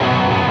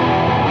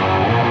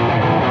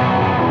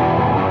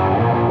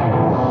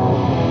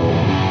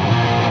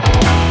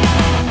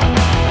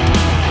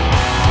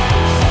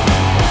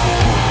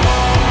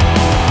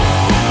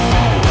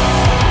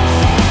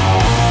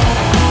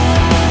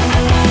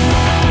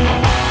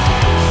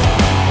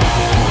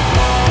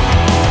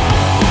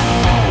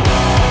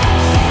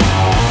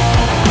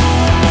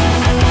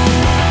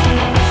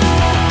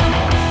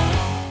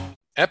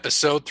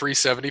episode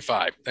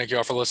 375. Thank you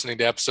all for listening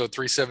to episode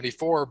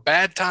 374.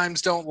 Bad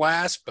times don't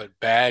last, but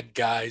bad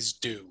guys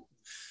do.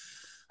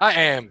 I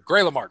am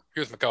Gray Lamarck.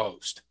 Here's my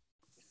co-host.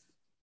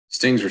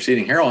 Sting's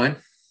receding hairline.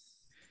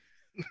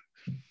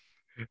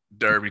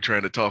 Derby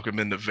trying to talk him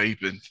into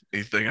vaping.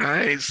 He's thinking,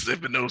 I ain't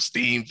sipping no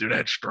steam through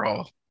that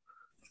straw.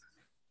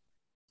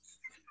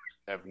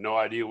 I have no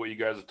idea what you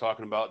guys are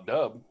talking about,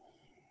 Dub.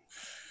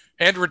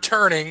 And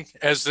returning,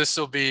 as this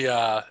will be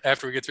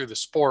after we get through the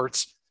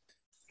sports,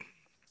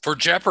 for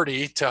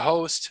Jeopardy to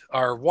host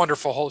our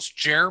wonderful host,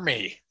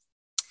 Jeremy.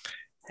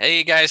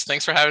 Hey, guys.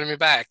 Thanks for having me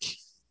back.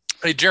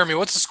 Hey, Jeremy,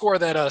 what's the score of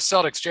that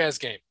Celtics Jazz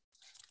game?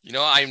 You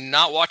know, I'm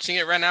not watching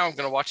it right now. I'm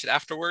going to watch it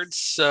afterwards.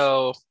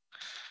 So,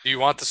 do you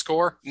want the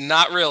score?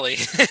 Not really.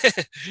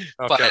 Okay.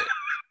 But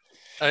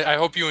I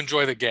hope you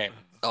enjoy the game.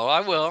 Oh,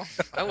 I will.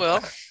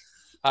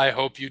 I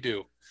hope you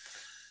do.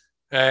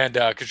 And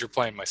because you're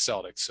playing my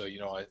Celtics, so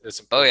it's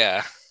important. Oh,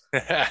 yeah.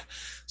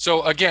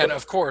 So again,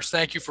 of course,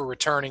 thank you for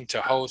returning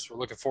to host. We're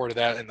looking forward to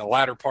that in the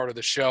latter part of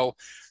the show.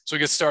 So we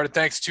get started.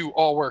 Thanks to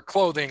All Wear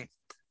Clothing.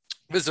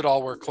 Visit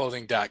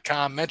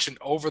allwearclothing.com. Mention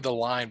Over the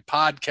Line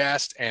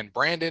podcast, and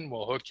Brandon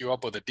will hook you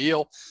up with a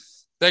deal.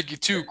 Thank you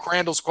to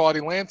Crandall's Quality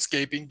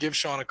Landscaping. Give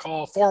Sean a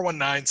call,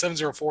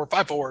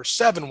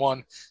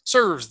 419-704-5471.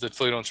 Serves the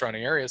Toledo and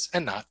surrounding areas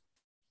and not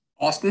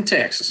Austin,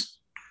 Texas.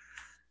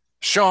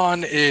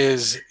 Sean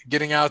is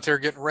getting out there,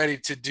 getting ready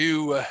to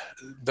do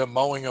the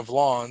mowing of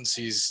lawns.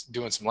 He's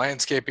doing some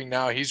landscaping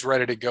now. He's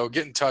ready to go.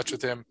 Get in touch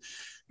with him.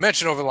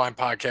 Mention Over the Line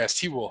podcast.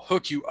 He will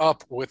hook you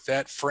up with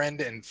that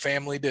friend and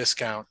family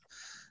discount.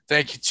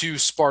 Thank you to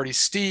Sparty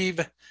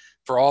Steve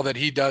for all that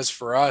he does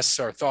for us.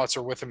 Our thoughts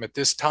are with him at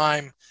this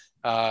time.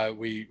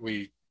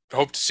 We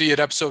hope to see you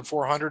at episode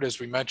 400, as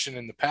we mentioned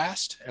in the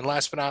past. And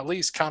last but not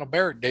least, Connell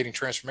Barrett,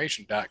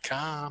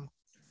 datingtransformation.com.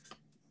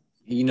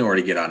 You know where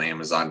to get on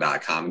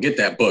Amazon.com. Get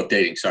that book,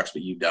 Dating Sucks,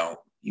 but you don't.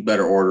 You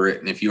better order it.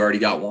 And if you already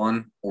got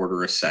one,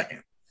 order a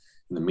second.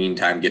 In the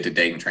meantime, get to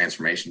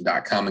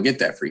datingtransformation.com and get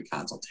that free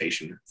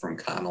consultation from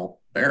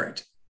Connell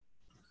Barrett.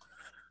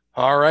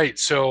 All right.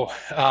 So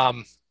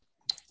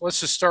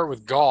let's just start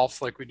with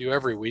golf like we do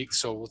every week.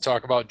 So we'll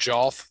talk about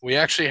Jolf. We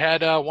actually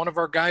had one of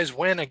our guys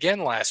win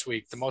again last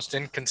week, the most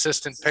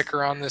inconsistent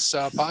picker on this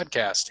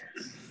podcast.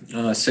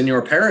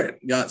 Senor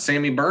Parrott got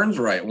Sammy Burns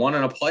right, won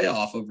in a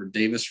playoff over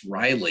Davis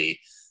Riley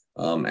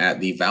at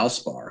the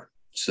Valspar.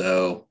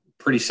 So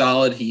pretty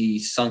solid. He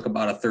sunk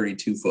about a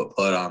 32-foot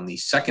putt on the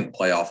second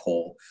playoff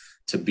hole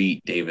to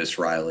beat Davis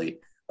Riley.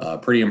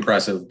 Pretty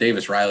impressive.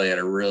 Davis Riley had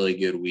a really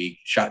good week.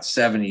 Shot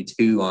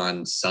 72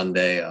 on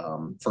Sunday,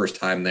 first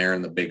time there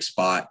in the big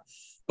spot,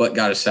 but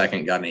got a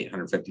second, got an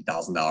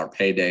 $850,000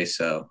 payday.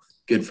 So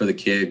good for the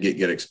kid, get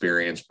good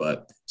experience.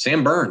 But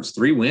Sam Burns,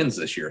 3 wins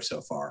this year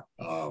so far.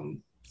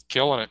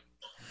 Killing it.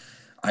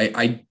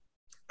 I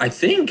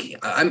think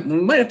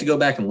we might have to go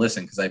back and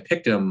listen because I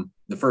picked him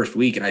the first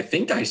week, and I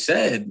think I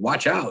said,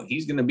 watch out,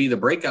 he's going to be the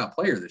breakout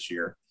player this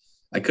year.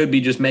 I could be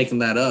just making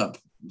that up.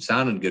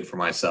 Sounded good for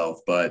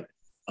myself, but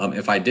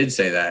if I did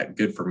say that,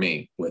 good for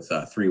me with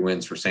 3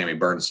 wins for Sammy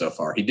Burns so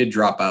far. He did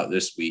drop out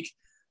this week.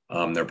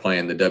 They're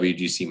playing the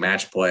WGC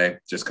match play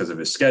just because of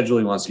his schedule.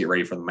 He wants to get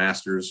ready for the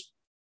Masters.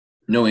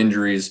 No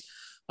injuries,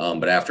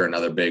 but after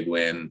another big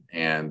win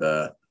and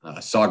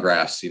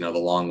Sawgrass, the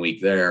long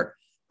week there,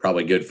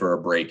 probably good for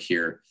a break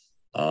here.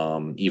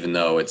 Even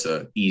though it's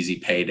a easy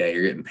payday,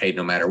 you're getting paid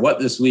no matter what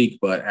this week.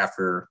 But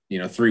after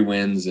 3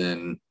 wins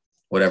and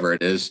whatever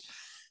it is,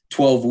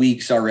 12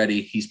 weeks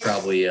already, he's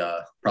probably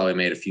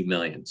made a few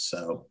millions.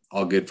 So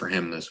all good for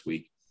him this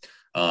week.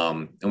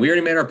 And we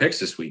already made our picks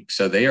this week.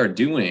 So they are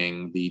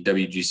doing the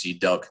WGC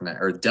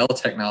Dell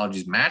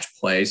Technologies match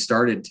play.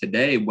 Started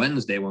today,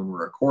 Wednesday, when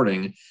we're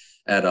recording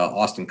at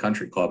Austin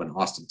Country Club in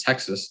Austin,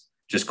 Texas.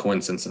 Just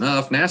coincidence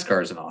enough,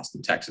 NASCAR is in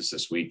Austin, Texas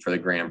this week for the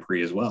Grand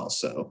Prix as well.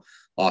 So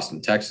Austin,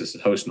 Texas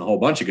is hosting a whole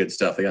bunch of good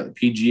stuff. They got the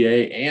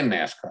PGA and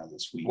NASCAR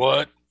this week.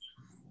 What?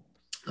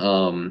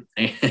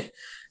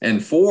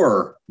 And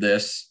for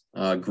this,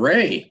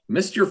 Gray,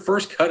 missed your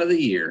first cut of the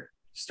year,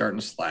 starting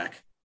to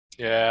slack.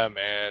 Yeah,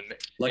 man.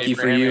 Lucky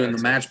for you in the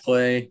match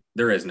play,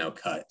 there is no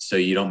cut, so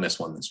you don't miss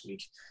one this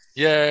week.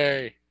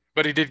 Yay.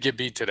 But he did get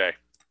beat today.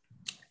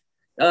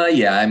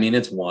 Yeah, I mean,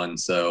 it's 1,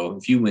 so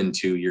if you win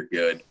 2, you're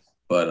good.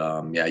 But,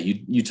 yeah,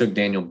 you took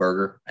Daniel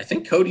Berger. I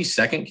think Cody's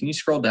second. Can you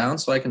scroll down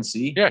so I can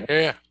see?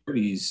 Yeah.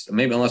 Cody's,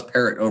 maybe unless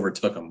Parrott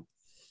overtook him.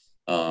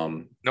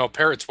 No,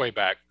 Parrott's way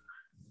back.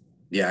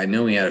 Yeah, I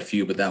know he had a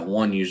few, but that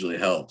 1 usually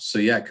helps. So,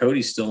 yeah,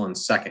 Cody's still in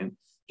second.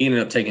 He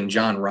ended up taking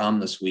John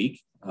Rahm this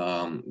week.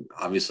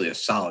 Obviously a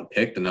solid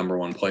pick, the number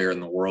 1 player in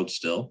the world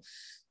still.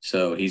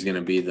 So he's going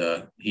to be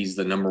he's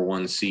the number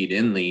 1 seed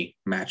in the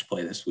match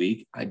play this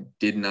week. I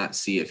did not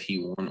see if he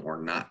won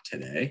or not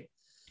today.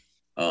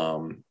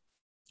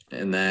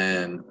 And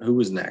then who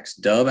was next?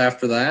 Dub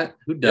after that?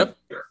 Who Dub?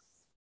 Yep.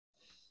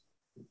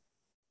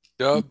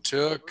 Dub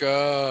took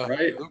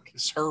right?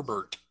 Lucas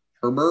Herbert.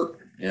 Herbert.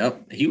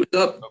 Yep. He was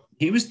up.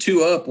 He was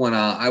 2 up when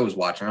I was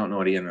watching. I don't know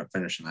what he ended up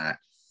finishing that.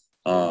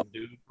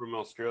 Dude from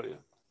Australia.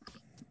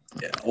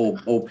 Yeah,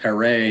 old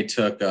Perret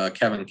took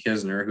Kevin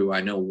Kisner, who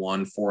I know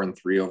won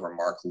 4-3 over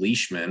Mark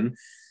Leishman.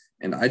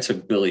 And I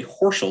took Billy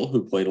Horschel,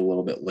 who played a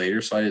little bit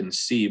later, so I didn't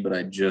see, but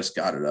I just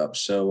got it up.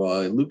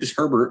 So Lucas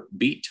Herbert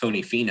beat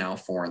Tony Finau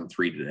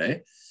 4-3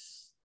 today.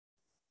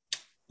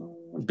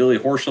 Billy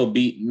Horschel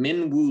beat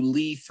Minwoo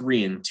Lee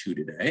 3-2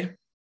 today.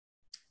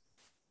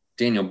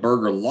 Daniel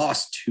Berger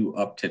lost 2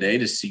 up today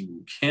to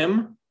Siwoo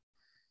Kim.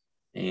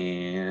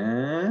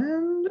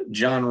 And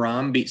John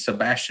Rahm beat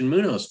Sebastian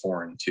Munoz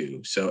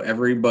 4-2. So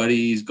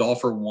everybody's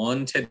golfer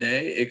won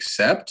today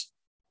except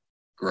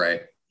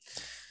Gray.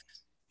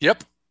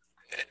 Yep.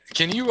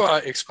 Can you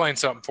explain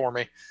something for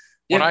me?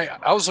 When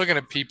I was looking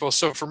at people,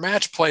 so for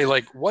match play,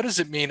 like, what does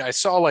it mean? I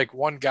saw like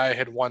one guy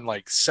had won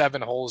like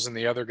 7 holes and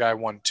the other guy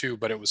won 2,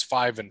 but it was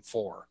 5 and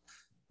 4.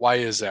 Why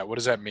is that? What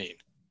does that mean?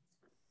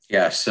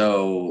 Yeah,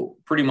 so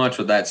pretty much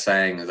what that's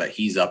saying is that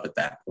he's up at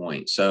that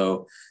point.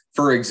 So,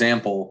 for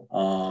example,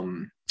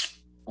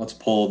 we'll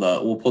pull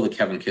the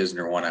Kevin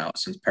Kisner one out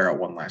since Parrott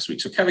won last week.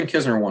 So Kevin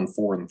Kisner won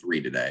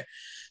 4-3 today.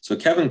 So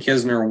Kevin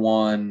Kisner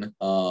won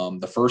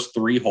the first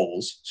 3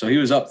 holes. So he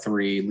was up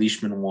 3.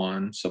 Leishman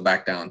won, so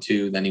back down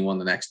 2. Then he won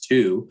the next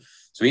 2.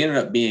 So he ended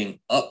up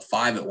being up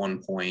 5 at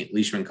one point.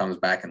 Leishman comes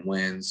back and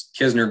wins.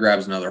 Kisner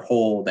grabs another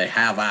hole. They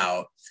have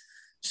out.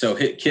 So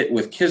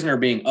with Kisner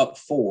being up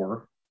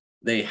 4,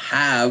 they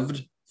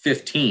halved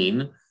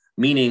 15,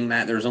 meaning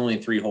that there's only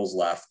 3 holes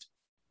left.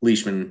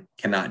 Leishman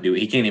cannot do it.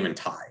 He can't even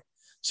tie.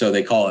 So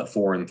they call it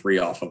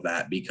 4-3 off of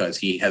that because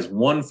he has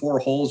won 4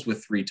 holes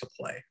with 3 to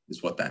play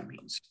is what that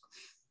means.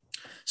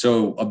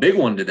 So a big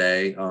one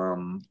today,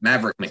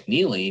 Maverick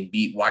McNeely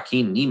beat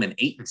Joaquin Niemann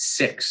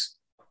 8-6.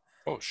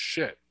 Oh,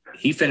 shit.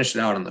 He finished it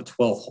out on the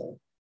 12th hole.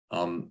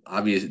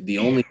 Obviously, the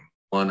only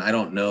one, I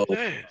don't know,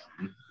 it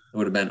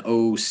would have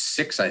been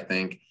 06, I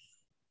think.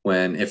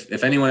 When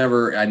if anyone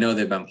ever, I know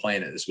they've been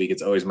playing it this week,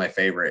 it's always my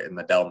favorite in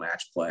the Dell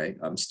match play.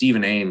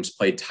 Stephen Ames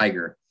played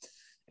Tiger,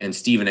 and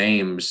Stephen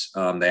Ames,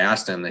 they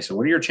asked him, they said,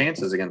 what are your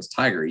chances against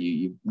Tiger?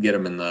 You get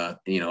him in the,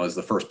 as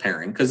the first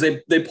pairing, because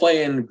they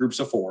play in groups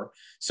of 4.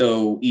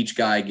 So each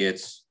guy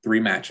gets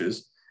 3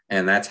 matches,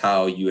 and that's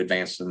how you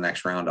advance to the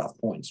next round off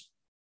points.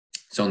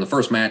 So in the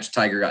first match,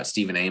 Tiger got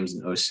Stephen Ames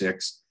in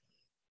 06,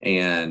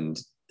 and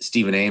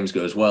Stephen Ames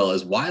goes, well,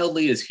 as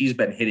wildly as he's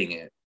been hitting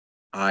it,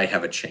 I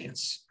have a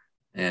chance.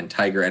 And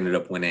Tiger ended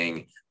up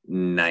winning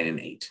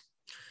 9-8.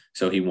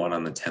 So he won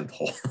on the 10th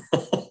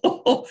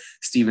hole.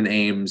 Stephen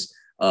Ames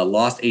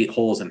lost 8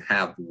 holes and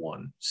halved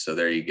 1. So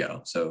there you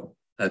go. So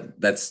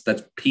that's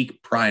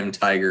peak prime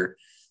Tiger.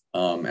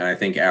 And I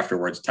think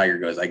afterwards Tiger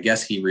goes, I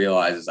guess he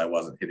realizes I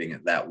wasn't hitting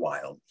it that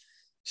wild.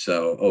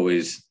 So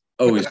always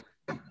fun.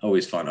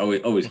 Always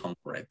humble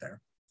right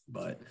there.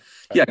 But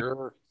yeah,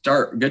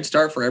 good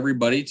start for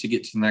everybody to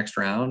get to the next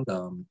round,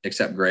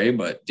 except Gray.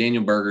 But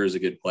Daniel Berger is a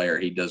good player.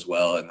 He does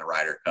well in the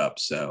Ryder Cup,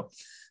 so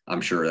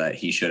I'm sure that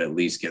he should at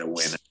least get a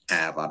win and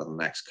have out of the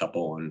next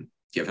couple and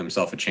give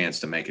himself a chance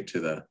to make it to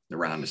the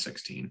round of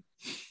 16.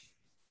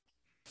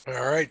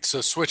 All right,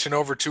 so switching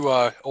over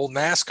to old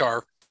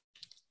NASCAR.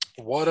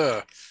 What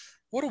a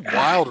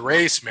wild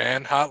race,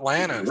 man!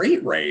 Atlanta,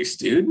 great race,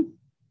 dude.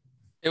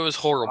 It was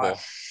horrible.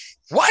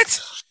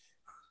 What?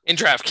 In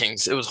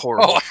DraftKings, it was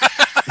horrible. Oh.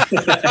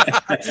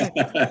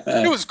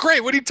 It was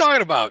great. What are you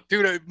talking about,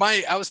 dude?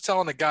 I was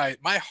telling the guy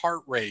my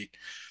heart rate,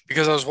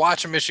 because I was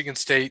watching Michigan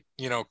State,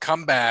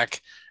 come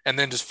back and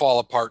then just fall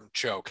apart and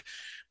choke.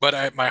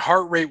 But my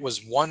heart rate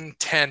was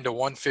 110 to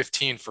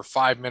 115 for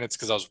 5 minutes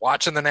because I was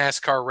watching the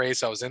NASCAR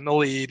race. I was in the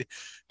lead,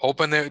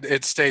 hoping that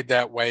it stayed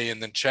that way.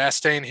 And then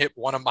Chastain hit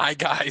one of my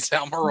guys,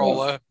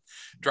 Almirola,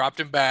 dropped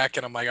him back,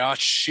 and I'm like, oh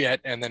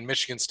shit. And then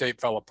Michigan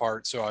State fell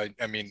apart. So I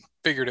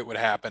figured it would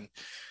happen.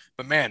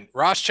 But man,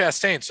 Ross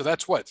Chastain. So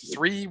that's what,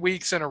 3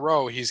 weeks in a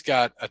row he's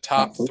got a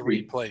top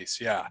 3 place.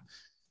 Yeah.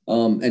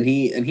 And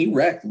he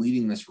wrecked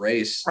leading this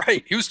race.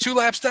 Right. He was 2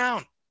 laps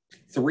down.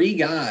 3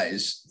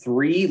 guys,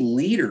 3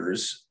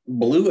 leaders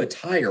blew a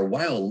tire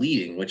while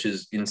leading, which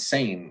is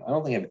insane. I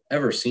don't think I've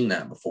ever seen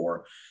that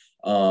before.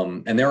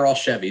 And they're all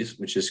Chevys,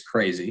 which is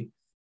crazy.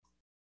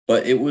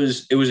 But it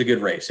was a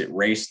good race. It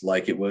raced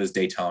like it was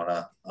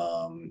Daytona.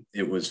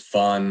 It was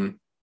fun.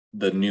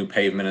 The new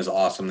pavement is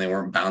awesome. They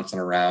weren't bouncing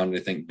around. I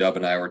think Dub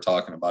and I were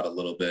talking about it a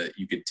little bit.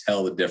 You could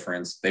tell the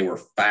difference. They were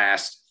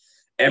fast.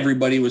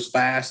 Everybody was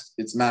fast.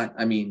 You had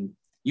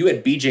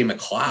BJ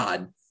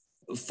McLeod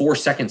 4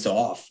 seconds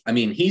off.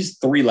 He's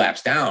 3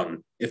 laps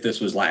down if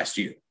this was last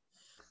year.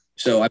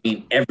 So,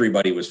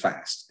 everybody was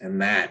fast, and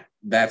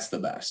that's the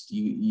best.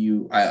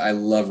 I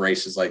love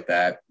races like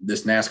that.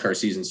 This NASCAR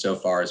season so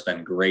far has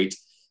been great.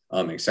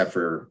 Except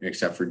for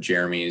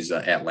Jeremy's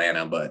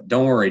Atlanta, but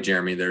don't worry,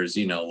 Jeremy. There's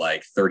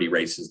 30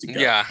 races to go.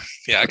 Yeah,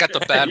 I got the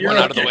bad one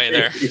out of the way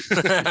there.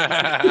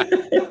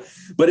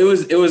 But it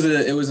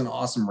was an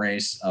awesome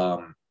race.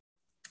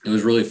 It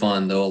was really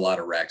fun, though a lot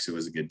of wrecks. It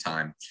was a good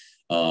time.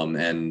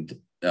 And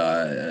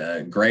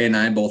Gray and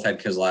I both had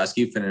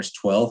Keselowski finished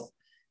 12th.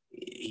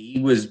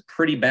 He was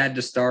pretty bad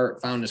to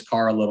start. Found his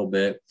car a little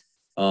bit.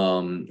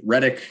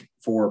 Reddick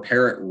for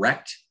Parrott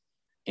wrecked.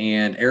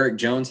 And Eric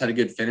Jones had a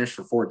good finish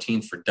for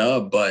 14th for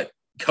Dub. But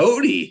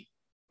Cody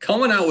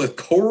coming out with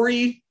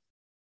Corey,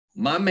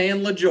 my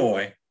man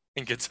LaJoy.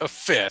 And gets a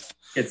 5th.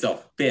 It's a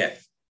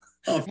 5th.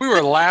 We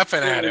were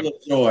laughing at him.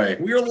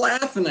 LaJoy. We were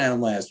laughing at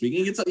him last week.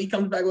 He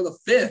comes back with a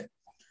 5th.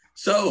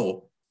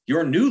 So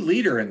your new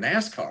leader in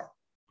NASCAR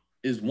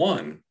is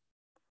one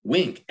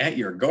wink at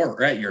your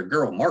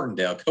girl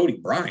Martindale, Cody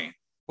Bryant.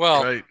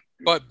 Well, Right.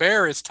 but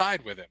Bear is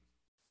tied with him.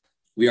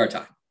 We are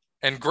tied.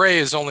 And Gray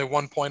is only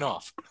 1 point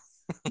off.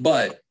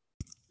 But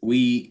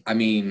Cody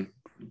with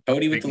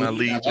Take the my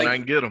lead. leads when I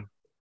can get them.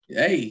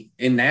 Hey,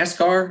 in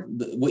NASCAR,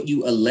 what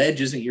you allege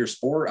isn't your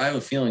sport. I have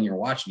a feeling you're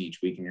watching each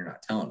week and you're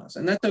not telling us.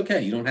 And that's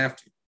okay. You don't have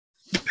to.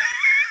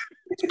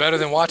 It's better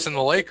than watching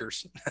the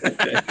Lakers.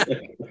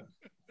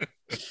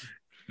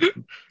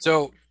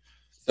 So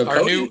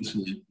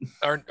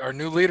our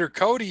new leader,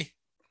 Cody,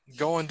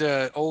 going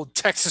to old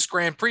Texas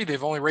Grand Prix.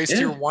 They've only raced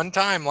here one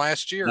time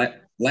last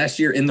year. Last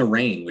year in the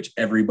rain, which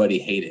everybody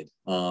hated.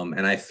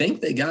 And I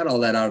think they got all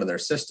that out of their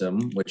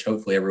system, which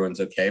hopefully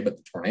everyone's okay. But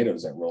the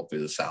tornadoes that rolled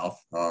through the South,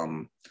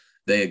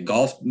 they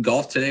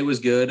golf today was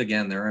good.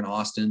 Again, they're in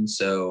Austin,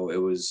 so it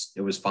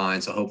was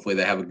fine. So hopefully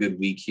they have a good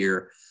week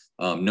here.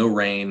 No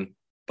rain,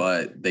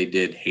 but they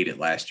did hate it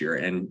last year.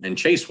 And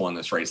Chase won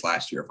this race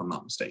last year, if I'm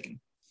not mistaken.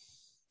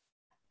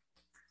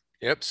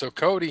 Yep. So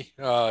Cody,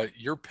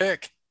 your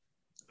pick.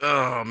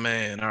 Oh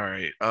man. All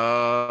right.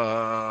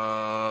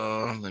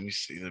 Let me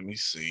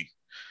see.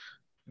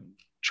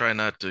 Try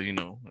not to, I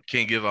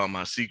can't give out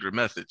my secret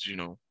methods,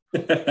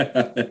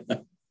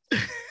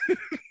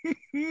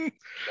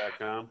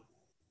 .com.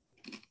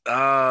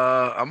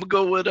 I'm gonna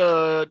go with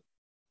I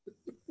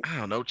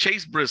don't know,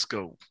 Chase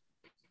Briscoe.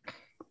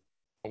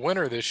 A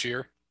winner this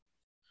year.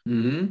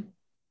 Mm-hmm.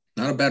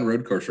 Not a bad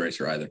road course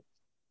racer either.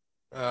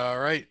 All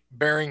right.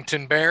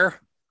 Barrington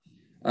Bear.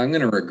 I'm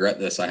going to regret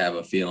this, I have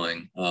a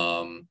feeling.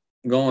 I'm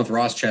going with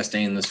Ross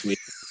Chastain this week.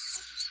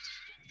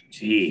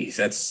 Jeez,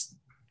 that's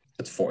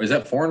 4. Is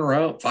that 4 in a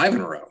row? 5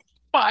 in a row.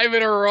 5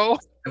 in a row.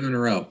 5 in a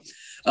row.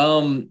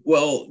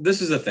 Well,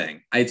 this is the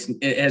thing.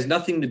 It has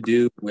nothing to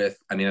do with,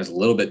 it has a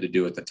little bit to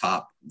do with the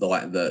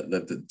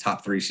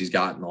top 3 she's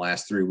got in the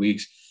last 3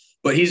 weeks,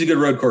 but he's a good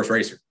road course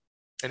racer.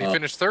 And he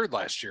finished 3rd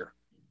last year.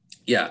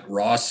 Yeah,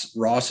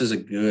 Ross is a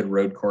good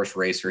road course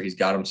racer. He's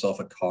got himself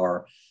a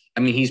car.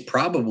 He's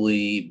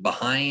probably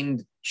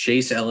behind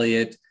Chase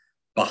Elliott,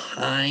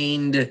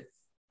 behind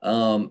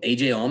AJ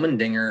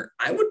Allmendinger.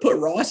 I would put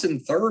Ross in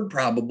 3rd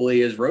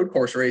probably as road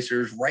course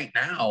racers right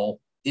now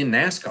in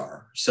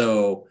NASCAR.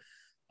 So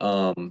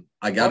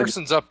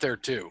Larson's up there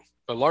too,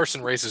 but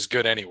Larson races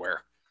good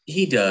anywhere.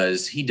 He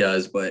does,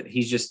 but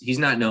he's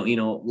not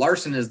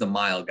Larson is the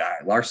mile guy.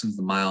 Larson's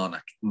the mile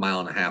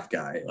and a half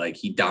guy. Like,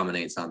 he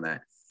dominates on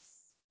that.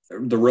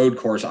 The road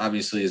course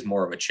obviously is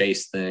more of a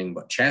Chase thing,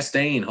 but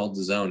Chastain holds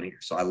his own here.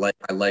 So I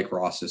like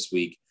Ross this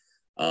week.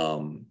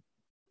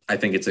 I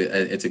think it's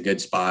a good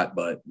spot,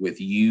 but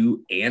with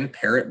you and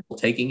Parrott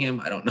taking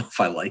him, I don't know if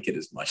I like it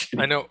as much.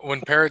 I know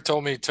when Parrott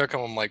told me he took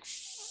him, I'm like,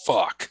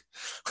 fuck.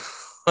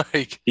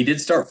 Like, he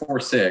did start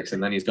 4-6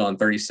 and then he's gone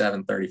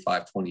 37,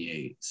 35,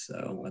 28.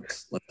 So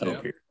let's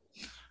hope here.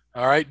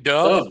 All right,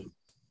 Dub.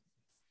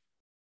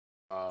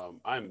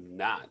 I'm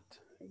not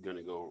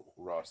gonna go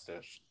Ross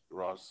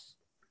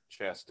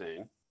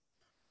Chastain.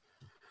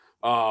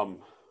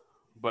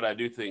 But I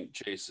do think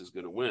Chase is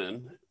going to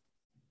win.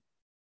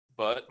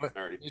 But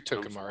you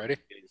took him already.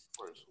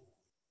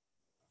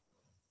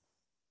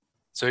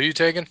 So who you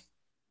taking?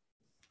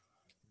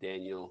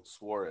 Daniel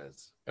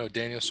Suarez. Oh,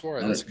 Daniel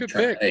Suarez. That's a good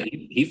pick.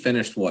 He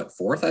finished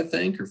 4th, I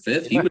think, or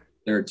 5th. He was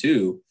there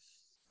too.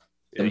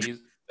 Yeah,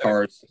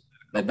 cars,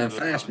 they've been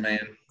fast,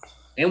 man.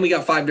 And we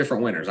got 5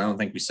 different winners. I don't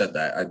think we said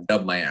that. I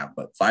dubbed my app,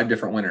 but 5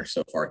 different winners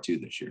so far too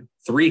this year.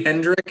 3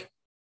 Hendrick.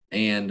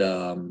 And,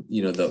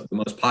 the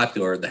most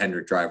popular of the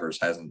Hendrick drivers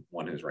hasn't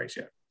won his race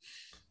yet.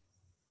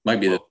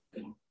 Might be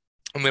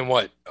And then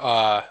what?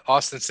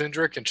 Austin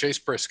Cindric and Chase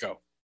Briscoe.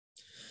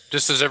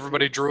 Just as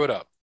everybody drew it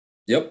up.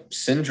 Yep.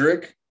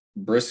 Cindric,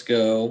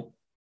 Briscoe,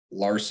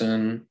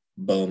 Larson,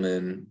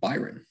 Bowman,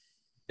 Byron.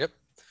 Yep.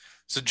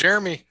 So,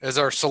 Jeremy, as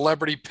our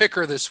celebrity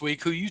picker this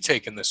week, who you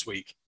taking this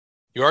week?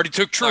 You already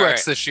took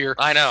Truex this year.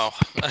 I know.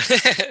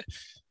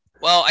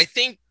 Well, I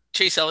think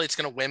Chase Elliott's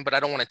going to win, but I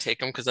don't want to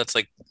take him because that's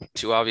like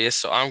too obvious.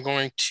 So I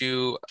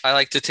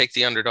like to take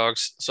the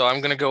underdogs. So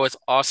I'm going to go with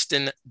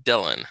Austin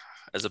Dillon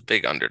as a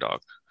big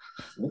underdog.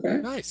 Okay.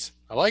 Nice.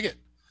 I like it.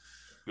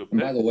 And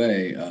by the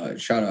way,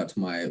 shout out to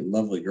my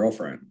lovely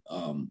girlfriend.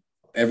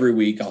 Every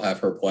week I'll have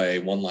her play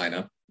one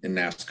lineup in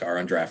NASCAR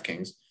on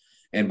DraftKings.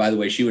 And by the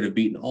way, she would have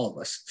beaten all of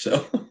us.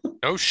 So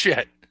no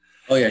shit.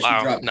 Oh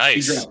yeah.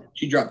 Nice.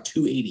 She dropped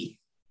 280.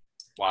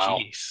 Wow.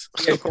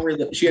 She had Corey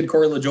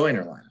LaJoy in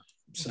her lineup.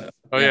 So,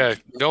 yeah.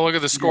 Don't look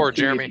at the score,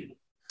 Jeremy.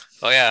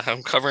 Oh yeah,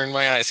 I'm covering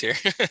my eyes here.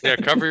 Yeah,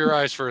 cover your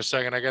eyes for a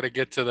second. I got to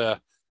get to the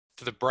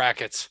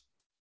brackets.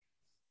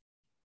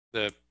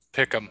 The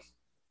pick 'em.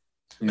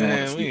 We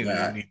don't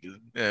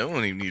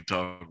even need to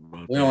talk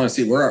about. We don't want to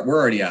see. We're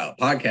already out.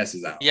 Podcast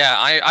is out. Yeah,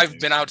 I've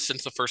been out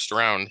since the first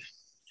round.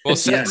 Well,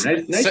 Yeah,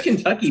 nice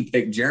Kentucky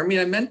pick, Jeremy.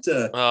 I meant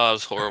to Oh, it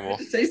was horrible.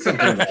 say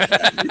something about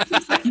that.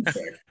 Nice Kentucky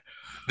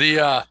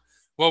pick.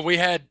 Well, we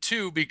had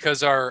two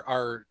because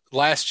our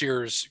last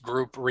year's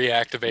group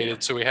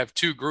reactivated, so we have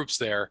two groups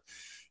there.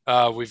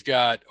 We've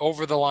got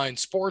Over the Line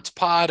Sports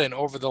Pod and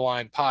Over the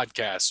Line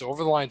Podcast. So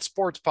Over the Line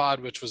Sports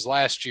Pod, which was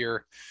last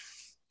year,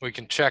 we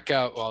can check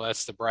out. Well,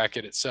 that's the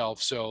bracket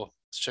itself. So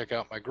let's check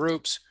out my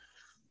groups.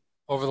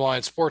 Over the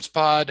Line Sports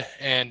Pod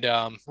and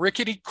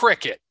Rickety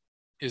Cricket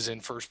is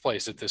in first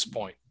place at this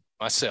point.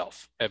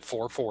 Myself at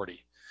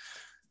 440.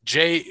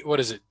 What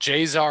is it?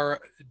 Jays are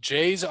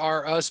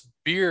us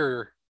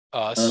beer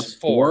us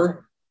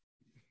 4.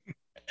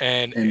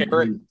 And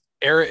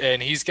Eric,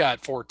 and he's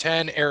got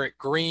 410. Eric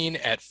Green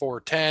at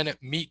 410.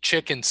 Meat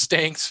Chicken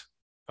Stinks,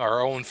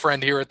 our own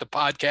friend here at the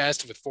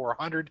podcast, with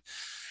 400.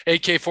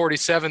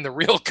 AK-47, the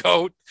real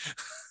coat.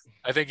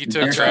 I think he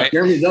took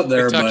Jeremy's up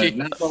there, Kentucky.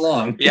 but not for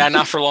long. Yeah,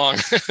 not for long.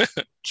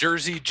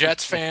 Jersey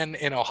Jets fan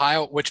in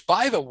Ohio, which,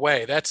 by the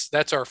way,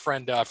 that's our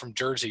friend from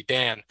Jersey,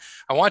 Dan.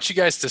 I want you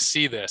guys to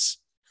see this.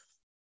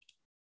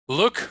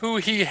 Look who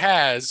he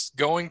has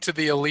going to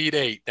the Elite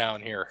Eight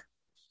down here.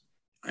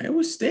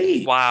 Iowa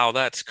State. Wow,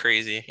 that's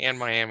crazy. And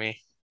Miami.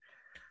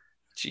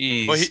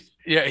 Jeez. Well,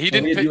 he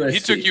didn't pick, he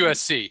took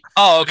USC.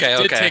 Oh, okay,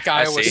 He did okay. take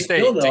Iowa State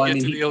Still, though, to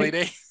get to the Elite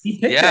Eight. He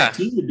picked that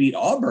team to beat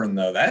Auburn,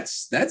 though.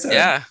 That's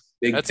a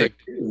big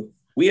pick, too.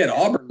 We had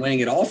Auburn winning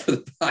it all for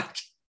the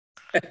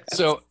podcast.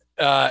 So,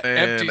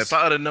 and if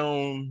I'd have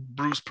known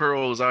Bruce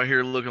Pearl was out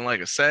here looking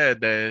like a sad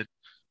dad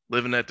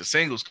living at the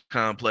singles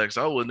complex,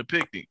 I wouldn't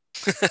have picked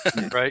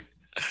him. Right.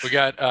 We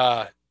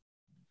got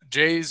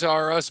Jays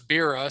Are Us,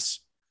 Beer Us,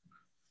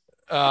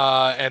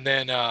 and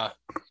then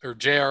or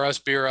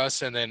JRS, Beer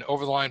Us, and then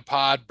Over the Line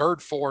Pod,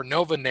 Bird 4,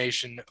 Nova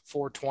Nation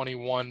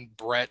 421,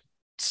 Brett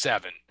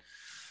 7.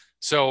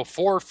 So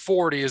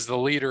 440 is the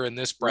leader in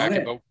this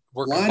bracket, but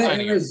we're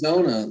combining a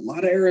lot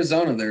of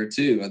Arizona there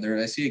too.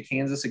 I see a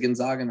Kansas, a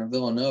Gonzaga, and a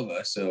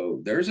Villanova.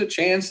 So there's a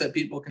chance that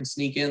people can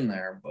sneak in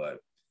there, but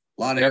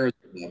a lot of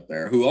Arizona up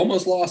there who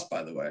almost lost,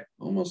 by the way,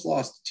 almost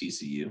to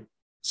TCU.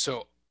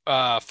 So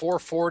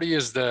 440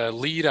 is the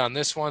lead on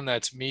this one.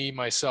 That's me,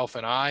 myself,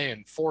 and I.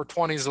 And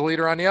 420 is the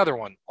leader on the other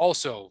one.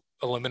 Also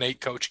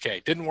eliminate Coach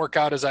K. Didn't work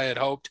out as I had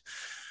hoped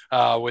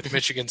with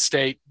Michigan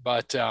State,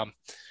 but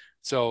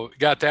so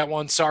got that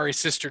one. Sorry,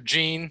 Sister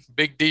Jean.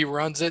 Big D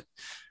runs it.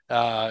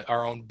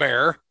 Our own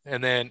Bear.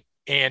 And then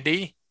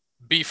Andy,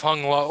 Beef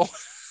Hung Low,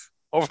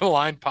 Over the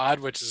Line Pod,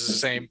 which is the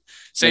same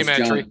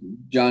entry.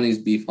 Johnny's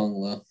Beef Hung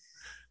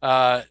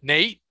Low.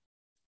 Nate.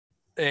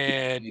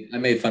 And I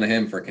made fun of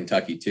him for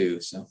Kentucky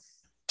too. So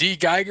D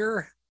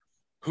Geiger,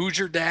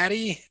 Hoosier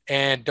Daddy,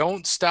 and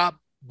Don't Stop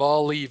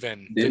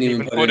Believing. Didn't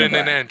even put in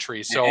an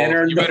entry. So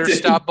you better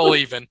stop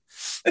believing.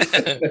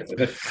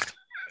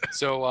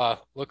 So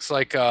looks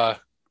like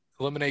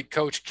eliminate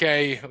Coach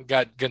K. We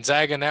got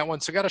Gonzaga in that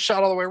one. So got a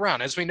shot all the way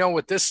around. As we know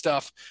with this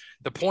stuff,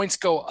 the points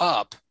go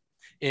up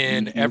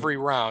in every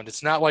round.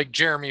 It's not like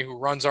Jeremy, who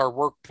runs our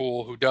work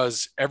pool, who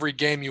does every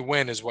game you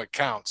win is what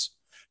counts.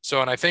 So,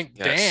 and I think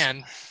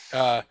Dan,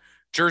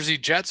 Jersey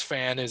Jets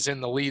fan, is in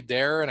the lead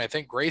there. And I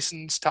think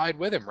Grayson's tied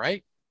with him,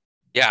 right?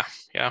 Yeah.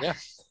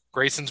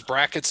 Grayson's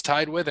bracket's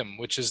tied with him,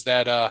 which is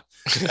that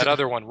that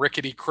other one,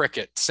 Rickety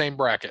Cricket, same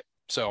bracket.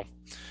 So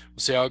we'll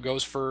see how it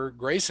goes for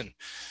Grayson.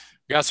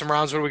 We got some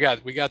rounds. What do we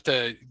got? We got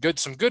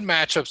some good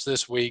matchups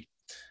this week,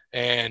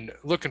 and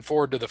looking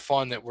forward to the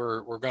fun that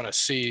we're going to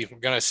see. We're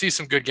going to see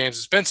some good games.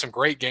 It's been some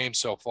great games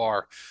so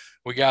far.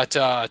 We got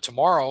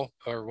tomorrow,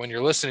 or when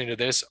you're listening to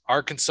this,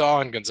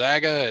 Arkansas and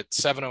Gonzaga at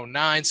 7:09,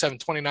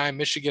 7:29,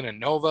 Michigan and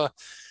Nova,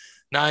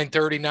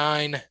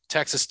 9:39,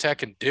 Texas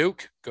Tech and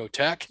Duke. Go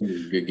Tech.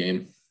 Good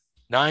game.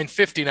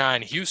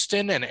 9:59,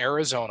 Houston and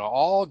Arizona.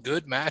 All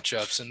good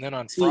matchups. And then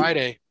on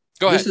Friday,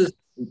 go ahead. This is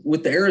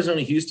with the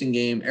Arizona-Houston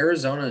game.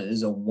 Arizona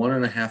is a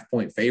 1.5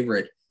 point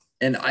favorite,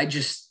 and I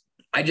just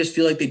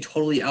feel like they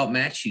totally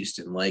outmatch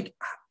Houston. Like,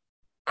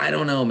 I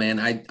don't know, man.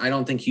 I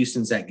don't think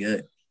Houston's that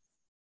good.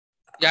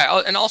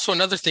 Yeah, and also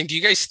another thing, do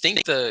you guys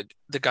think the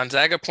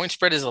Gonzaga point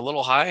spread is a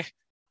little high?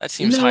 That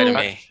seems high to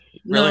me.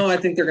 Really? No, I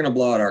think they're going to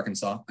blow out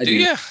Arkansas. I do.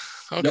 You?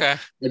 Okay. Yep,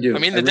 I do. I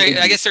mean,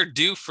 I guess they're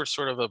due for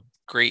sort of a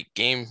great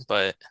game,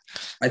 but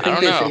I think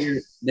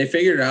they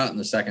figured it out in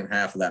the second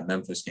half of that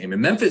Memphis game.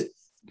 And Memphis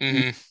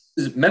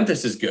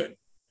is good.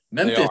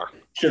 Memphis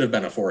should have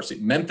been a 4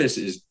 seed. Memphis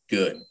is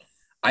good.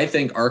 I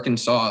think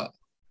Arkansas,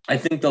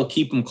 they'll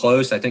keep them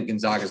close. I think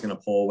Gonzaga is going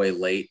to pull away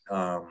late.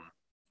 I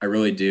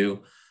really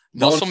do.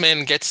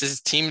 Musselman gets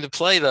his team to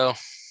play, though.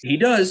 He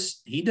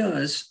does.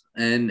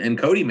 And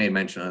Cody made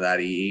mention of that.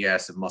 He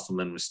asked if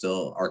Musselman was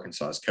still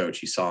Arkansas's coach.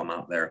 He saw him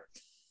out there.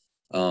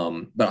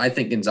 But I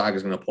think Gonzaga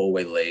is going to pull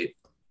away late.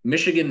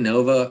 Michigan,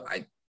 Nova,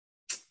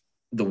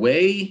 the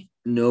way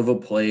Nova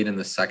played in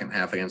the second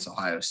half against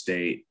Ohio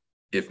State,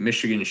 if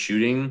Michigan's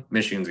shooting,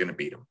 Michigan's going to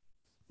beat them.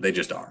 They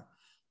just are.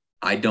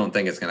 I don't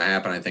think it's going to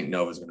happen. I think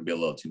Nova's going to be a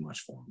little too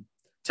much for them.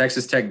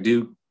 Texas Tech,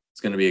 Duke,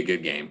 it's going to be a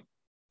good game.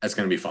 That's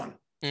going to be fun.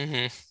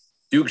 Mm-hmm.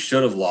 Duke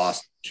should have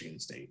lost Michigan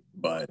State,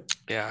 but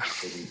yeah,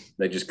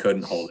 they just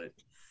couldn't hold it.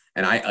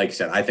 And like I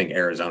said, I think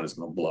Arizona's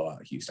going to blow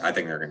out Houston. I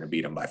think they're going to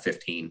beat them by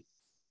 15.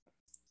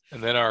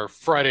 And then our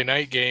Friday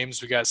night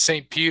games, we got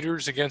St.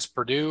 Peter's against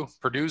Purdue.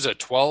 Purdue's a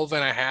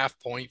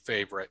 12.5-point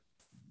favorite.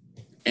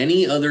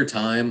 Any other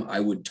time, I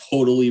would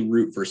totally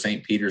root for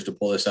St. Peter's to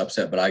pull this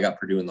upset, but I got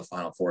Purdue in the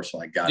Final Four,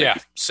 so I got it. Yeah,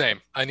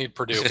 same. I need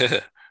Purdue.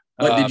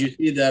 But did you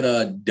see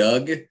that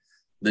Doug,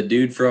 the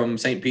dude from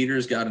St.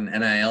 Peter's, got an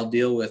NIL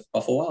deal with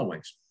Buffalo Wild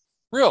Wings?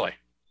 Really?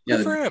 Yeah,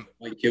 Good for him.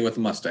 White kid with a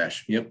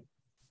mustache. Yep.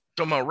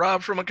 Talking about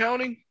Rob from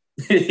accounting?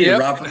 Yep.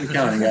 Rob from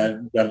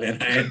accounting got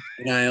an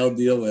NIL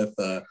deal with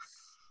Buffalo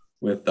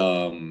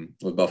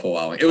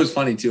Wild Wings. It was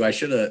funny too. I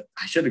should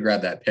have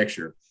grabbed that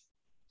picture,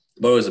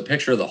 but it was a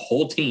picture of the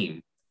whole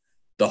team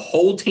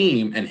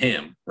and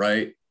him,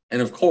 right?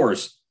 And of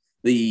course,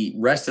 the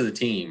rest of the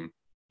team,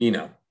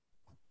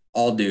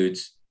 all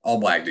dudes, all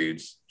black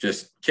dudes,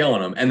 just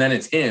killing them. And then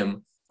it's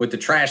him with the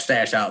trash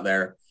stash out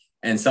there.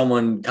 And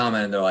someone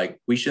commented, they're like,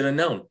 we should have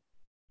known.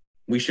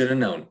 We should have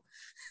known.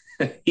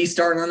 He's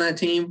starting on that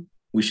team.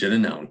 We should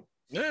have known.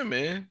 Yeah,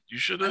 man. You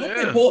should have.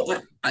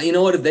 You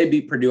know what? If they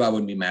beat Purdue, I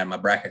wouldn't be mad. My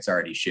bracket's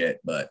already shit,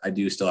 but I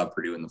do still have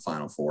Purdue in the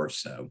Final Four.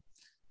 So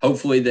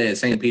hopefully the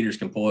St. Peter's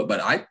can pull it.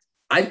 But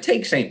I'd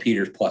take St.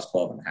 Peter's plus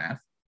 12.5.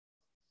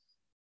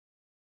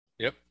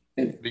 Yep.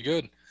 Be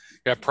good. You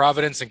got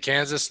Providence and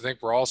Kansas. I think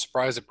we're all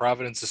surprised that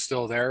Providence is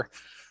still there.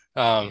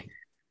 Yeah,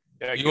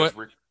 I guess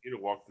Rick to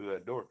walk through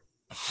that door.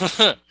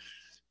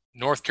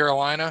 North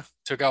Carolina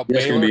took out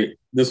Baylor.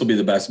 This will be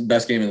the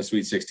best game in the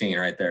Sweet 16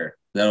 right there.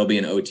 That'll be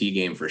an OT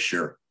game for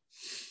sure.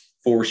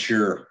 For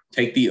sure.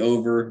 Take the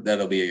over.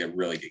 That'll be a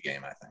really good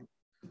game, I think.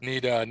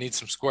 Need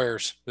some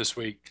squares this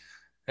week.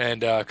 And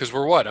because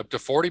we're up to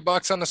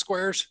 $40 on the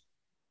squares?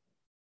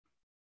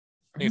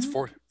 I think it's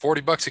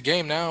 $40 a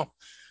game now.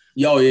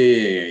 Oh,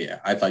 yeah.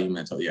 I thought you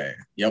meant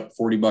Yep,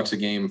 $40 a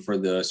game for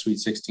the Sweet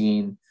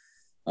 16.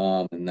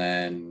 And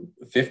then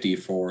 50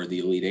 for the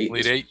Elite Eight.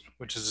 Elite Eight,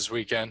 which is this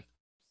weekend.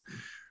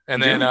 And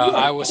then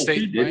Iowa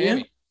State,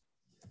 Miami.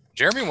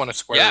 Jeremy won a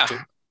square. Yeah, too.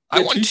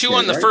 I won two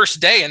on the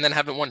first day and then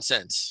haven't won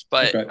since.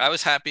 But I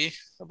was happy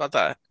about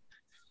that.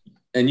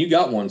 And you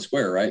got one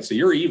square, right? So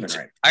you're even,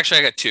 right? Actually,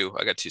 I got two.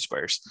 I got two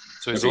squares.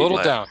 So he's a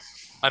little down.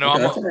 I know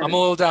I'm a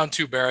little down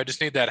too, Bear. I just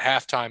need that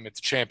halftime at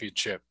the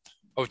championship.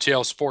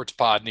 OTL Sports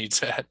Pod needs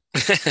that.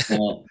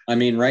 Well, I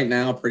mean, right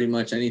now, pretty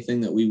much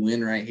anything that we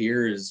win right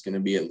here is going to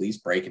be at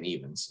least breaking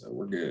even. So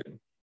we're good.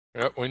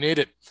 Yep, we need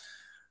it.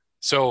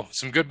 So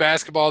some good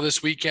basketball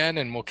this weekend,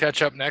 and we'll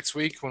catch up next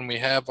week when we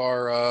have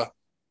our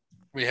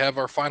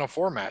Final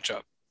Four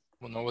matchup.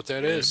 We'll know what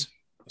that is.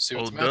 We'll see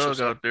what Old the matchup's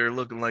Doug out there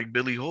looking like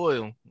Billy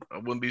Hoyle. I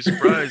wouldn't be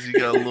surprised he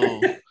got a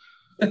little.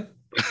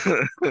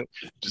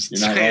 Just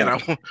saying,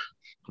 I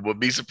would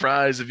be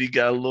surprised if he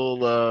got a little,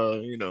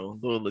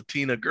 little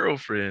Latina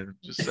girlfriend.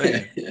 Just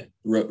saying.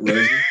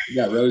 Rosie, you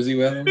got Rosie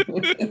with him.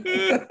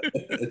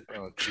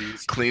 Oh,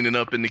 jeez. Cleaning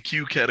up in the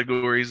Q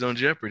categories on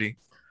Jeopardy.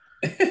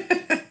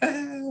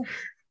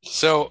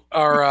 So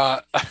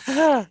our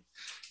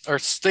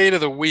state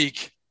of the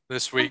week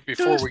this week,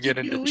 before we get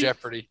into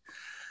Jeopardy,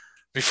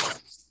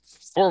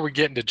 before we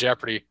get into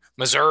Jeopardy,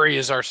 Missouri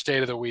is our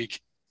state of the week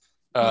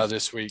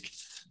this week.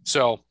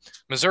 So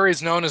Missouri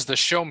is known as the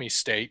Show Me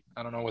State.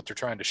 I don't know what they're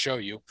trying to show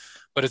you,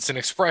 but it's an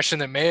expression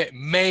that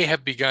may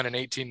have begun in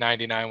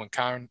 1899 when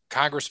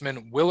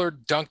Congressman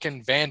Willard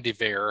Duncan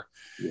Vandiver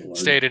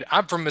stated,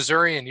 "I'm from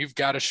Missouri and you've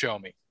got to show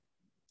me,"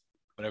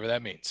 whatever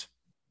that means.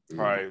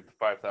 Probably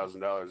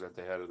 $5,000 that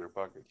they had in their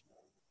pocket.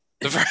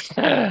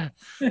 The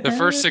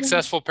first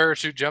successful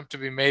parachute jump to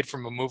be made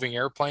from a moving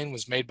airplane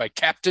was made by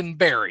Captain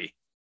Barry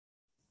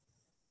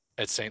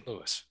at St.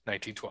 Louis,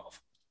 1912.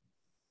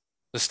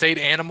 The state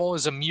animal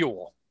is a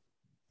mule.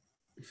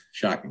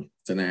 Shocking.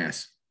 It's an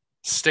ass.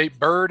 State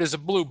bird is a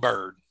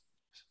bluebird.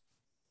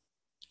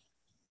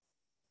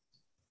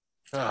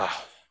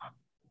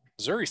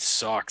 Missouri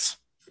sucks.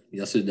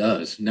 Yes, it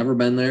does. Never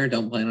been there.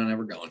 Don't plan on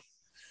ever going.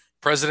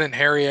 President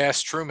Harry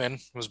S. Truman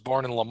was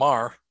born in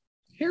Lamar.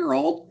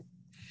 Harold.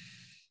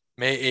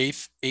 May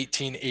 8th,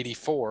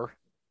 1884.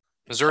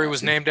 Missouri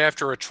was named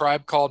after a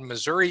tribe called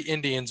Missouri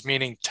Indians,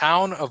 meaning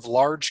town of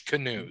large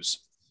canoes.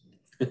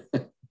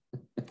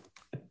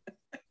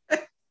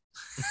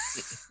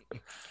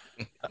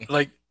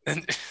 I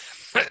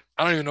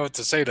don't even know what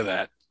to say to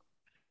that.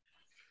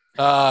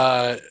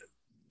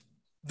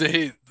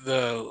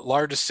 The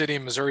largest city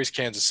in Missouri is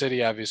Kansas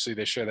City. Obviously,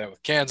 they share that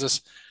with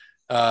Kansas.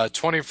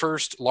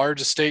 21st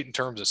largest state in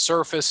terms of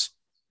surface.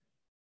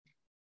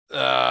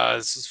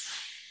 The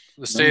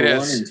state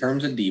has, in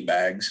terms of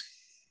D-bags,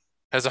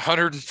 has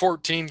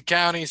 114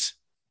 counties.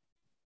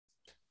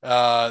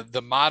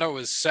 The motto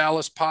is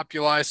Salus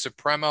Populi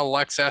Suprema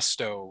Lex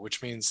Esto,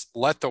 which means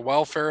let the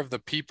welfare of the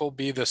people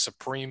be the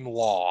supreme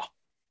law.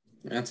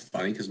 That's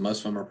funny because most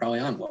of them are probably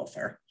on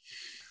welfare.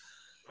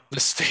 The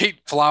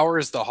state flower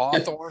is the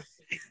hawthorn.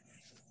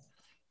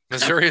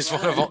 Missouri is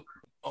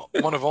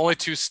one of only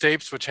two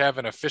states which have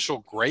an official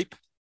grape.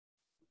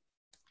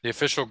 The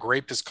official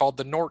grape is called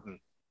the Norton.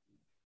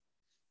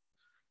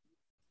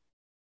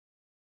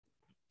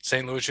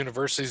 St. Louis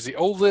University is the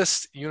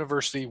oldest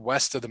university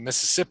west of the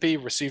Mississippi,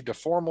 received a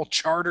formal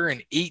charter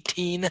in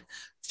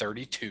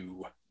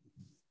 1832.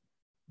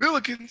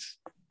 Billikens.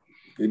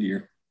 Good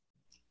year.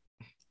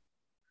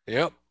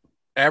 Yep.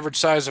 Average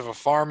size of a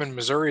farm in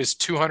Missouri is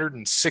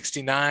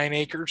 269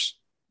 acres.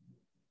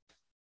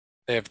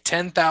 They have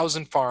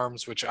 10,000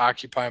 farms, which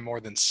occupy more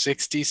than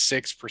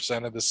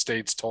 66% of the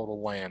state's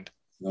total land.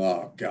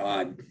 Oh,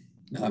 God.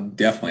 No, I'm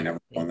definitely never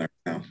going there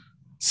now.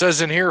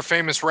 Says in here,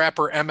 famous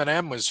rapper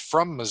Eminem was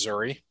from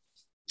Missouri.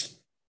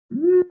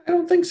 I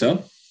don't think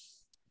so.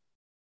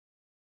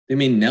 You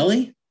mean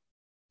Nelly?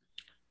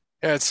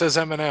 Yeah, it says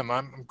Eminem.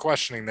 I'm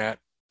questioning that.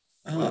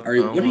 What are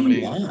you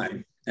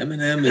on?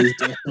 Eminem is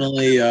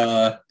definitely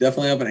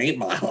up an 8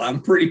 Mile.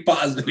 I'm pretty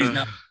positive he's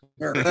not.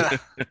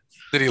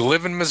 Did he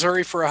live in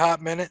Missouri for a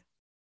hot minute?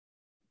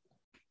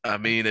 I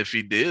mean, if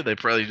he did, they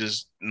probably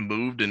just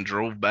moved and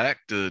drove back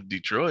to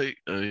Detroit.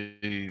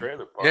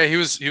 Yeah, he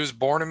was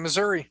born in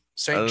Missouri,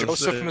 St.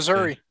 Joseph,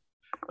 Missouri.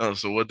 Oh,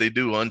 so what they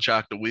do?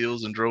 Unchocked the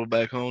wheels and drove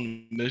back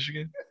home to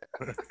Michigan?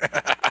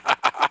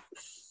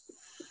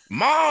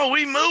 Ma,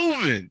 we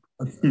moving.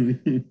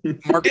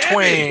 Mark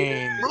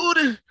Twain.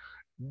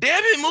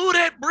 Debbie, move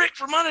that brick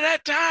from under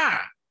that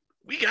tire.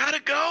 We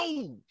gotta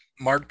go.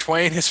 Mark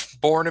Twain is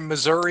born in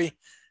Missouri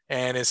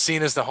and is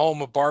seen as the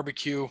home of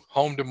barbecue,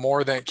 home to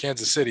more than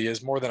Kansas City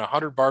is more than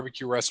 100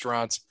 barbecue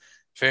restaurants,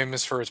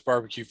 famous for its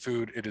barbecue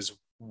food. It is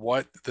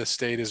what the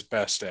state is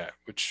best at,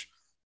 which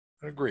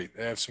I agree.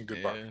 They have some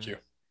good barbecue.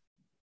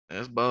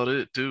 That's about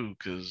it too,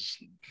 because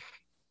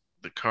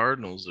the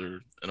Cardinals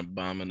are an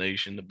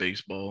abomination to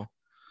baseball.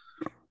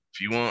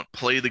 If you want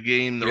play the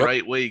game the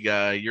right way,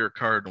 guy, you're a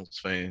Cardinals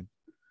fan.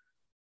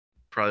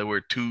 Probably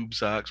wear tube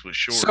socks with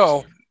shorts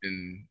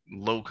and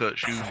low cut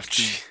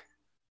shoes.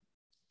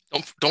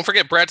 Don't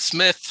forget Brad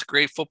Smith,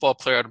 great football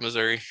player out of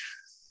Missouri.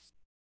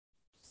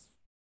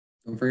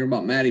 Don't forget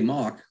about Matty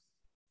Mock.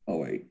 Oh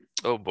wait.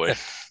 Oh boy.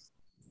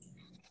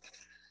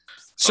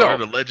 So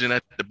the legend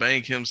at the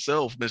bank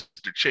himself,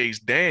 Mr. Chase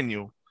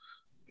Daniel.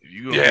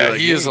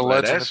 He is a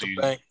legend at the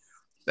bank.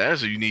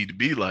 That's who you need to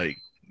be like.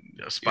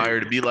 Aspire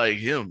to be like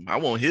him. I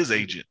want his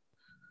agent.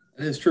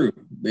 That is true.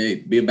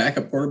 Be a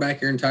backup quarterback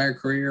your entire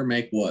career,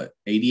 make what,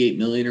 88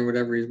 million or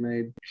whatever he's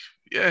made?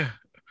 Yeah.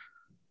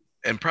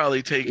 And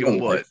probably taking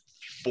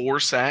 4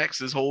 sacks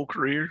his whole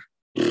career?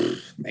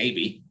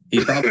 Maybe.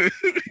 He's probably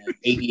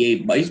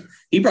 88, but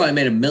he probably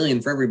made $1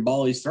 million for every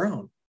ball he's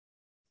thrown.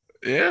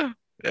 Yeah.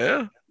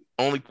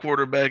 Only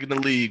quarterback in the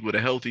league with a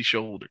healthy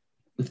shoulder.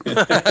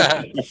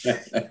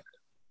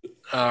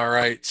 All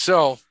right.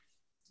 So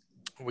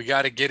we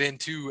got to get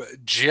into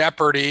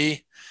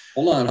Jeopardy.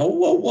 Hold on.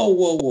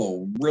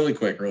 Whoa. Really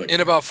quick. In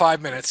about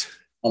 5 minutes.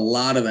 A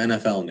lot of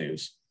NFL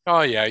news.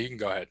 Oh, yeah. You can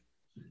go ahead.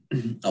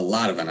 A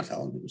lot of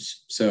NFL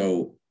news.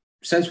 So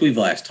since we've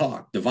last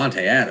talked,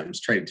 Davante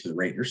Adams traded to the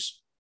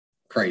Raiders.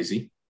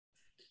 Crazy.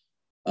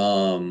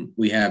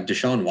 We have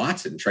Deshaun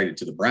Watson traded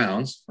to the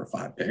Browns for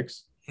 5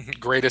 picks.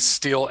 Greatest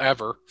steal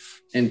ever.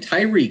 And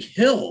Tyreek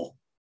Hill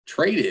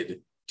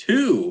traded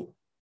to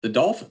the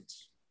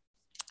Dolphins.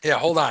 Yeah,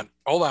 hold on.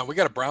 We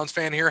got a Browns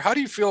fan here. How do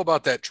you feel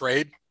about that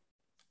trade,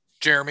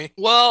 Jeremy?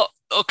 Well,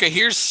 okay,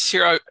 this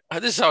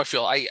is how I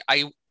feel.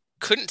 I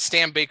couldn't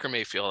stand Baker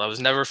Mayfield. I was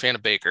never a fan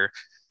of Baker.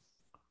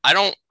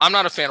 I'm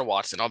not a fan of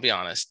Watson, I'll be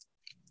honest.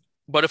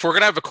 But if we're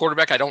gonna have a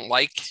quarterback I don't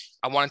like,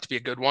 I want it to be a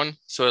good one.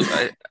 So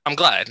I'm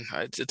glad.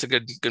 It's a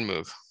good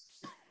move.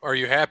 Are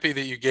you happy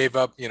that you gave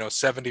up,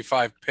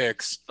 75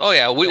 picks? Oh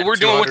yeah, we're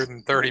doing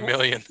 230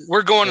 million.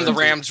 We're going the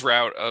Rams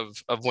route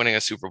of winning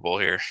a Super Bowl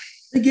here.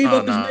 They gave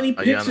up as many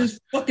picks as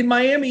fucking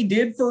Miami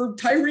did for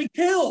Tyreek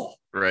Hill.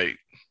 Right.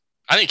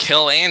 I think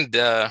Hill and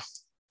the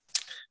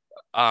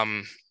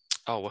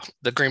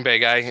Green Bay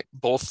guy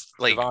both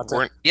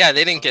weren't. Yeah,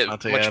 they didn't get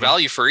much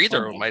value for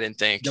either of them. I didn't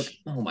think.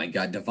 Oh my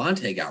God,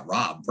 Davante got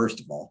robbed.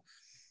 First of all,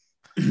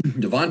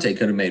 Davante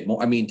could have made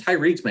more. I mean,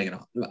 Tyreek's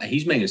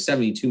making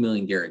 72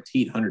 million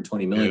guaranteed,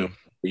 120 million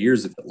for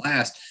years if it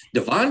lasts.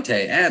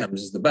 Davante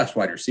Adams is the best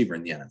wide receiver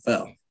in the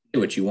NFL. Do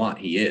what you want,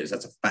 he is.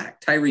 That's a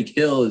fact. Tyreek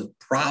Hill is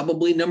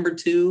probably number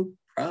 2,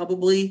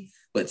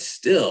 but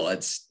still,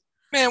 it's.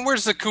 Man,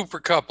 where's the Cooper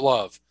Kupp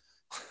love?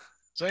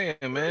 Saying,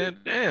 man,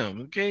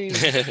 damn, okay.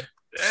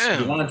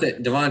 Damn.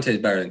 Davante's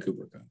better than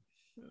Cooper Kupp.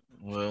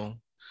 Well,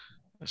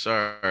 that's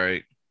all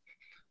right.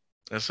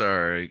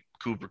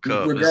 Cooper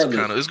Kupp.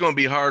 It's going to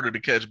be harder to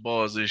catch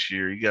balls this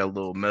year. He got a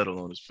little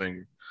metal on his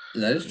finger.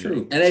 That is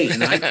true.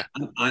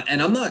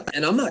 And I'm not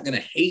going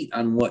to hate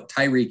on what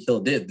Tyreek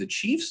Hill did. The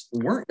Chiefs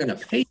weren't going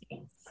to pay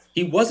him.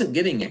 He wasn't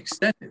getting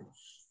extended.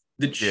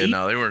 They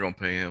weren't going to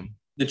pay him.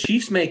 The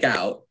Chiefs make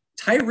out.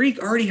 Tyreek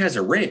already has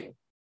a ring.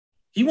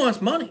 He wants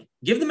money.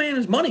 Give the man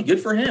his money. Good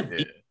for him.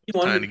 Yeah. He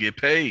wanted to get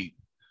paid.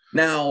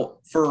 Now,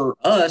 for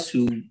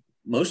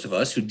most of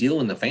us who deal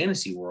in the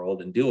fantasy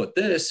world and deal with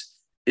this,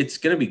 it's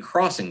going to be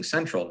crossing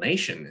Central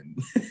Nation.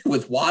 And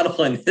with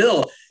Waddle and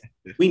Hill,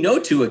 we know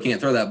Tua can't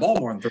throw that ball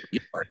more than 30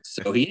 yards.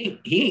 So he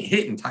ain't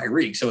hitting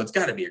Tyreek. So it's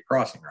got to be a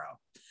crossing route.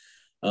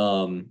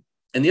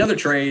 And the other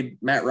trade,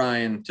 Matt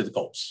Ryan to the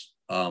Colts.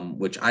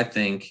 which I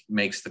think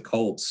makes the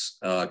Colts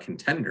a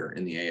contender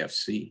in the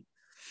AFC.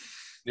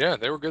 Yeah,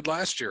 they were good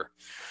last year.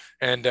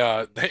 And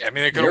they could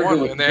They have were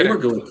won. good, they were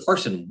good with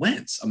Carson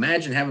Wentz.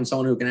 Imagine having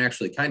someone who can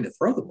actually kind of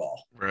throw the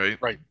ball. Right.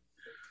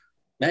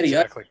 Matty,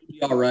 Exactly.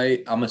 be all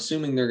right. I'm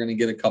assuming they're going to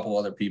get a couple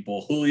other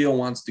people. Julio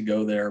wants to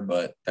go there,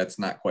 but that's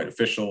not quite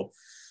official.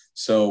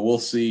 So we'll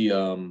see.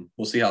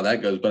 We'll see how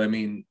that goes. But I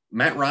mean,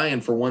 Matt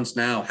Ryan for once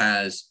now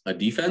has a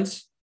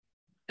defense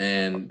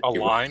and A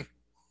line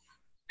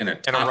and a and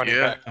a top, running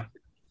back.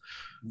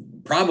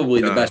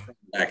 probably the best running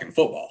back in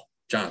football.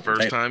 Jonathan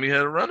First Taylor. time he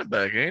had a running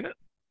back, ain't it?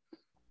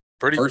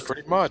 Pretty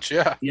much,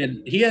 yeah.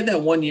 He had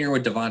that 1 year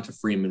with Devonta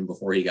Freeman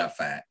before he got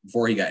fat.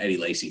 Before he got Eddie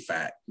Lacy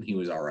fat, he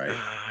was all right.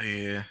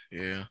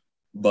 Yeah.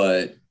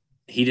 But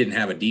he didn't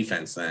have a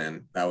defense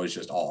then. That was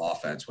just all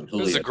offense when It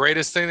Julio. was the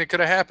greatest thing that could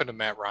have happened to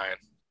Matt Ryan.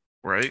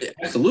 Right.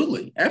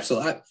 Absolutely.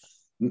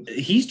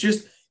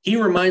 He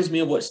reminds me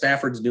of what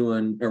Stafford's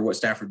doing or what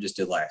Stafford just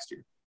did last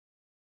year.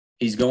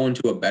 He's going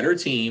to a better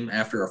team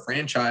after a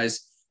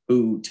franchise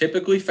who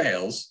typically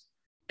fails,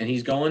 and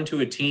he's going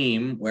to a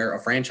team where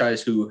a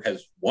franchise who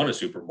has won a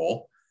Super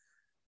Bowl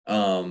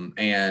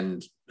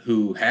and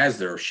who has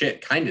their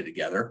shit kind of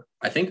together.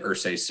 I think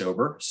Irsay's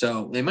sober,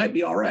 so they might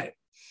be all right.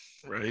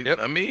 Right. Yep.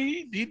 I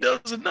mean, he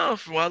does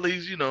enough while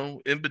he's,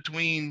 in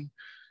between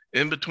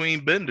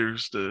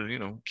benders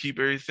to, keep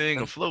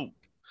everything afloat.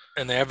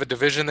 And they have a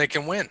division they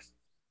can win.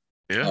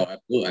 Yeah. Oh,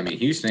 absolutely. I mean,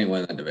 Houston ain't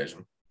winning that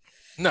division.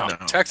 No, No.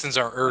 Texans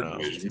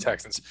aren't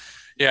Texans.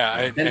 Yeah,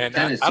 and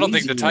I don't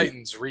think the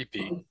Titans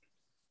repeat.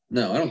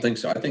 No, I don't think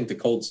so. I think the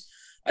Colts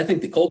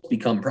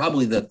become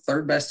probably the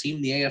third best team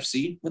in the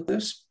AFC with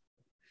this.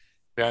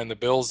 Behind the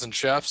Bills and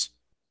Chefs.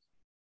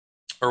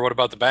 Or what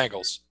about the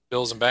Bengals?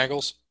 Bills and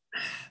Bengals?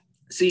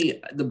 See,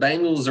 the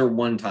Bengals are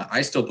one time.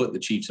 I still put the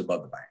Chiefs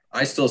above the Bengals.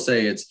 I still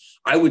say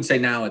I would say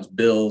now it's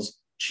Bills,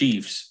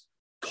 Chiefs,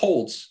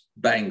 Colts,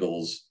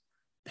 Bengals.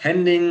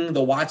 Pending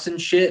the Watson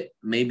shit,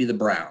 maybe the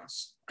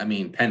Browns. I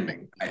mean,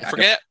 pending.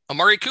 Forget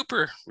Amari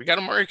Cooper. We got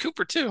Amari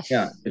Cooper too.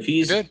 Yeah, if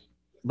he's Good.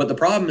 But the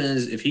problem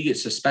is if he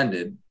gets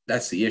suspended,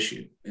 that's the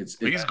issue. He's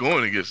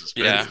going to get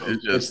suspended. Yeah.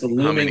 It's It's just the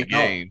how many looming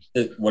games.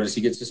 What does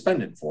he get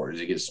suspended for? Does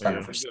he get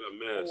suspended for He's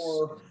gonna miss.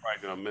 four?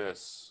 Probably gonna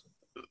miss.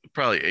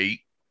 Probably 8.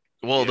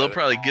 Well, Yeah, they'll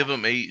probably that's give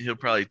him 8. He'll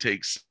probably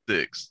take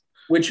 6.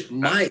 Which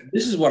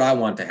this is what I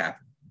want to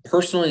happen.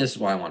 Personally, this is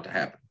what I want to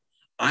happen.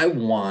 I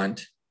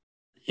want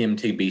him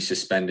to be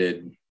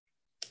suspended,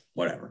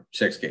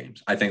 6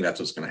 games. I think that's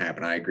what's going to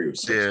happen. I agree with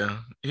 6. Yeah,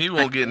 he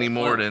won't get any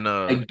more than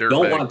I Dirtbag.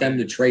 don't want them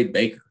to trade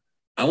Baker.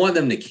 I want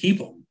them to keep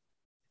him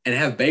and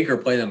have Baker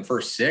play them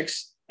first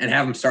 6 and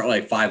have him start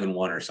like 5-1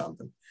 or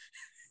something.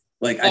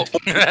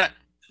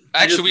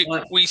 Actually,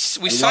 want- we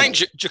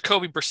signed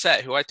Jacoby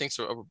Brissett, who I think is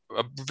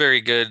a very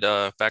good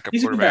backup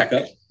He's a good quarterback.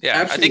 backup. Yeah,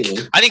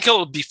 Absolutely. I think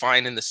he'll be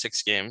fine in the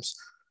 6 games.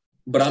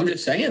 But I'm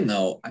just saying,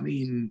 though, I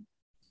mean,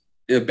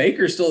 if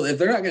Baker's still, if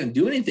they're not going to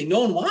do anything,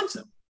 no one wants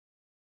him.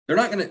 They're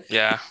not going to,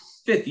 Yeah,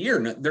 5th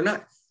year, they're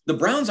not, the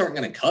Browns aren't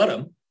going to cut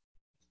him.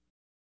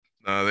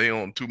 They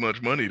own too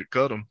much money to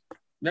cut him.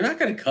 They're not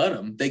going to cut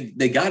him.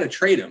 They got to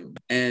trade him,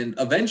 and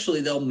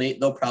eventually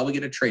they'll probably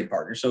get a trade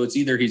partner. So it's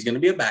either he's going to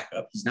be a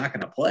backup, he's not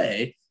going to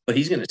play, but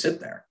he's going to sit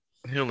there.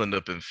 He'll end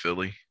up in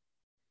Philly.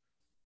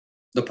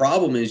 The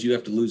problem is you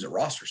have to lose a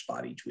roster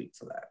spot each week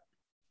for that.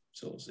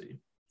 So we'll see.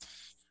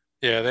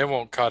 Yeah, they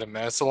won't cut him,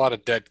 man. It's a lot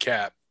of dead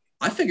cap.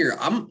 I figure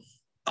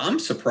I'm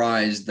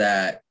surprised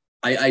that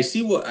I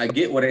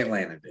get what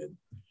Atlanta did.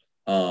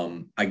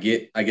 I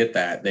get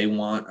that they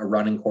want a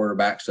running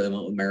quarterback, so they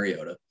went with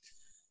Mariota.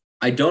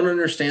 I don't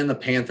understand the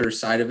Panthers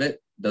side of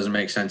it. Doesn't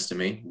make sense to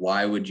me.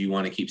 Why would you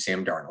want to keep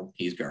Sam Darnold?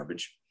 He's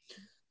garbage.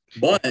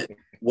 But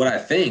what I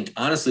think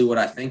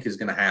is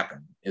going to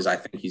happen is I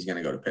think he's going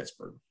to go to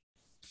Pittsburgh.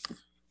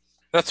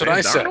 That's what Sam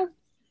I said. Darnold?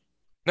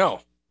 No,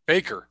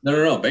 Baker.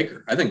 No,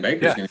 Baker. I think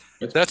Baker's Yeah. going to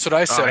Pittsburgh. That's what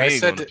I said. He I ain't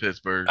said going to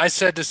Pittsburgh. I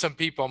said to some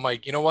people, I'm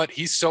like, you know what?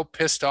 He's so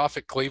pissed off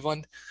at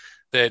Cleveland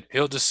that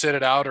he'll just sit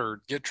it out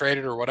or get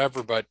traded or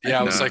whatever. But yeah,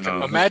 I was No, like,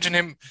 no. imagine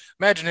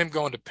him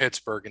going to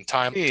Pittsburgh and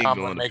He ain't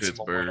Tomlin going to makes him a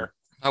Pittsburgh. winner.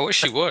 I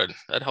wish he would.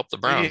 That'd help the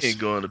Browns. He ain't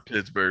going to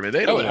Pittsburgh, man. They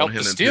That don't would want help him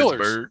in the Steelers.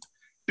 Pittsburgh.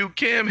 Dude,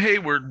 Cam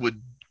Hayward would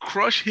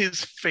crush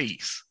his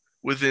face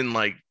within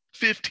like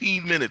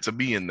 15 minutes of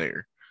being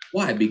there.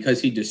 Why?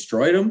 Because he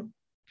destroyed him?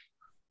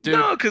 Dude.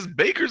 No, because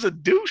Baker's a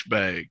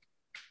douchebag.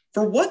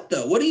 For what,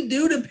 though? What did he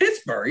do to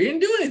Pittsburgh? He didn't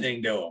do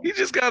anything to him. He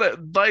just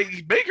got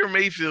Baker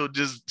Mayfield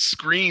just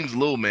screams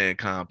little man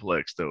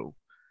complex, though.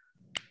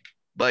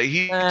 Like,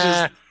 he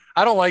just.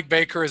 I don't like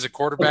Baker as a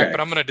quarterback, Okay. but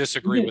I'm going to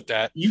disagree with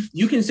that.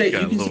 You can say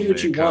Got a little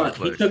what you man want.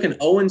 complex. He took an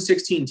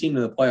 0-16 team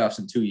to the playoffs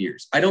in 2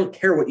 years. I don't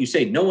care what you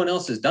say. No one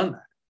else has done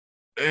that.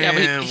 Yeah,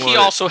 but And he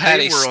also had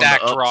they a were on the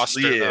stacked ups- roster,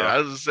 Yeah, though. I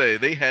was gonna say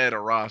they had a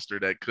roster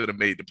that could have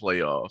made the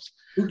playoffs.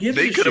 Who gives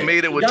They a could have shit?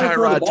 made it You with gotta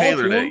throw the Tyrod ball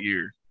Taylor to him. that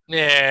year.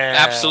 Yeah,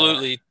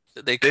 Absolutely,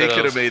 they They could could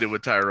have have. made it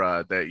with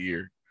Tyrod that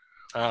year.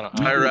 I don't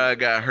know. Tyrod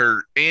got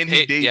hurt and he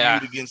Hey, debuted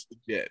yeah. against the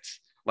Jets.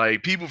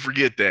 Like, people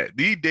forget that.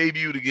 He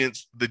debuted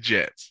against the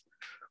Jets.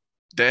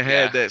 that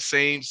had that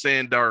same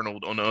Sam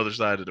Darnold on the other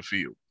side of the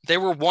field. They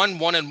were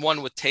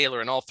 1-1 with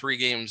Taylor in all 3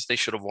 games they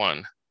should have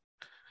won.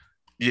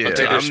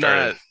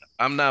 Yeah,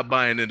 I'm not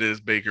buying it as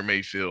Baker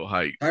Mayfield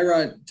hype.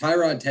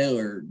 Tyrod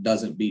Taylor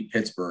doesn't beat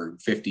Pittsburgh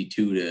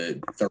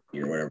 52-30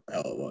 or whatever the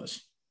hell it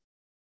was.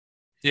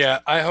 Yeah,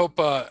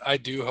 I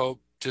do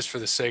hope, just for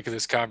the sake of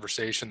this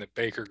conversation, that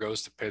Baker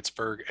goes to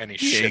Pittsburgh and he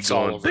shits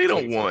all over. They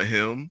don't want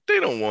him. They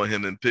don't want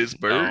him in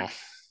Pittsburgh. No.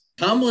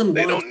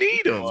 They don't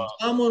need him.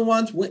 Tomlin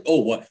wants win.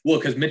 Oh, what? Well,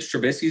 because Mitch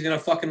Trubisky's gonna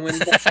fucking win.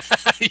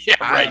 Yeah,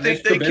 right. I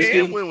think they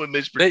can win with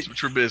Mitch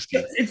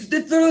Trubisky.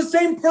 They're the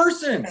same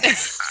person.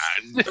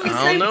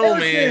 I don't know,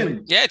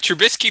 man. Yeah,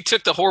 Trubisky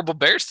took the horrible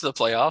Bears to the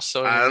playoffs.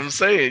 So I'm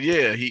saying,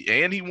 yeah,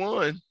 he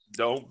won.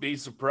 Don't be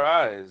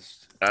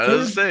surprised.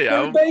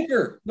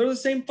 Baker. They're the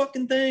same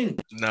fucking thing.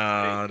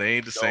 Nah, they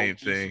ain't the same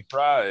thing.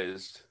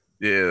 Surprised.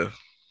 Yeah.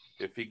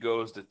 If he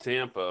goes to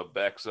Tampa,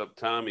 backs up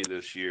Tommy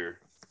this year.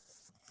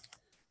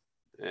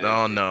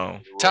 No.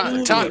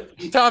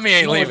 Tommy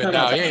ain't leaving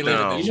now. He ain't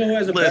leaving. You know who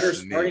has a better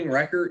starting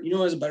record? You know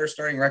who has a better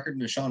starting record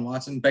than Deshaun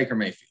Watson? Baker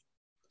Mayfield.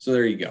 So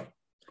there you go.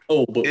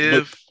 Oh, but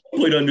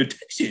played under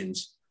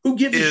Texans. Who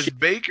gives a shit?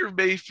 Baker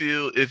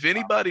Mayfield, if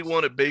anybody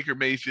wanted Baker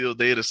Mayfield,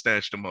 they'd have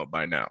snatched him up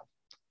by now.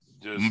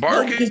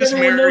 Marcus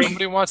Mariota.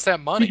 Nobody wants that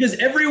money. Because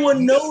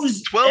everyone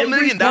knows $12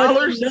 million.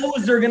 Knows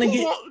they're gonna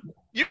get.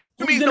 You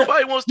mean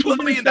nobody wants $12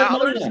 million?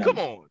 Come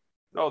on.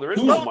 No, there is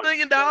 $12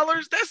 million.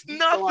 That's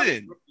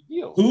nothing.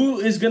 Who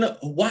is gonna?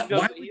 Why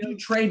would you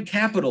trade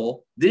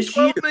capital this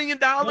year? $12 million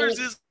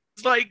is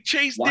like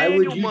Chase Why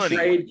Daniel would you money.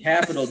 Trade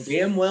capital,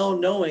 damn well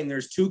knowing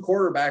there's 2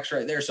 quarterbacks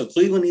right there? So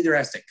Cleveland either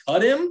has to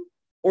cut him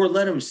or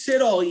let him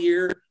sit all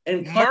year.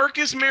 And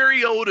Marcus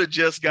Mariota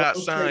just got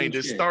signed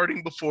as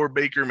starting before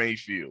Baker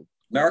Mayfield.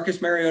 Marcus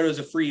Mariota is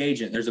a free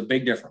agent. There's a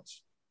big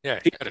difference. Yeah,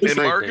 and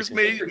Marcus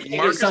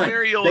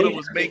Mariota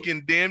was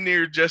making damn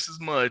near just as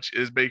much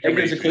as Baker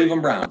Mayfield. A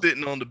Cleveland Brown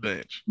sitting on the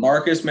bench.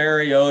 Marcus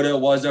Mariota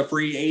was a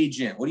free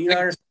agent. What do you not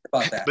understand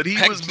about that? But he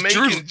was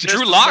making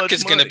Drew Lock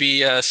is going to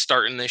be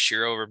starting this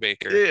year over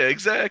Baker. Yeah,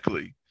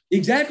 exactly.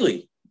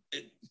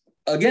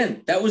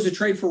 Again, that was a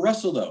trade for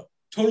Russell, though.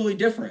 Totally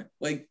different.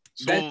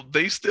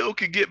 They still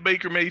could get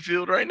Baker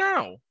Mayfield right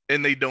now,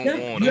 and they don't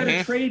want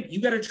him.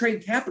 You got to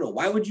trade capital.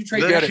 Why would you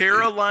trade? The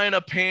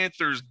Carolina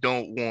Panthers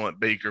don't want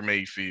Baker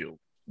Mayfield.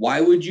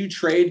 Why would you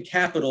trade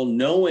capital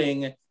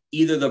knowing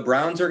either the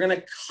Browns are going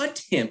to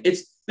cut him?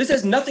 This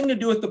has nothing to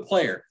do with the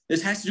player.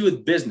 This has to do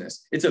with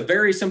business. It's a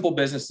very simple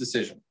business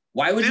decision.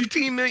 Why would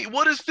 $15 million?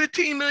 What is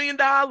 $15 million?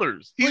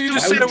 You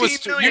just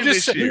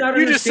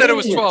said it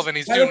was 12, and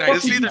he's doing 19.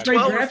 It's either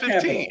 12 or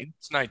 15.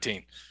 It's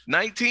 19.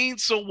 19.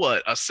 So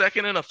what? A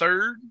second and a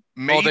third?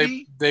 Maybe. Well,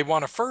 they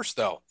want a first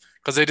though,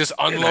 because they just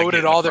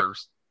unloaded all their.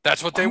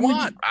 That's what they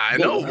want. I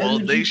know. Well,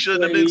 they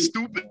shouldn't have been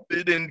stupid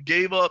and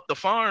gave up the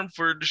farm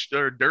for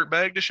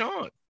dirtbag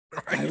Deshaun.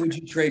 Why would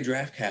you trade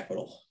draft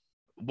capital?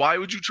 Why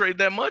would you trade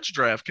that much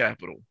draft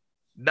capital?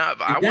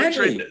 I would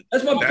trade that.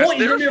 That's my point.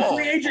 You're going to be a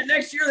free agent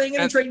next year. They ain't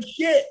going to trade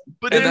shit.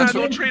 But they're not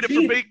going to trade it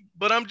for Baker.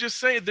 But I'm just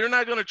saying they're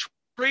not going to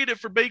trade it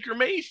for Baker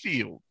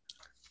Mayfield.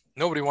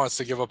 Nobody wants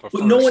to give up a first.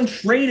 But no one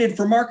traded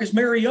for Marcus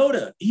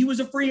Mariota. He was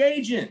a free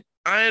agent.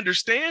 I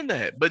understand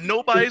that, but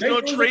nobody's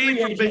going to trade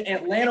for Baker.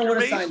 Atlanta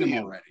would have signed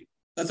him already.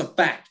 That's a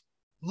fact.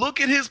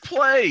 Look at his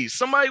play.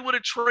 Somebody would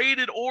have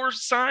traded or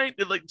signed.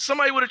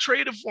 Somebody would have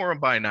traded for him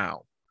by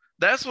now.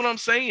 That's what I'm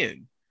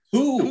saying.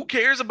 Who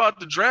cares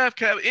about the draft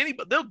cap?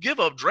 Anybody, they'll give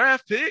up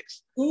draft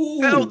picks.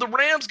 Hell, the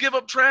Rams give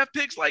up draft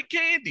picks like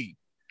candy.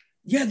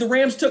 Yeah, the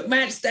Rams took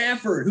Matt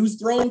Stafford, who's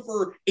thrown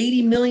for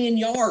 80 million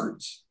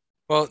yards.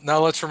 Well, now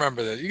let's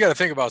remember that. You got to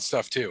think about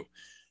stuff too.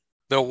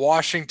 The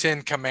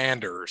Washington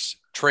Commanders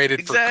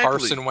traded for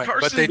Carson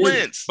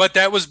Wentz. But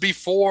that was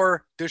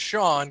before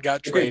Deshaun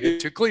got traded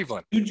to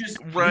Cleveland.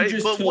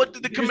 What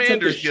did the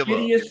Commanders give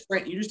up? You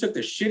just took the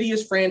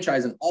shittiest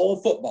franchise in all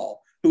of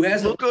football.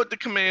 Look what the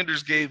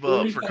Commanders gave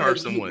up for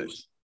Carson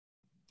Wentz.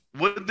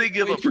 What did they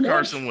give up for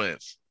Carson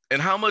Wentz? And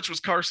how much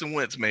was Carson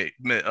Wentz meant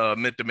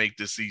to make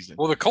this season?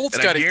 Well, the Colts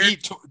got to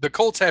eat. The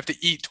Colts have to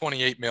eat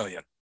 $28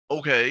 million.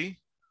 Okay,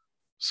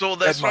 so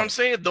that's what I'm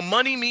saying. The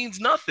money means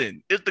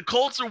nothing. If the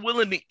Colts are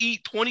willing to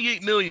eat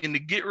 $28 million to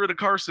get rid of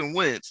Carson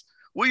Wentz,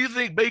 what do you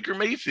think Baker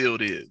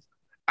Mayfield is?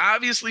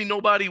 Obviously,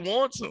 nobody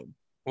wants him.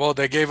 Well,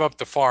 they gave up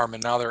the farm,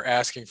 and now they're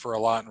asking for a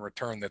lot in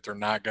return that they're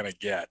not going to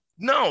get.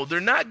 No, they're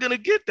not going to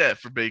get that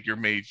for Baker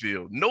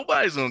Mayfield.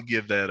 Nobody's going to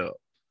give that up.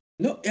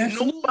 No,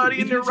 absolutely.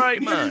 Nobody in their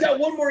right mind. He's got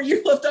one more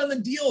year left on the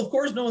deal. Of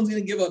course, no one's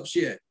going to give up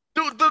shit.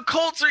 Dude, the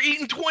Colts are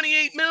eating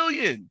 $28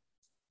 million.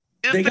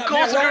 They got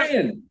Matt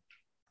Ryan.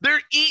 They're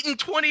eating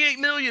 $28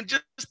 million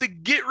just to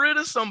get rid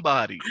of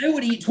somebody. I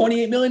would eat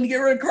 $28 million to get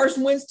rid of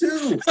Carson Wentz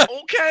too.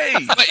 Okay.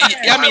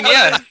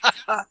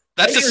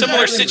 That's a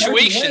similar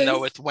situation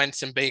though with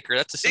Wentz and Baker.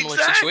 That's a similar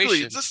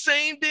situation. It's the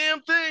same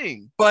damn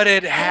thing. But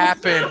it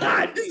happened.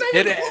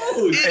 It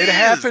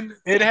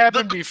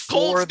happened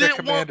before the Commanders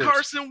didn't want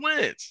Carson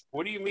Wentz.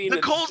 What do you mean?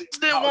 The Colts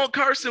didn't want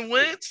Carson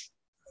Wentz?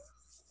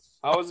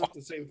 How is it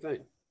the same thing?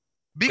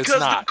 Because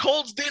the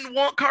Colts didn't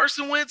want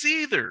Carson Wentz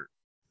either.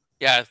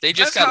 Yeah, they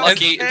just That's got how-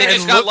 lucky. They and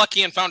just got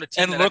lucky and found a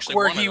team. And that look actually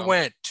where wanted he him.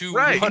 went to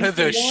Right. one of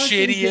the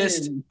Washington.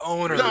 shittiest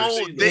owners.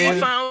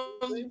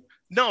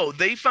 No,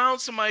 they in found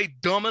somebody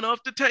dumb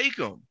enough to take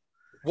him.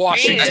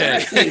 Washington.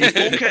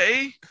 Exactly.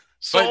 Okay,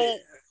 so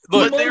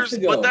Look,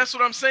 but that's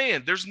what I'm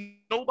saying. There's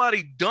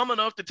nobody dumb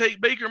enough to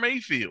take Baker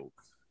Mayfield.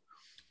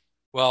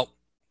 well,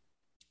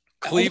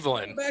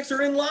 Cleveland. Backs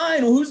are in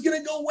line. Well, who's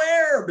going to go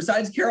where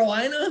besides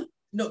Carolina?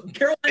 No,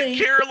 Carolina. ain't-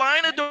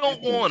 Carolina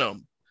don't want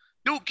him.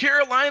 Dude,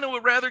 Carolina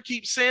would rather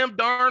keep Sam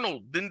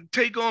Darnold than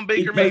take on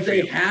Baker because they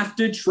Mayfield. have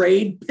to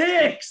trade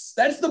picks.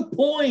 That's the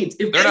point.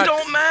 If They're It not-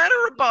 don't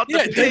matter about the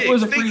Yeah, pick. Drake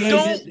was a They free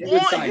don't agent, they would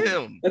want sign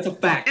him. that's a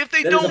fact. If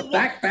they That is don't a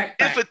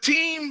fact.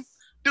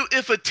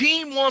 If a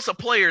team wants a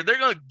player, they're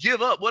gonna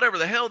give up whatever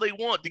the hell they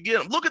want to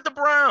get him. Look at the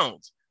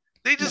Browns.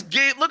 They just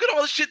look at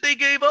all the shit they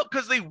gave up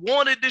because they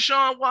wanted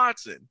Deshaun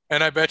Watson.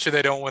 And I bet you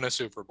they don't win a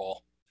Super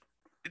Bowl.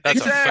 That's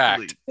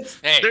exactly. a fact.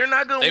 Hey, They're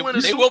not gonna win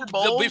a they Super will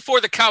Bowl. before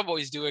the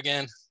Cowboys do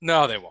again.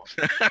 No, they won't.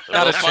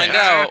 We'll a find chance.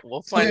 out.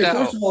 We'll find Okay, out.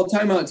 first of all,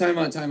 time out.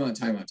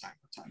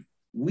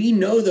 We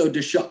know though,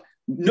 Deshaun.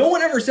 No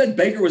one ever said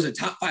Baker was a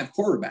top 5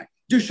 quarterback.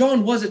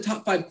 Deshaun was a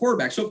top 5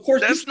 quarterback. So of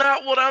course That's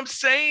not what I'm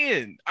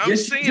saying. I'm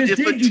yes, saying you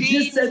just if a did. You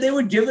team, just said they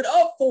would give it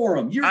up for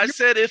him. I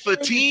said if a throwing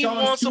team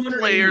Deshaun's wants a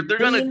player, they're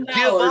gonna $280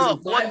 give up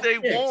and what 5 they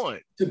picks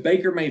want. to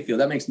Baker Mayfield.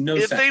 That makes no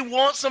If sense. they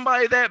want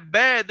somebody that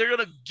bad, they're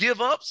gonna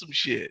give up some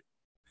shit.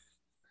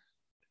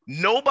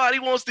 Nobody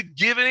wants to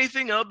give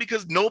anything up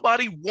because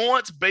nobody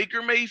wants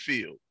Baker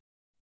Mayfield.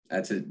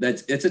 It's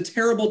a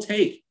terrible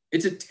take.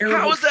 It's a terrible.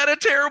 How is that a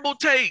terrible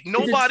take? it's a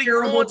Nobody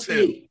terrible wants him.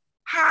 take.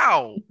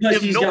 How? Because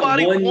If he's got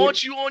nobody 1 year-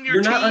 wants you on your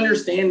You're team, not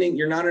understanding.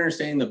 You're not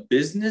understanding the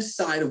business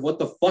side of what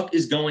the fuck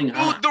is going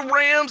on. dude, the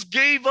Rams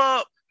gave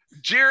up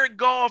Jared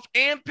Goff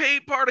and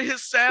paid part of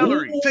his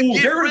salary to Ooh,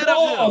 get Jared rid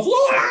Goff. of him.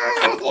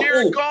 Whoa!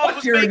 Jared Goff Fuck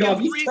was Jared making Goff.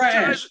 He's 3 trash.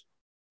 times.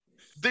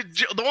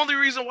 The only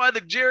reason why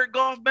the Jared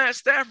Goff Matt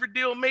Stafford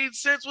deal made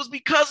sense was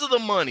because of the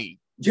money.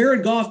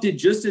 Jared Goff did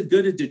just as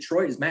good at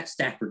Detroit as Matt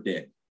Stafford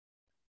did.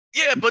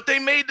 Yeah, but they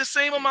made the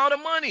same amount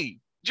of money.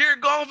 Jared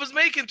Goff is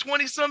making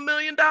 $20-some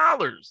million.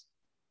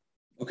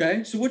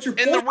 Okay, so what's your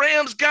And point? the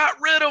Rams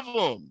got rid of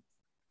him.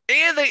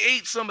 And they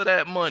ate some of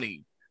that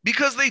money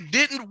because they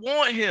didn't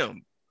want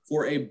him.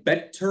 For a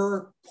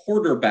better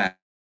quarterback.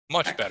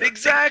 Much better.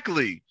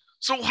 Exactly.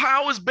 So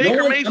how is Baker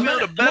No one- Mayfield I'm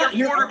not- a better I'm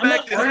not- I'm quarterback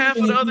not than half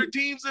of arguing the with other you.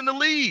 teams in the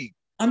league?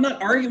 I'm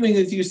not arguing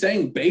with you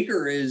saying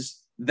Baker is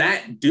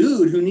that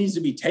dude who needs to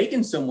be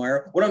taken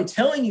somewhere. What I'm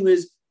telling you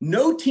is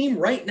no team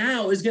right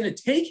now is going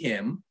to take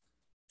him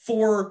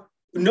for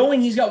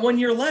knowing he's got 1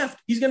 year left.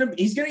 He's either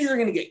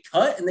going to get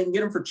cut and they can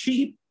get him for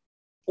cheap,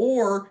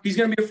 or he's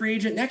going to be a free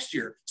agent next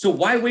year. So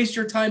why waste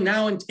your time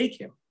now and take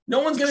him? No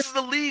one's going This to.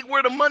 is the league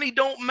where the money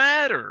don't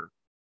matter.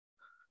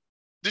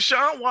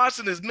 Deshaun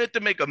Watson is meant to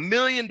make $1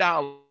 million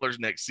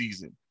next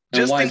season, And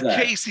just why in is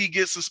that? case he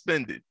gets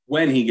suspended.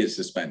 When he gets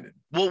suspended.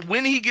 Well,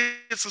 when he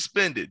gets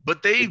suspended,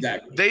 but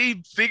Exactly.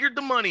 they figured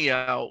the money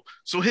out.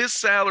 So his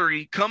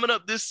salary coming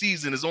up this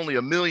season is only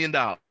 $1 million.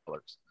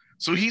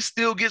 So he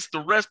still gets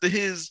the rest of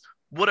his,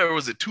 whatever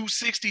was it,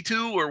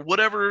 262 or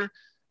whatever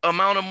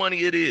amount of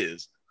money it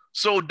is.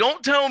 So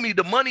don't tell me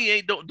the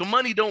money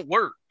don't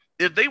work.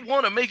 If they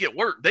want to make it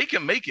work, they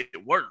can make it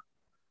work.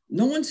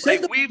 No one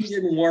said Like, that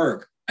didn't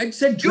work. I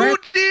said You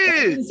draft. I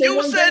did. didn't say You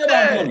one said thing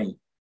about that. money.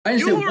 I didn't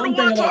You say were the one thing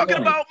one about talking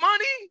money. about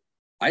money.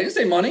 I didn't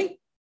say money.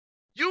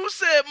 You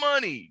said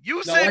money. You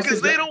No, said I because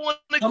said they that- don't want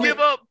to how many- give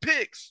up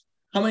picks.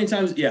 How many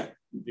times? Yeah.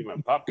 Be my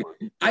popcorn.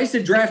 I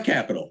said draft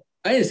capital.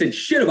 I didn't say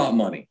shit about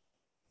money.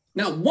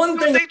 Now, one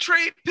But thing. they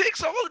trade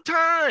picks all the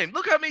time.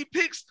 Look how many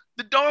picks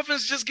the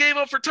Dolphins just gave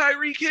up for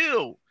Tyreek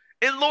Hill.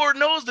 And Lord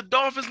knows the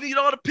Dolphins need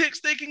all the picks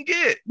they can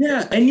get.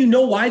 Yeah, and you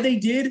know why they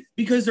did?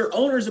 Because their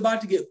owner's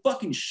about to get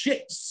fucking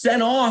shit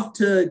sent off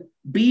to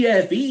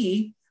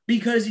BFE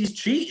because he's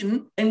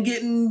cheating and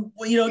getting,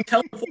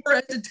 telling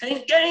Flores to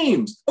tank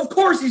games. Of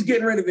course he's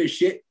getting rid of his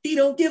shit. He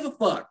don't give a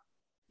fuck.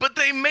 But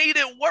they made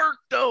it work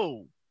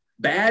though.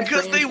 Bad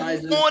Because they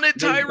franchises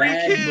wanted make Tyreek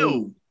bad Hill.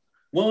 moves.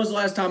 When was the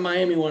last time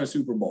Miami won a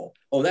Super Bowl?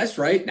 Oh, that's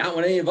right. Not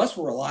when any of us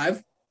were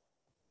alive.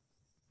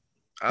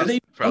 I was they-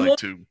 probably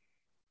 2.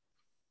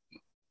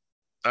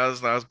 I was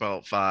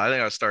about 5. I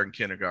think I started in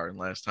kindergarten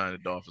last time the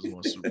Dolphins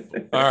won a Super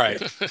Bowl. All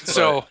right.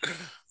 So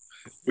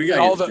We got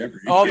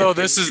although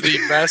this is the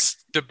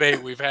best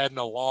debate we've had in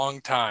a long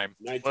time.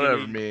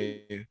 Whatever,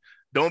 man.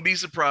 Don't be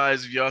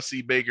surprised if y'all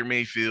see Baker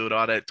Mayfield,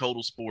 all that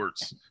Total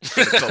Sports,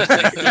 in a couple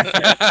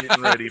weeks,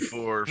 getting ready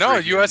for No,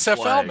 freaking USFL,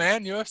 flag.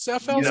 man.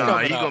 USFL's Nah,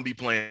 coming he's up. gonna be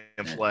playing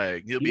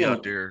flag. He'll He be won't.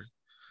 out there.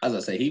 As I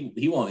say,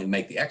 he won't even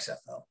make the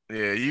XFL.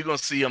 Yeah, you're gonna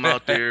see him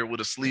out there with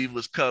a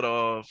sleeveless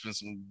cutoff and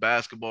some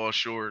basketball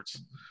shorts,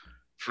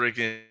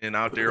 freaking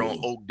out there on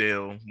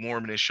Oakdale,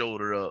 warming his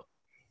shoulder up.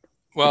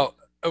 Well,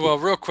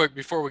 real quick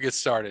before we get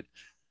started,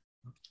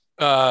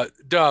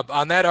 Dub,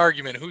 on that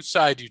argument, whose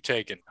side you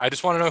taking? I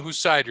just want to know whose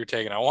side you're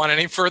taking. I want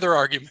any further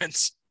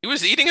arguments. He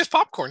was eating his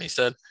popcorn, he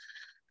said.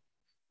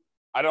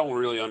 I don't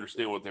really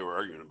understand what they were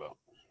arguing about.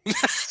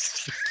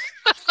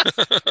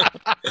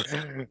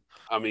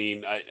 I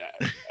mean,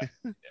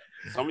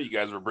 some of you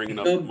guys were bringing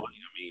up the money.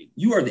 I mean,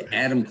 you are the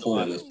Adam Cole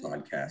of this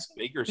podcast.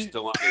 Baker's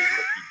still on his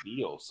rookie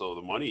deal, so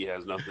the money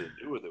has nothing to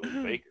do with it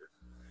with Baker.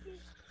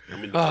 I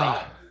mean, the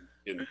Browns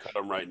can cut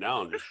him right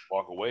now and just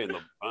walk away and they'll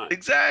be fine.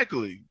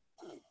 Exactly.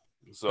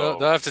 So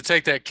they'll have to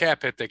take that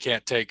cap hit they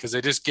can't take because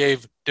they just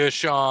gave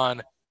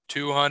Deshaun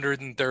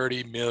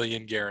 $230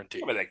 million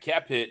guaranteed. but that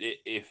cap hit,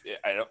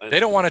 They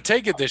don't want to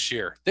take it this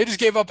year. They just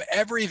gave up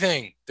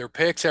everything, their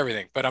picks,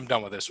 everything. But I'm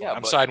done with this one.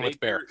 I'm siding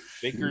with Bear.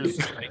 Baker's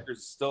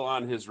still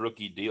on his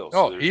rookie deal.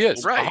 So he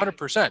is right.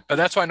 100%. But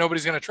that's why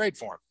nobody's going to trade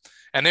for him.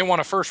 And they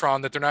want a first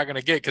round that they're not going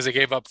to get because they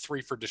gave up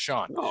 3 for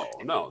Deshaun.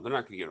 No, they're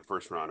not going to get a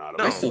first round out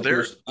of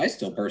it. I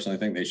still personally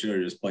think they should have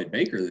just played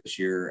Baker this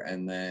year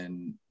and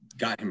then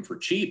got him for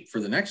cheap for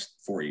the next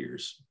 4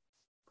 years.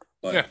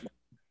 But yeah,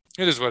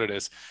 it is what it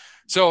is.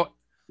 So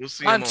we'll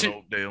see him on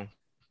Oakdale.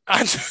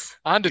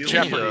 On to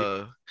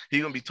Jeopardy.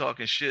 He's gonna be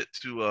talking shit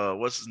to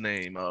what's his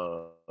name?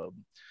 Who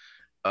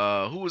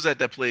was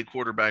that played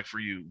quarterback for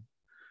you?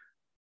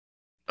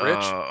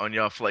 Rich on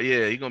y'all flight.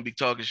 Yeah, he's gonna be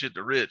talking shit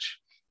to Rich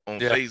on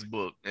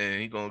Facebook,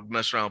 and he's gonna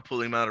mess around,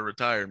 pull him out of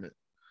retirement.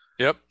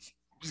 Yep,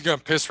 he's gonna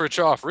piss Rich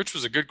off. Rich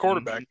was a good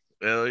quarterback.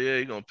 Hell yeah,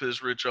 he's gonna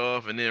piss Rich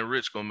off, and then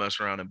Rich gonna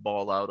mess around and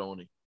ball out on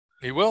him.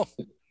 He will.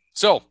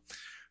 So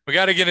we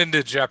got to get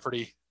into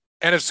Jeopardy.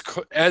 And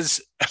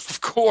as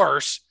of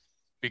course,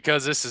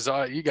 because this is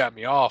you got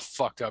me all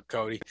fucked up,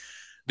 Cody.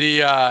 We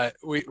got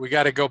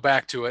to go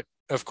back to it.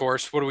 Of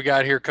course. What do we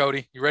got here,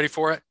 Cody? You ready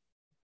for it?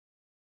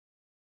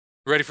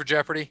 You ready for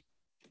Jeopardy?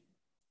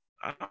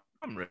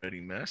 I'm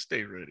ready, man.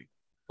 Stay ready.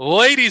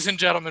 Ladies and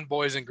gentlemen,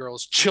 boys and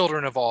girls,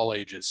 children of all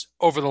ages,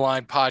 Over the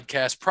Line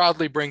podcast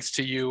proudly brings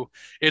to you.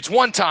 It's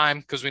one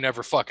time because we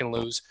never fucking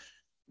lose.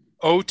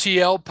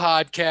 OTL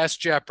Podcast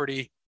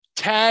Jeopardy,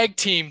 Tag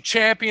Team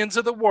Champions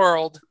of the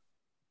World.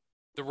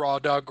 The Raw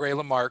Dog Gray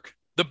Lamarck,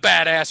 the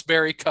Badass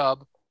Barry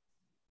Cub,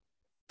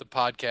 the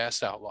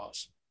Podcast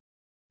Outlaws.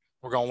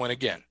 We're going to win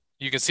again.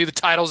 You can see the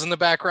titles in the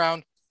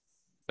background.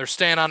 They're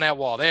staying on that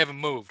wall. They haven't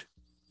moved.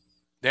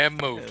 Yeah,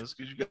 that's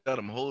because you got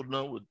them holding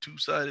on with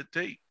 2-sided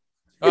tape.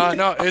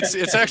 No,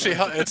 it's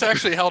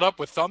actually held up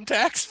with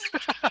thumbtacks.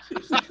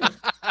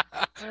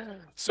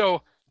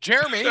 So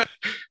Jeremy,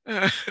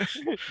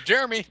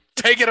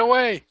 take it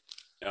away.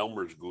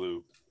 Elmer's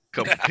glue.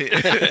 Couple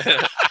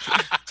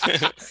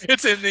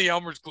It's in the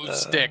Elmer's glue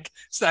stick.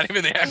 It's not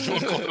even the actual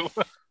glue.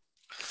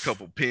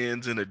 Couple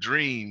pins and a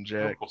dream,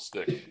 Jack. Couple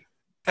stick.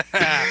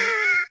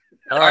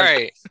 All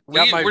right.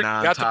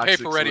 Got the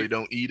paper ready. So we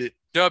don't eat it.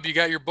 Dub, you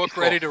got your book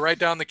ready to write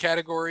down the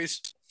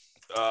categories?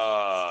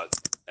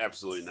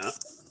 Absolutely not.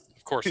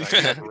 Of course,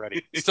 I have it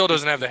ready. Still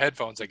doesn't have the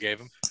headphones I gave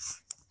him.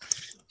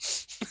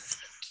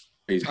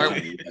 We're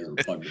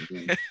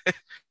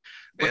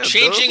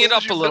changing it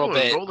up a little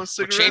bit.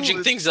 We're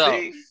changing things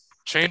up.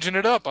 Changing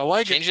it up. I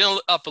like it. Changing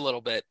it up a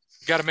little bit.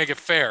 Got to make it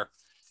fair.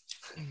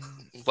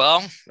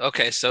 Well,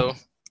 okay, so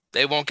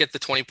they won't get the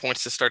 20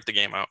 points to start the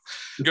game out.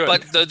 Good.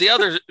 But the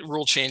other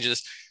rule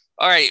changes.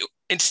 All right,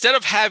 instead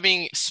of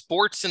having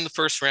sports in the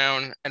first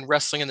round and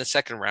wrestling in the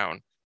second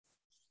round,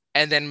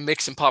 and then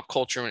mixing pop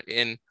culture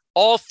in,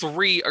 all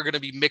 3 are going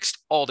to be mixed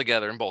all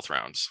together in both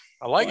rounds.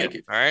 I like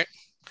it. All right.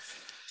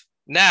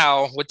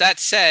 Now, with that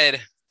said,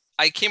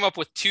 I came up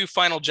with 2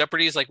 Final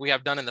Jeopardies like we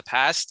have done in the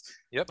past.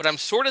 Yep. But I'm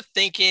sort of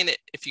thinking,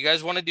 if you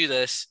guys want to do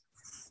this,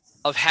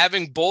 of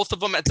having both of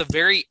them at the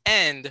very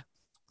end,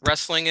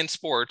 wrestling and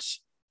sports,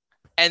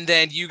 and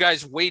then you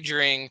guys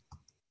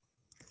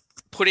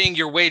putting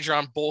your wager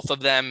on both of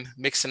them,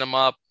 mixing them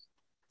up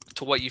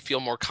to what you feel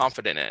more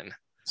confident in.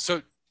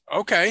 So,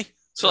 okay.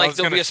 So like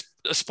there'll be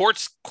a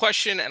sports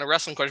question and a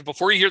wrestling question.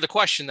 Before you hear the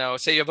question, though,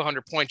 say you have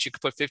 100 points, you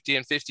could put 50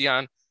 and 50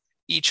 on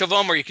each of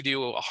them, or you could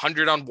do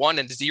 100 on one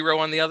and 0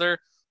 on the other,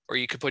 or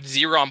you could put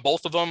 0 on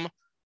both of them.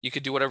 You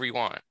could do whatever you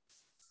want.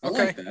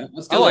 Okay.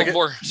 I like it.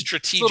 More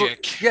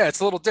strategic. It's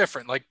a little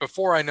different. Like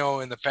before, I know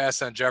in the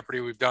past on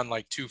Jeopardy, we've done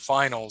like 2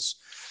 finals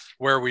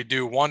where we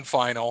do 1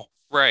 final,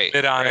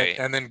 bid on it,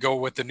 and then go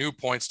with the new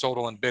points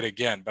total and bid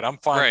again. But I'm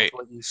fine with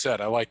what you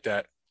said. I like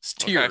that. It's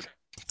tiered. Okay.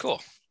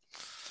 Cool.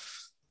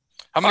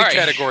 How many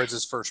categories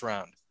is first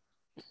round?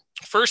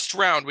 First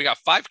round, we got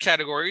 5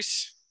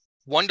 categories,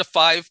 1 to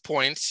 5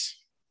 points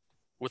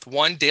with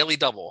 1 daily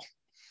double.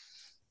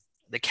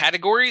 The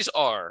categories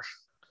are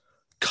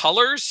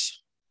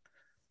colors.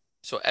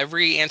 So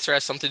every answer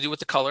has something to do with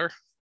the color.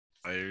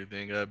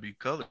 Everything gotta be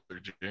colored,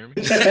 Jeremy.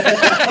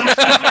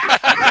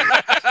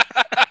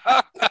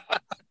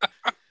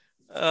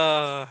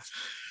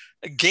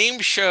 Game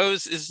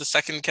shows is the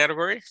second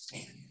category.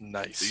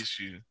 Nice. At least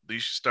you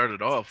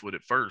started off with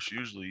it first.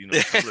 Usually,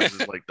 colors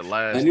is like the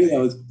last. I knew that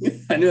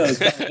was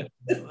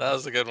That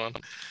was a good one.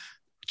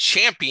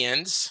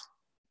 Champions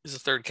is the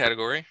third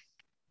category.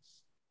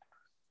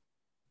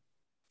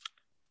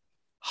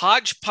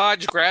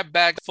 Hodgepodge grab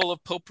bag full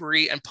of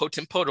potpourri and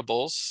potent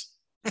potables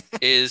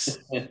is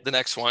the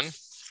next one.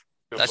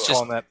 That's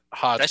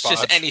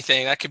just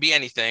anything. That could be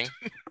anything.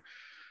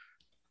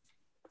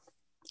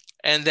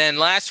 And then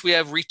last we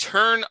have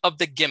Return of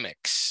the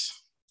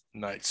Gimmicks.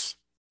 Nice.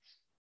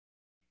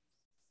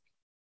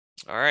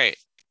 All right.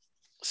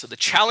 So the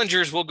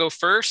challengers will go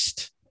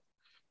first.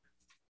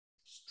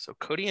 So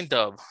Cody and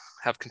Dub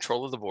have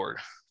control of the board.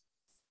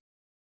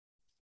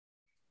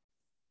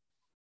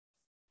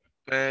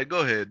 Man, go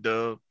ahead,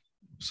 Dub.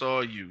 It's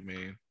all you,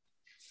 man.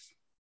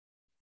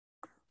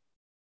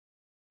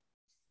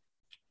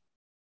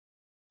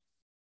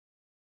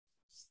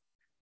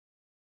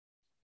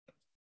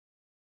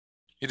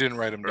 You didn't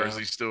write him Or down. is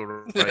he still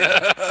writing?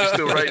 He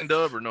still writing,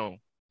 Dub, or no?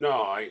 No,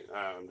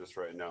 I'm just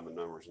writing down the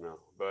numbers now.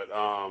 But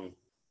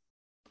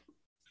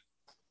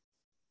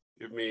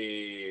give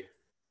me.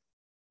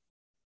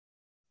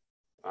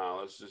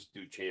 Let's just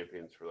do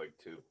champions for like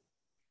 2.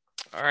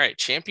 All right.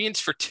 Champions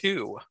for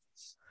 2.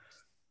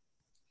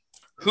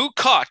 Who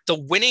caught the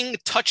winning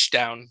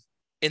touchdown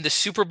in the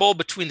Super Bowl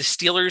between the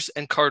Steelers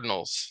and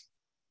Cardinals?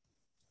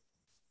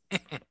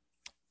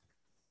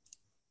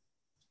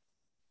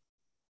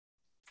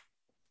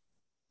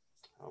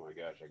 Oh my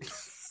gosh,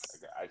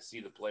 I see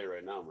the play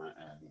right now, man.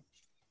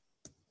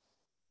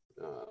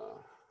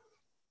 Dub.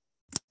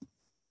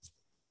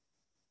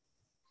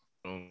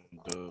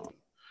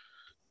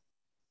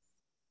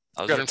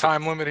 I was Got a rooting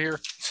time limit here?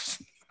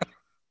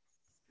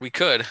 we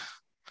could.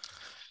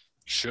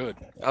 Should.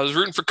 I was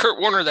rooting for Kurt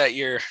Warner that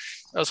year.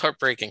 That was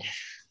heartbreaking.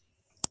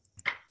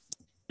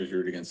 Just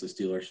root against the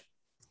Steelers.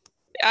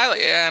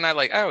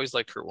 I always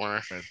like Kurt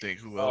Warner. I think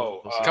who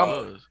Oh,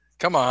 else?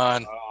 Come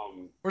on.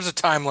 Um, Where's the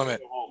time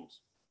limit? Holmes.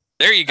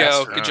 There you go.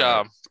 That's Good right.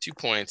 job. 2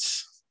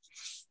 points.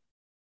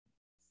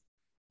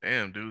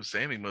 Damn, dude,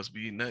 Sammy must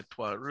be eating that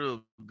twat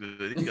real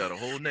good. He got a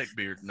whole neck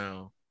beard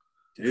now.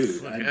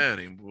 Dude, Look at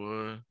him,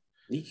 boy.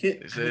 he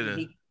hit. They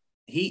said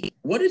He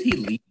what did he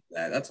lead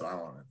that? That's what I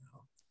want to know.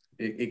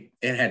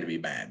 It had to be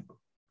bad.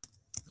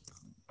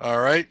 All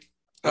right.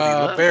 He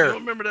left. You Bear. don't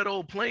remember that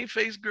old plain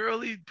face girl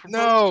he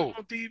promoted No.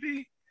 on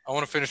TV? I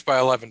want to finish by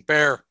 11.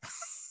 Bear.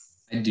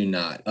 I do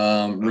not.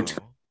 Return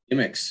Oh.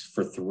 gimmicks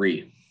for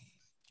 3.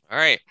 All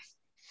right.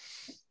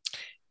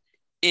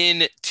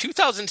 In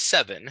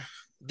 2007,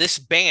 this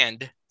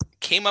band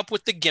came up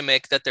with the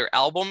gimmick that their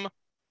album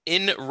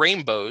In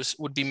Rainbows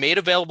would be made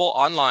available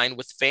online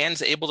with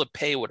fans able to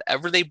pay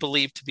whatever they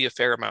believed to be a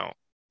fair amount.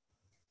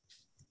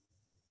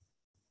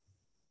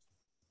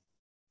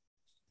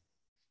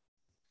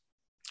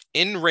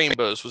 In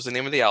Rainbows was the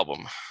name of the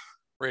album.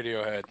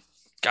 Radiohead.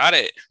 Got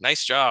it.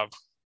 Nice job.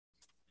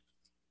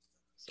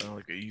 Sound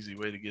like an easy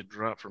way to get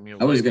dropped from you.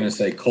 I was gonna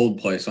say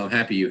Coldplay, so I'm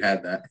happy you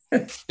had that.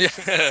 Yeah.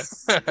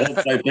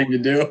 Coldplay thing to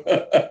do.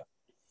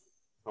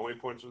 How many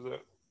points was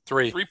that?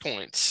 3. 3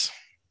 points.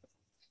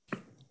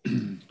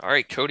 All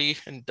right, Cody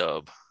and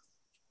Dub.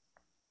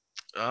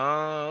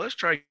 Let's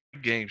try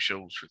game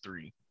shows for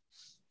 3.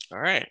 All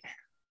right.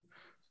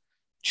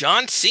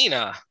 John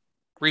Cena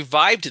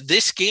revived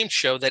this game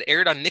show that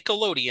aired on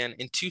Nickelodeon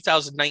in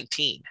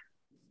 2019.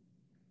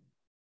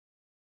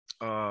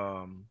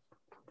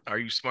 Are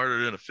you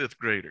smarter than a 5th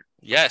grader?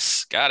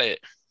 Yes, got it.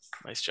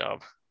 Nice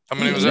job. How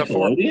many was that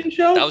for? Nickelodeon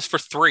show? That was for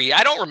 3.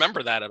 I don't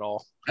remember that at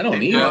all. I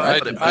don't either. Yeah, I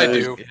thought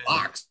it do. was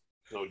Fox.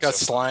 No, Got Jeff-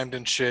 slimed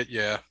and shit.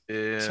 Yeah.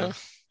 Yeah. So,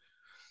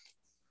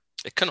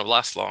 it couldn't have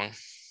lasted long.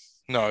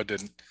 No, it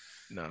didn't.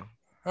 No.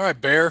 All right,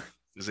 Bear.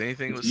 Does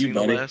anything with You, Cena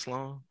buddy. last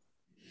long?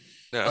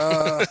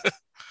 No.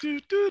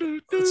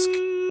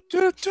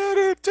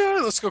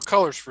 Let's go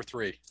colors for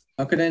 3.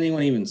 How could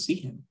anyone even see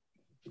him?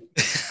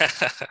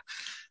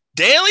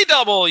 Daily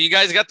double. You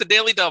guys got the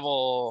daily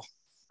double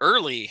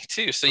early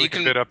too. So We you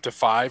can bid up to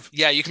 5.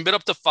 Yeah, you can bid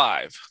up to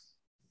 5.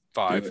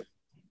 5.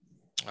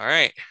 All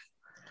right.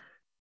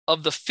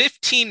 Of the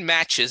 15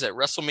 matches at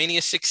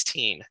WrestleMania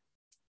 16,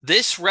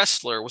 this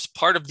wrestler was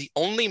part of the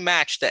only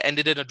match that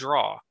ended in a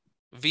draw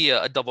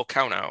via a double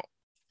countout.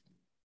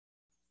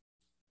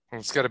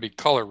 It's got to be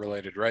color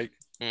related, right?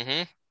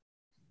 Mm-hmm.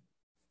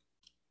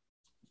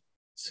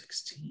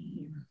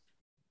 16.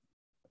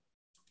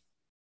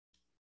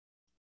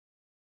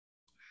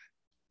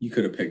 You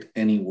could have picked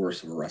any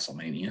worse of a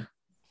WrestleMania.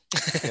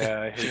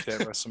 Yeah, I hate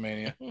that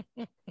WrestleMania.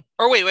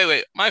 Or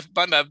wait. My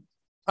bad.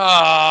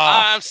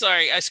 Ah, I'm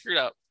sorry. I screwed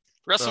up.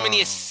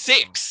 WrestleMania Oh.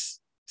 6.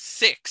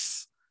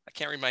 6. I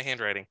can't read my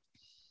handwriting.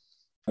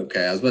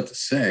 Okay, I was about to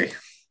say.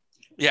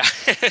 Yeah.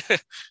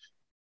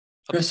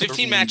 Of the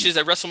 15 matches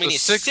at WrestleMania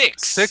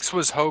 6. 6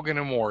 was Hogan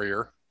and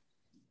Warrior.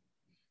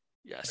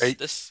 Yes. Right.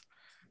 This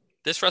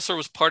wrestler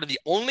was part of the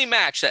only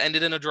match that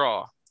ended in a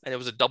draw, and it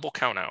was a double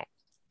countout.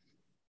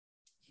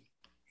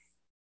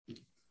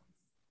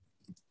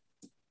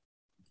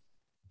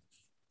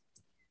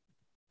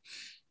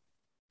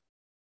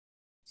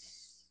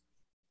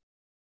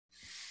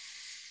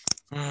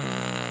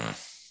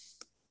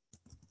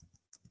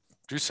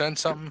 Did you send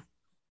something?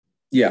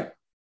 Yeah.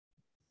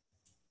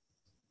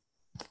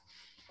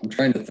 I'm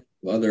trying to think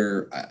of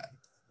other.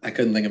 I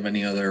couldn't think of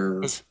any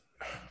other.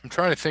 I'm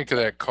trying to think of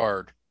that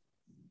card.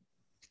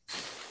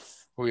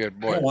 We had I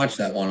don't what? watch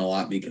that one a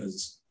lot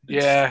because.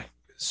 Yeah.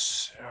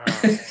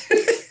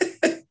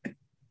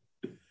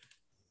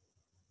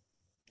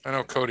 I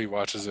know Cody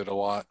watches it a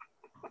lot.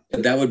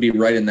 But that would be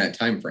right in that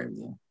time frame,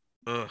 though.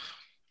 Ugh.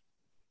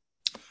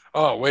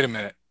 Oh, wait a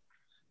minute.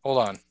 Hold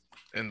on.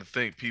 And to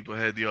think people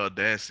had the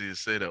audacity to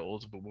say that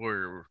Ultimate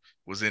Warrior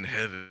was in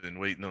heaven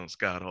waiting on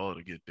Scott Hall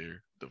to get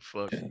there. The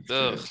fuck?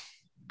 Ugh.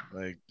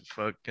 Like, the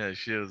fuck kind of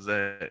shit was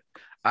that?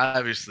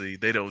 Obviously,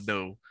 they don't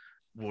know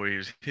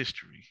Warriors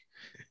history.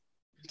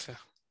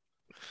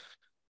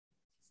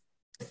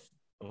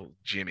 Oh,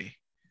 Jimmy.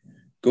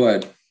 Go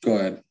ahead.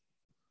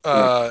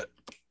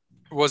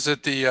 Was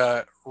it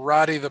the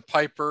Roddy the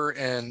Piper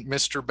and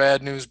Mr.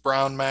 Bad News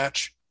Brown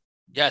match?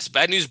 Yes,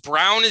 Bad News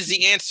Brown is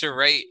the answer,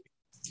 right?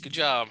 Good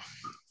job.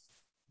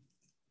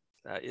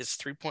 That is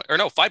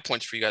 5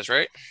 points for you guys,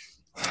 right?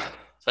 So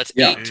that's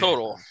 8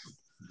 total.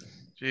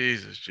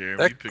 Jesus,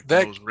 Jeremy, you picked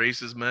the most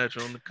racist match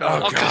on the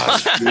card. Oh,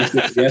 gosh.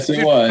 Yes,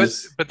 it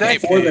was. But that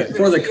for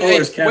the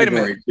colors category, wait a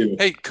minute. too.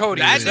 Hey,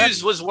 Cody. Bad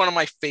News was one of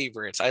my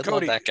favorites. I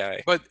Cody, love that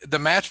guy. But the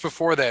match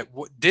before that,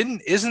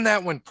 isn't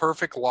that when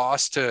Perfect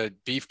lost to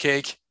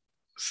Beefcake?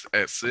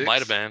 At 6? Might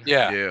have been.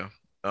 Yeah. Yeah.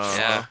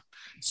 Yeah.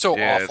 So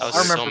Yeah, awful. I was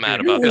I remember so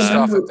mad being about pissed that.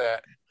 off at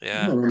that. I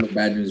Yeah. don't remember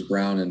Bad News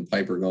Brown and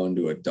Piper going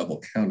to a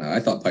double count out.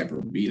 I thought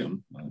Piper beat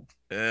him.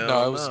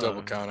 No, it was a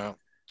double count out.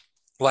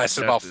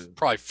 Lasted Got about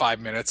probably 5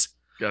 minutes.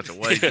 Got the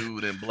white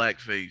dude in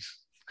blackface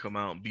come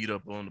out and beat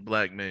up on the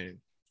black man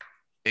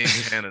in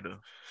Canada.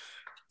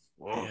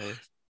 Whoa. Yeah.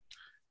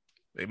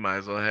 They might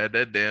as well have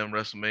that damn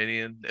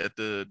WrestleMania at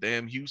the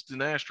damn Houston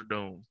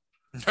Astrodome.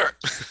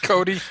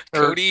 Cody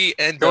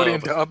and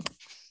Dub.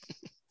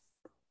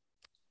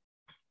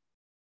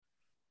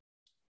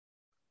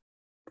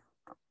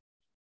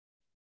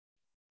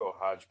 Go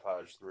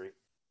Hodgepodge 3.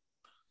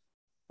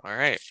 All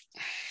right.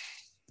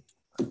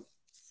 All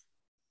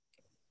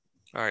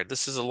right.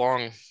 This is the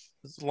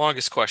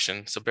longest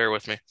question, so bear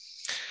with me.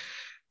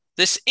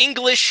 This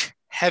English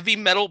heavy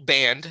metal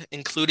band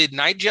included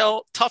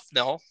Nigel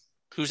Tufnell,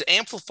 whose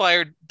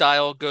amplifier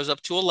dial goes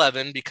up to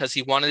 11 because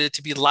he wanted it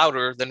to be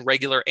louder than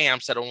regular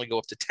amps that only go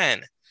up to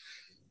 10.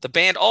 The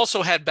band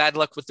also had bad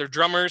luck with their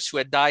drummers, who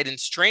had died in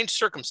strange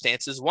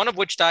circumstances, one of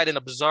which died in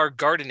a bizarre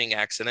gardening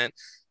accident,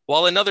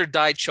 while another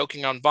died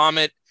choking on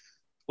vomit,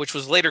 which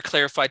was later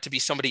clarified to be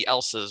somebody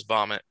else's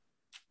vomit.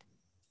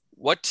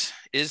 What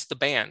is the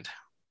band?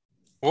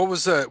 What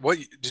was what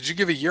did you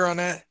give a year on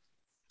that?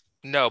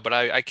 No, but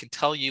I can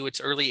tell you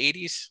it's early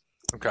 80s.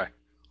 Okay.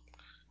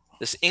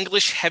 This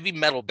English heavy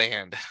metal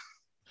band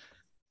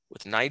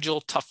with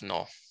Nigel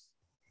Tufnell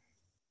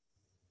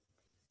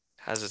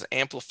has his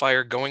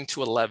amplifier going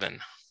to 11.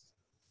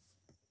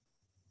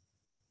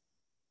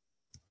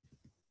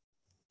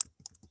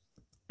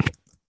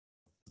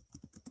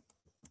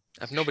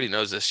 If nobody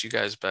knows this, you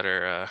guys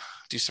better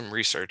do some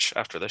research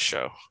after this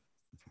show.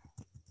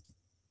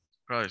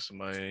 Probably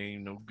somebody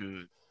ain't no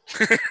good.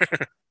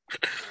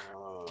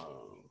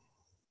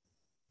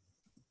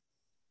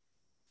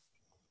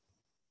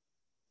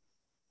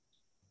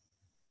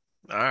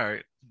 All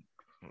right.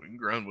 We can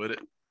run with it.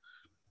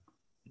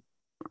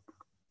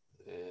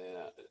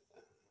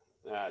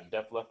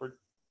 Def Leppard.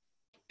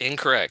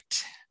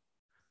 Incorrect.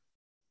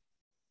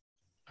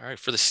 All right,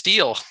 for the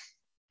steal.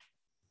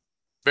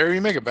 Barry,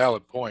 you make a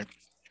valid point.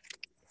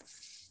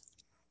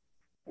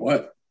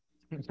 What?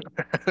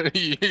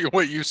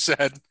 What you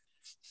said.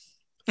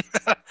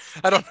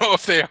 I don't know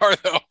if they are,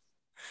 though.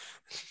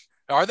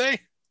 Are they?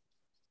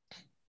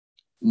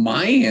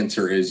 My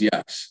answer is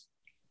yes.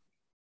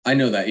 I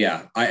know that,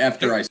 yeah.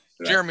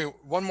 Jeremy,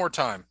 one more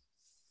time.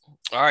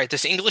 All right,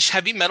 this English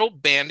heavy metal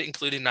band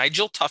included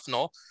Nigel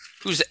Tufnell,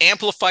 whose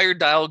amplifier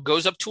dial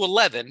goes up to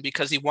 11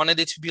 because he wanted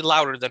it to be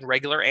louder than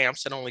regular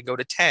amps that only go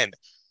to 10.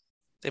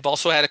 They've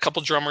also had a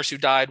couple drummers who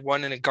died,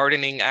 one in a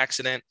gardening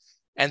accident,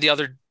 and the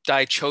other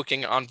died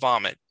choking on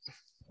vomit,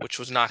 which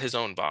was not his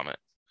own vomit.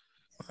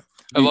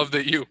 I love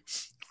that you.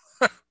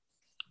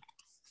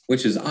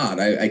 Which is odd.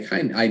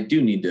 I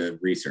do need to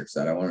research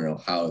that. I want to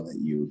know how that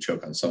you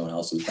choke on someone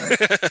else's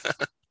vomit.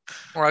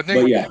 Well, I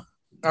think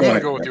I'm going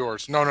to go with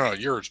yours. No,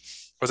 yours.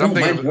 Because I'm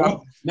thinking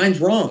mine's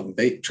wrong.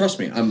 Trust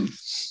me.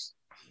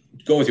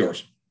 Go with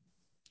yours.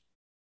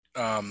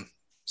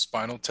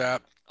 Spinal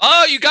Tap.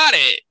 Oh, you got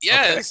it.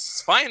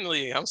 Yes. Okay.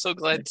 Finally. I'm so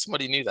glad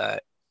somebody knew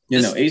that.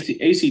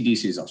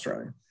 AC/DC is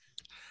Australian.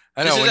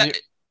 I know.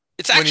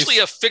 It's actually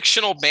a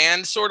fictional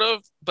band, sort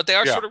of, but they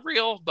are sort of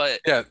real.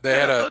 But yeah,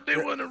 they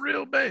weren't a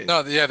real band.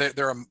 No, yeah,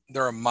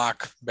 they're a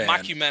mock band.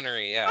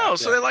 Mockumentary, yeah. Oh,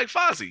 so they like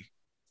Fozzy.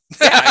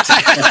 Yeah,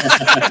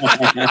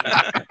 exactly.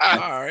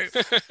 All right.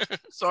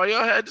 That's all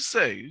y'all had to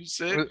say. You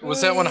said,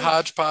 was that one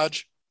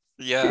Hodgepodge?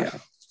 Yeah. You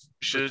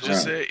should have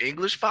just said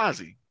English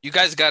Fozzy. You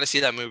guys got to see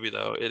that movie,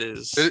 though. It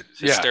is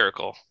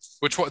hysterical.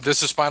 Which one?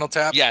 This is Spinal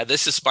Tap? Yeah,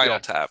 this is Spinal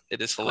Tap.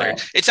 It is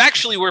hilarious. It's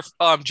actually where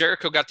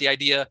Jericho got the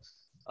idea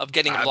of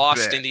getting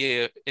lost in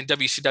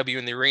WCW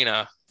in the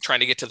arena, trying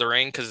to get to the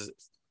ring because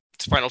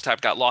Spinal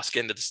Tap got lost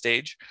getting to the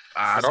stage.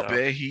 I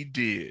bet he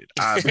did.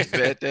 I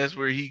bet that's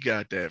where he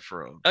got that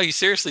from. Oh, you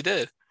seriously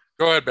did?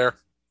 Go ahead, Bear.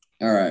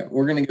 All right.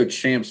 We're going to go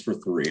champs for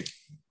 3.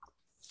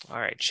 All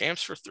right.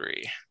 Champs for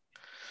 3.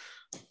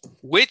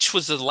 Which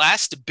was the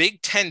last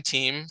Big Ten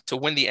team to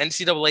win the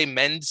NCAA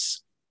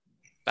men's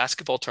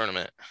basketball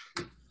tournament?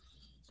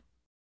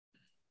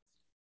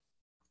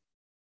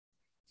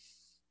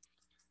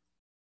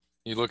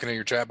 You looking at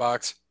your chat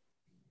box?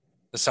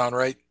 That sound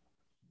right?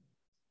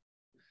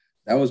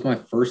 That was my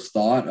first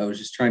thought. I was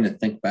just trying to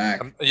think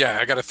back. Yeah,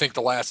 I got to think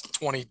the last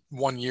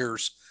 21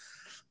 years.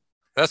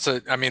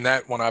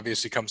 That one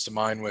obviously comes to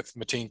mind with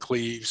Mateen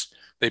Cleaves.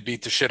 They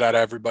beat the shit out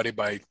of everybody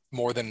by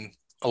more than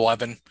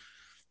 11.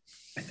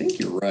 I think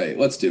you're right.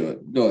 Let's do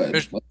it. Go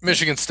ahead.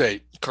 Michigan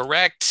State.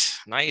 Correct.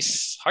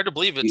 Nice. Hard to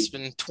believe it's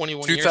been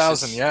 21 years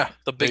 2000, since yeah.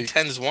 the Big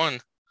Ten's won.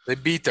 They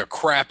beat the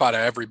crap out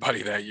of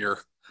everybody that year.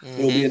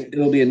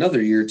 It'll be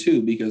another year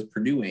too because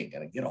Purdue ain't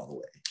gonna get all the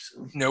way.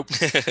 So. Nope.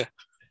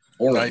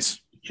 Or nice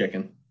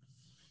chicken.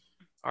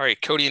 All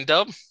right, Cody and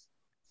Dub.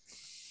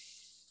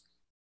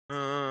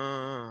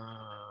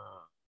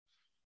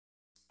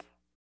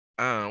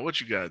 What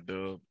you got,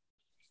 Dub?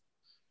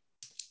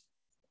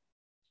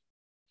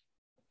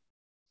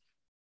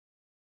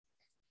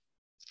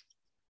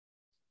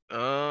 I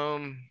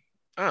don't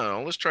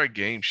know. Let's try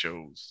game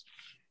shows.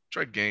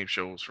 Try game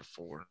shows for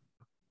 4.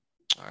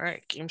 All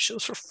right, game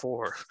shows for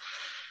 4.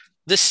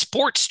 The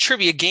sports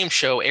trivia game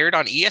show aired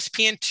on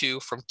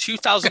ESPN2 from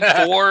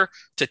 2004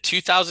 to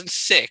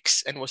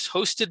 2006 and was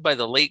hosted by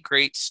the late,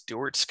 great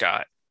Stuart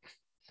Scott.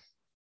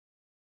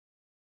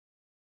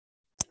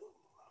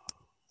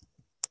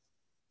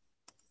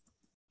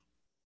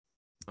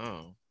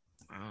 Oh,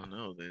 I don't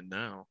know then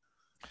now.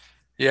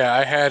 Yeah,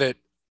 I had it.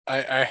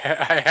 I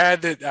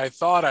had it. I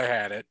thought I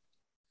had it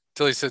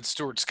until he said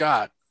Stuart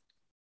Scott.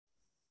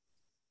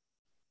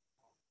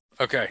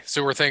 Okay,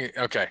 so we're thinking.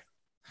 Okay,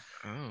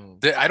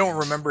 I don't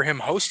remember him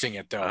hosting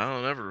it though. I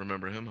don't ever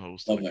remember him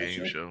hosting a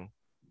game show.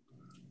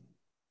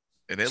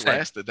 And it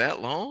lasted that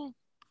long?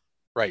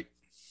 Right.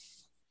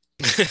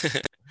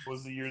 What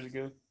was the years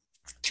ago?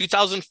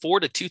 2004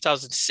 to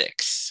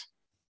 2006.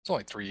 It's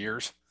only 3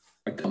 years.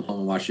 I come home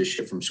and watch this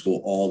shit from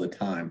school all the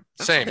time.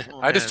 Same.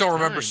 I just don't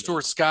remember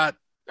Stuart Scott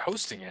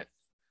hosting it.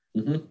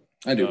 Mm-hmm.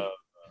 I do.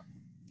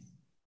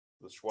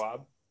 The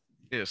Schwab?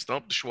 Yeah,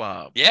 Stump the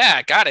Schwab.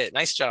 Yeah, got it.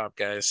 Nice job,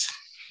 guys.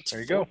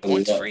 There you go.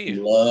 Points for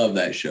you. Love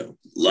that show.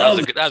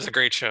 That was a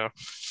great show.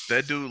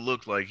 That dude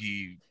looked like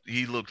he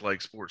looked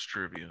like sports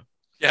trivia.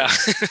 Yeah.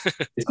 Is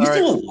he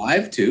still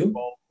alive too?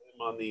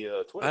 On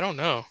the Twitter. I don't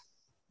know.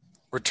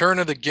 Return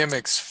of the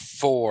Gimmicks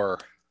 4.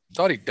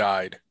 Thought he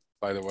died,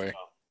 by the way.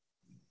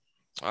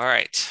 All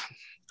right.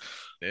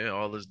 Yeah,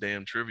 all his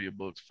damn trivia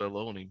books fell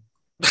on him.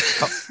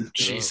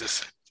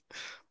 Jesus.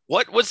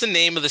 What was the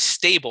name of the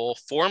stable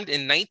formed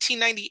in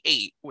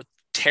 1998 with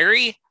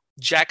Terry,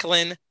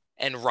 Jacqueline,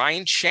 and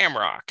Ryan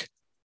Shamrock,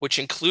 which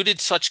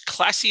included such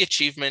classy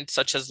achievements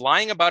such as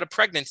lying about a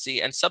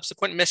pregnancy and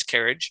subsequent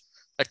miscarriage,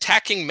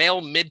 attacking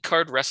male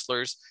mid-card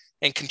wrestlers,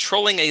 and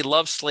controlling a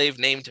love slave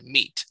named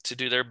Meat to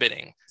do their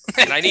bidding?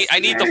 And I need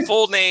the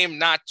full name,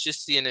 not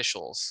just the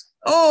initials.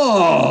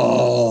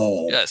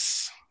 Oh.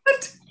 Yes.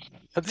 What?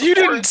 You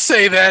didn't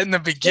say that in the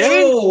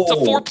beginning. Whoa. It's a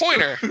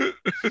 4-pointer.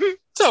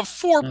 It's a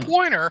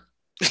 4-pointer.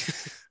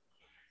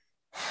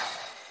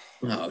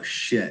 Oh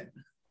shit.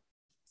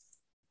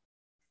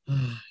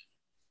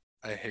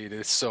 I hate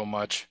it so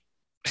much.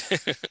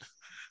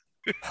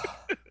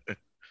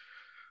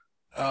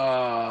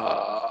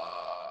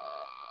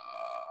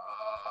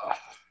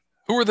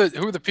 Who are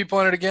the people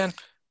in it again?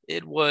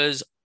 It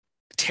was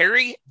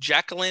Terry,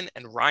 Jacqueline,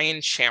 and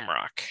Ryan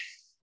Shamrock.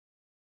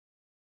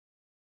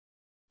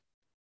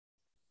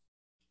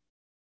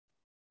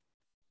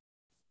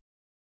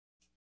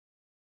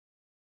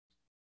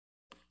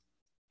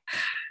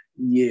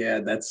 Yeah,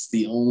 that's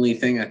the only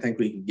thing I think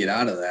we could get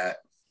out of that.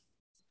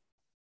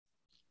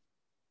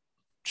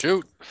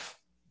 Shoot.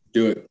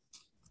 Do it.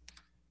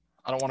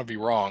 I don't want to be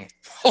wrong.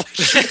 Holy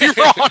shit, you're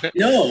wrong.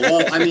 No,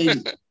 well, I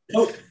mean,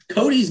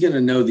 Cody's going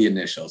to know the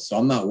initials, so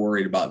I'm not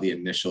worried about the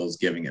initials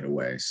giving it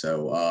away.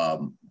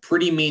 So,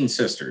 Pretty Mean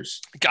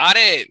Sisters. Got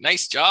it.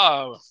 Nice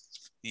job.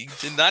 You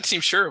did not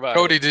seem sure about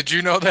Cody, it. did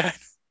you know that?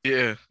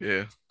 Yeah.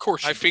 Of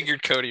course. I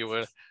figured Cody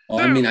would. Well,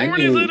 I mean, I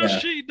horny knew little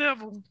she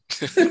devil.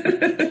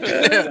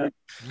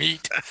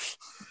 Meat.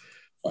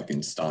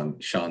 Fucking Sean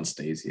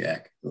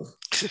Stasiak. Ugh.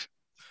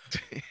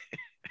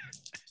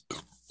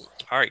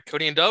 All right,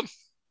 Cody and Dub.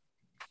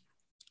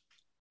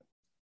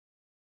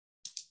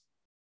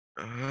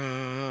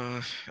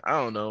 I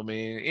don't know,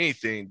 man.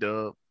 Anything,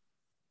 Dub.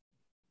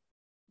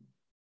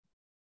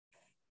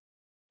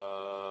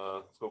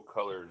 Let's go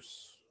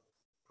colors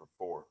for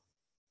 4.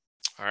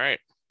 All right.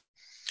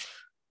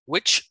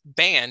 Which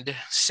band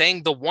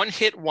sang the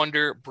one-hit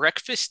wonder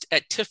Breakfast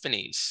at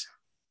Tiffany's?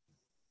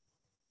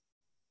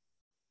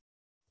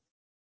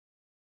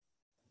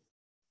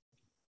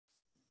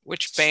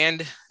 Which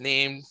band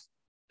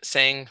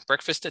sang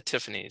Breakfast at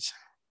Tiffany's?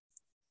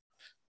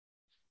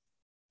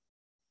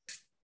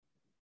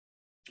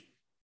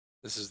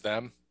 This is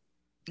them.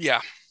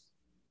 Yeah.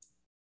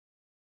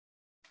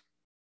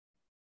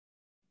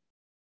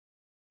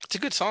 It's a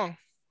good song.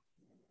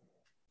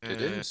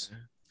 It is.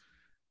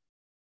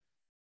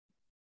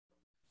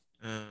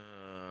 I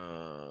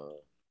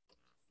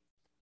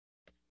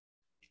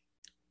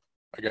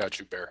got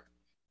you, Bear.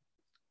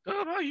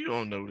 Dub, how you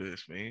don't know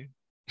this, man?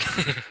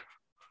 Because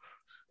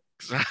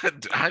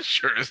I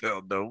sure as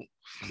hell don't.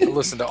 I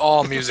listen to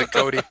all music,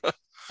 Cody.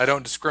 I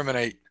don't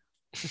discriminate.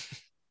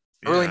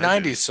 Early Yeah, I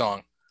do. 90s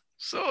song.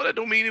 So that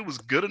don't mean it was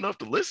good enough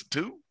to listen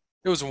to.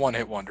 It was a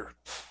one-hit wonder.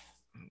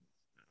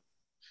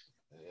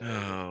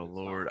 Oh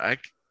Lord,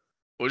 what'd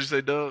you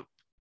say, Doug?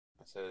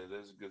 I said it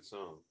is a good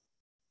song.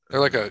 They're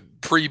like a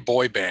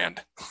pre-boy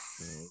band.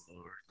 Oh,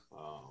 Lord.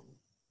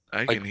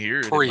 I Like can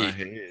hear it pre. in my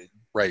head.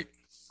 Right.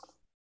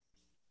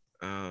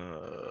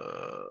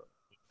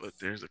 But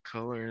there's a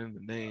color in the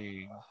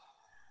name.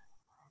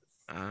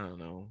 I don't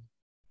know.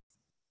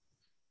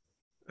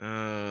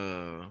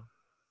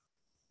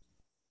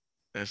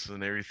 That's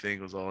when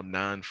everything was all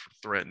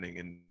non-threatening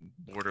and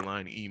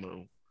borderline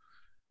emo.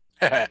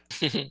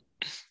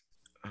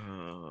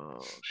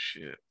 Oh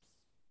shit.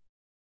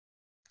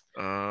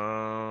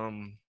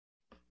 No,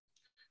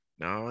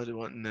 I didn't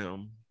want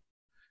them.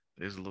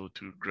 It's a little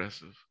too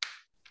aggressive.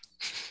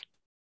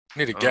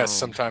 Need a guess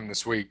sometime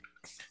this week.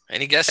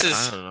 Any guesses?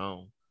 I don't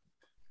know.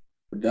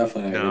 We're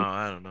definitely No,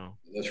 I don't know.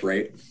 That's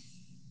right.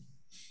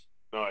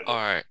 No, I All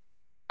right.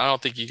 I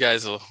don't think you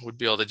guys would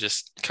be able to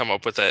just come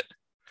up with it.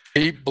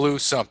 Deep Blue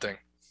something.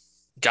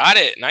 Got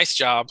it. Nice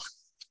job.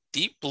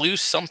 Deep Blue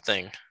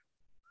something.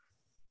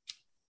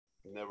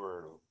 never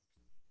heard of him.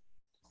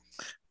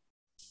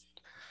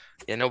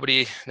 Yeah,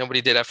 nobody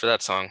did after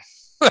that song.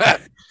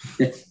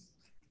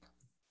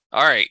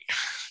 All right.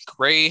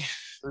 Gray.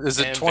 Is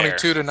it And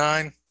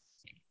 22-9?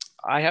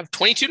 I have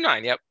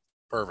 22-9. Yep.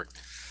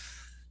 Perfect.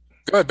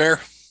 Go ahead,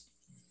 Bear.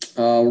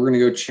 We're gonna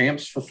go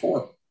champs for 4.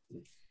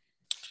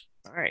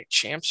 All right.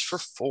 Champs for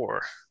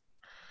 4.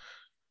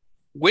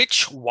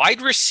 Which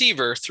wide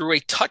receiver threw a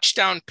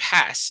touchdown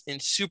pass in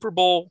Super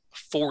Bowl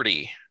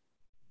 40?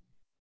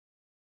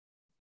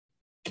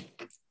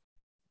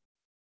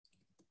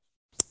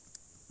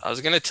 I was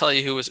gonna tell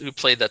you who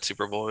played that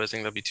Super Bowl. I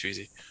think that'd be too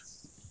easy.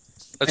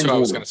 That's what I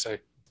was going to say.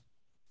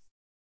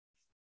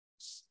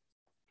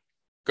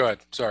 Go ahead.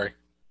 Sorry.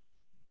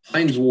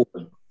 Hines Ward.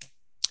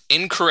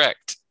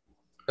 Incorrect.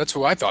 That's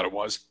who I thought it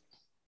was.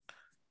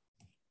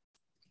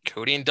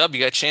 Cody and Dub,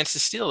 you got a chance to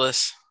steal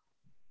this.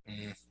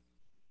 Hear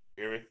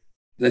me?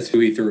 That's who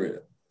he threw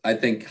it. I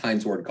think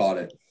Hines Ward caught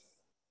it.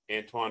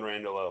 Antoine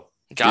Randall.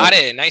 Got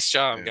it. Nice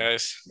job, Yeah.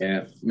 guys.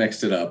 Yeah,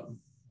 mixed it up.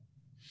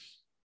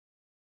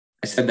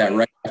 I said that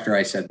right after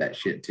I said that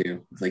shit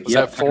too. It's like, Was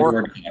yep, that 4? Hines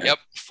Ward caught it. Yep.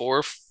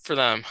 4 for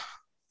them.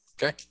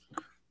 Okay.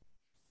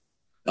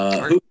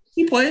 Who did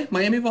he play?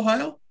 Miami of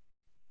Ohio?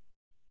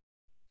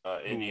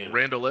 Indiana.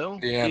 Randall L.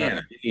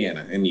 Indiana.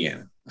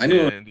 Indiana. I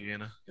knew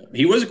Indiana.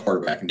 he was a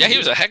quarterback. Yeah, he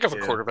was a heck of a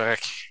Yeah.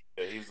 quarterback.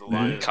 Yeah, he's the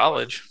Lions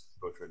College.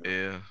 coach right now.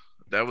 Yeah,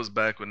 that was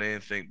back when they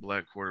didn't think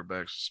black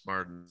quarterbacks were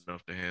smart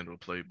enough to handle a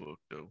playbook,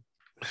 though.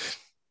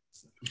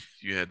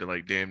 You had to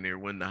like damn near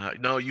win the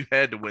No, you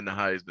had to win the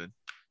Heisman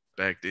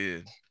back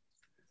then.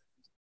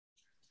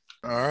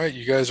 All right.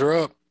 You guys are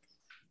up.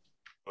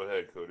 Go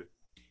ahead, Cody.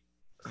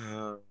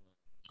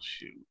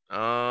 Shoot.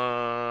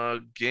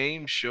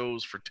 Game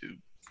shows for 2.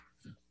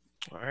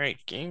 All right.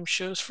 Game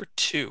shows for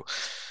 2.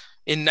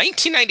 In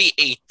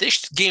 1998,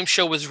 this game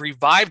show was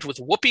revived with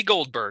Whoopi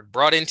Goldberg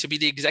brought in to be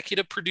the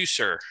executive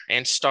producer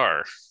and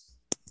star.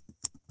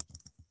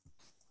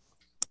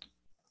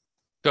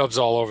 Dub's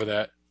all over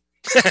that.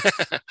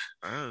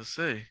 I would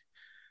say.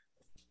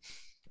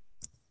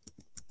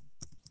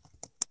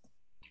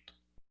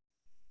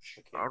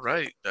 All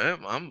right,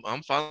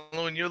 I'm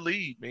following your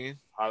lead, man.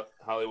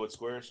 Hollywood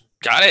Squares.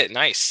 Got it.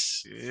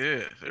 Nice.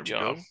 Yeah, there we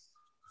job. go.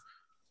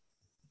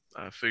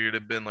 I figured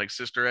it'd been like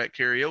Sister Act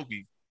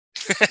karaoke.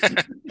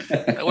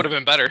 That would have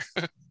been better.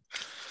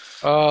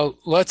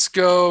 Let's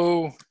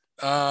go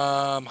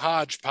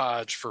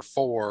Hodgepodge for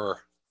 4.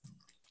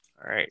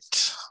 All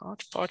right.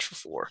 Hodgepodge for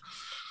 4.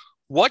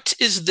 What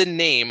is the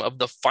name of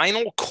the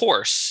final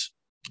course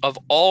of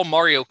all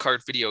Mario Kart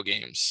video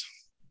games?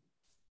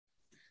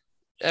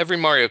 Every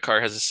Mario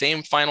Kart has the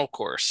same final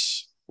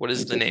course. What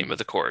is the name of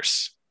the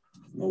course?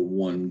 The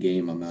one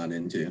game I'm not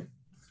into.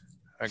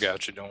 I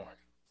got you. Don't worry.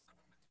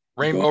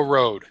 Rainbow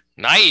Road.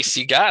 Nice.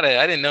 You got it.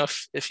 I didn't know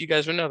if you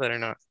guys would know that or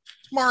not.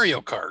 It's Mario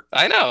Kart.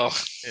 I know.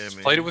 Yeah,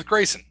 man. Played it with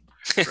Grayson.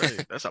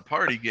 Right. That's a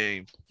party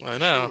game. I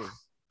know. Sure.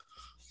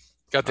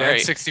 Got the All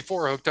right.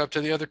 N64 hooked up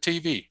to the other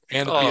TV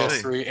and the Oh.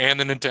 PS3 and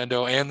the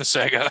Nintendo and the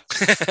Sega.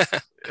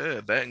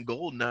 Yeah, that and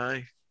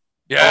Goldeneye.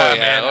 Yeah, Oh, yeah.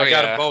 man. Oh, I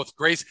got yeah. them both.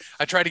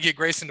 I tried to get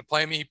Grayson to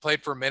play me. He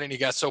played for a minute and he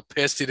got so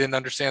pissed he didn't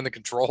understand the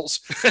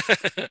controls.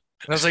 And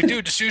I was like,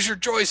 dude, just use your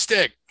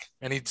joystick.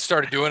 And he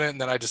started doing it, and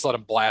then I just let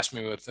him blast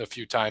me with a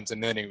few times,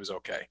 and then he was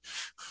okay.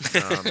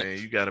 Nah, man,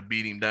 you got to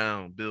beat him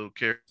down, build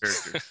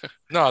character.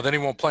 No, then he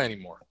won't play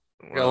anymore.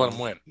 You gotta let him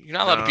win. You're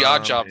not allowed to be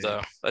odd job, man.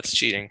 though. That's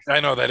cheating. I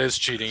know that is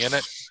cheating, isn't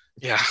it?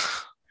 Yeah.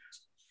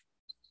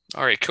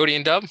 All right. Cody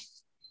and Dub.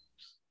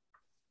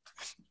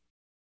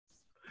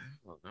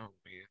 Oh, no,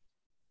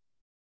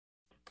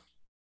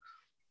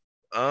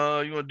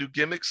 man. You want to do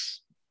gimmicks?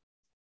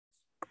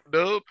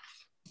 Nope.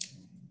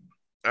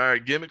 All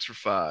right, gimmicks for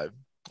 5.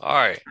 All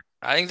right.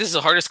 I think this is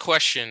the hardest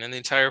question in the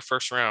entire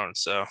first round.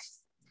 So,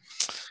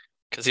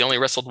 because he only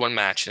wrestled one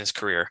match in his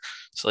career.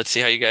 So let's see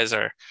how you guys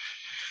are.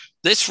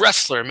 This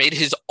wrestler made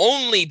his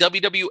only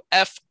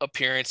WWF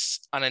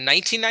appearance on a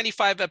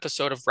 1995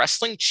 episode of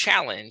Wrestling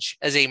Challenge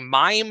as a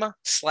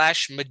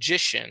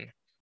mime/magician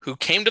who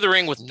came to the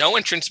ring with no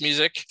entrance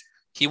music.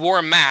 He wore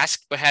a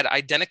mask but had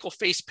identical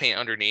face paint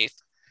underneath.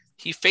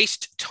 He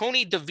faced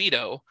Tony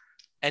DeVito,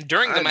 and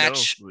during the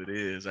match, know who it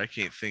is. I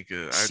can't think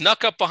of.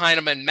 Snuck up behind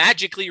him and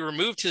magically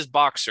removed his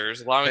boxers,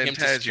 allowing him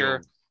to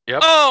secure. Yep.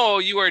 Oh,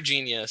 you are a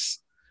genius.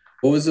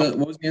 What was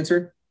the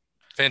answer?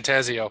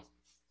 Fantasio.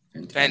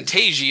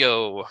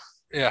 Fantagio.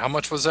 Yeah, how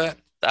much was that?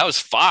 That was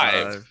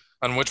 5.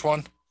 On which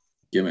one?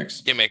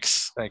 Gimmicks.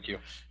 Thank you.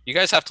 You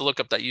guys have to look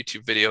up that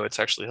YouTube video. It's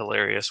actually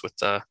hilarious with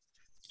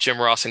Jim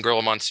Ross and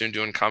Gorilla Monsoon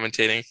doing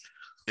commentating.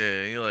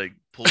 Yeah, he like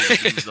pulled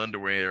his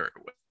underwear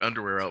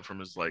out from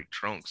his like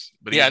trunks,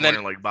 but he was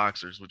wearing like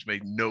boxers, which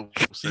made no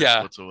sense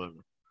whatsoever.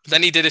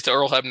 Then he did it to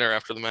Earl Hebner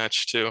after the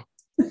match too.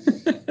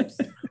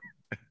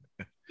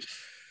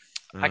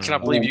 I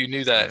cannot believe you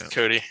knew that,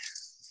 Cody.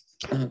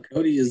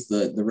 Cody is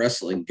the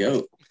wrestling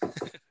goat.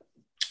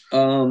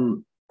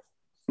 I'm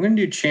gonna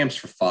do champs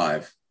for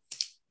 5.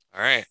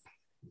 All right.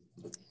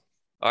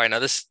 Now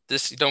this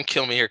don't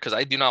kill me here because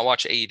I do not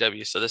watch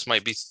AEW, so this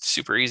might be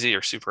super easy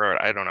or super hard.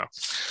 I don't know.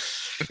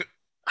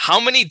 How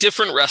many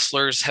different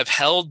wrestlers have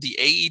held the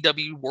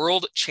AEW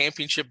World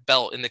Championship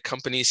belt in the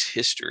company's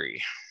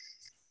history?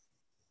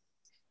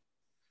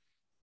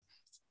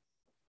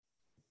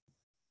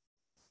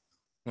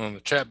 Well, in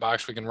the chat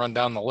box, we can run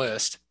down the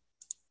list.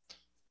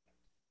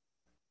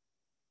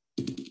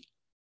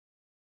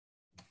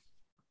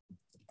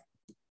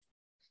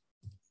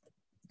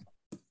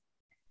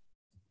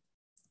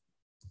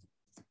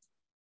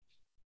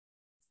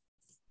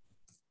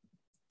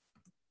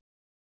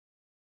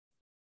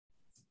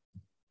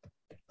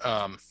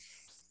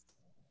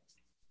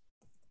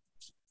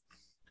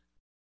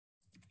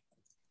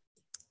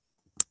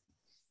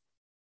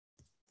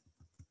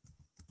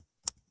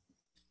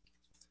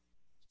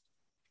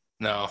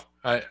 No,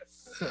 I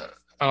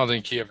don't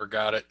think he ever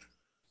got it.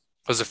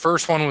 Because the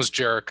first one was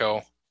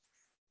Jericho,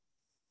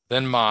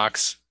 then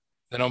Mox,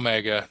 then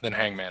Omega, then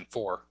Hangman.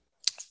 4.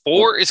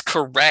 4 is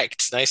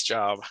correct. Nice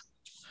job.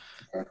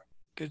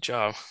 Good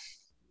job.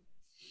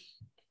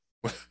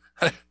 What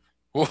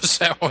was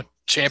that one?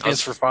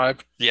 Champions for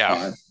 5?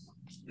 Yeah.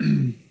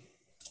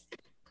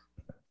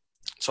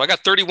 So I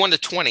got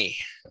 31-20.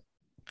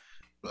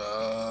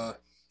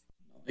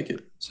 Make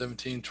it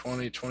 17,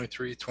 20,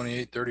 23,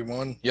 28,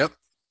 31. Yep.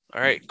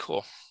 All right,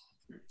 cool.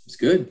 It's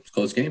good. It's a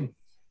close game.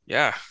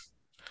 Yeah.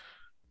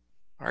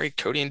 All right,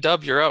 Cody and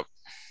Dub, you're up.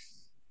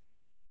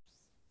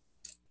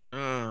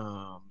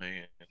 Oh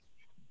man.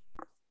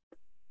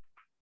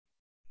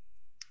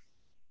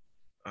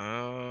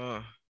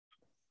 I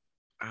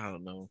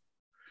don't know.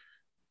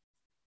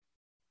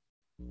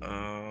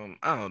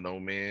 I don't know,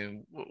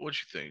 man. What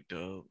you think, Dub?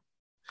 You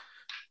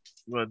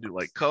want to do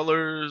like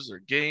colors or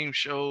game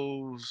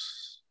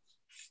shows?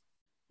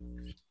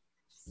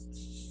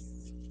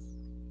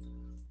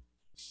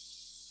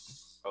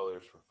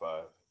 Colors for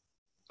 5.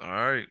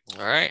 All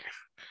right.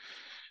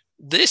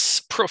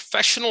 This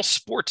professional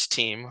sports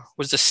team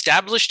was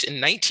established in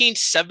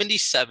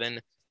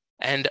 1977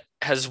 and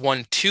has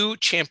won 2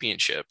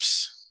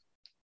 championships.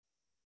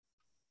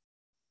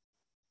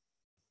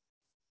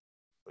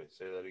 Wait,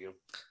 say that again.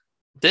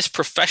 This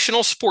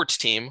professional sports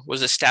team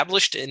was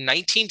established in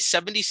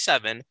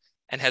 1977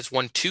 and has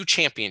won 2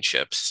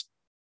 championships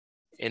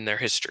in their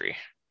history.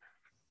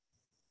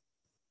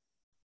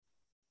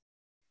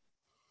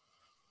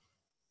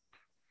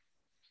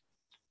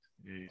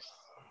 Jeez.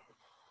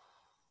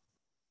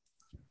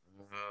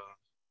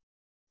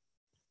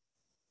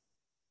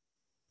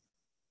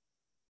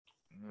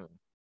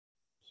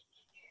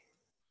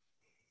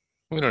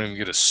 We don't even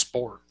get a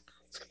sport.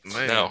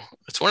 Man. No,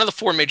 it's one of the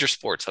 4 major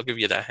sports. I'll give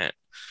you that hint.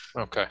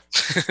 Okay.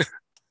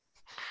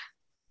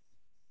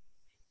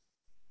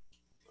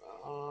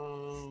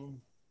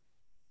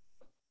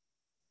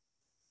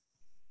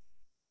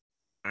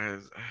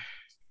 Of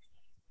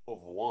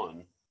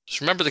 1.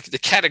 Just remember the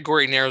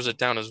category narrows it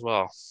down as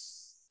well.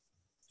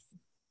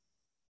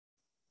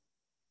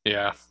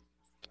 Yeah.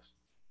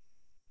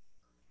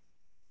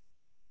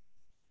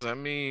 I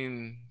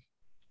mean,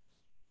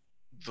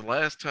 the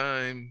last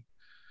time,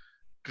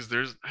 because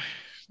there's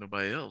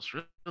nobody else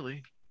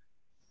really,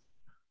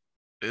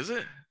 is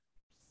it?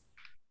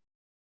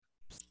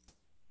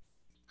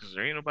 Because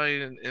there ain't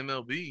nobody in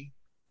MLB.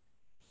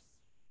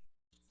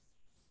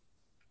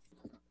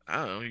 I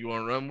don't know. You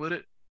want to run with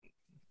it?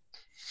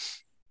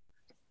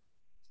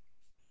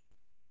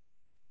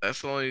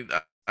 That's the only.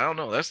 I don't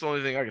know. That's the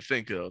only thing I can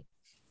think of.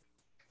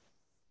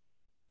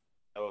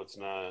 No, it's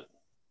not.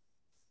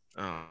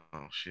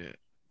 Oh shit.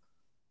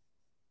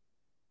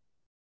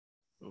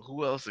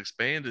 Who else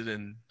expanded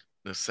in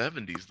the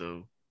 70s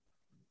though?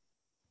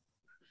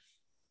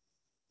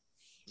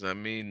 Does that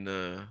mean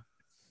the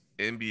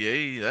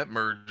NBA, that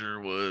merger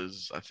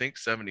was I think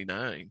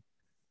 79.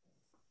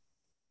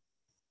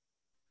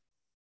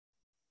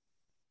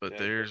 But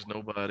there's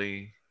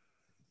nobody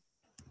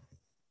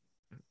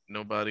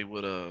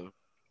with a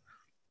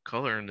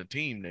color in the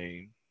team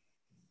name.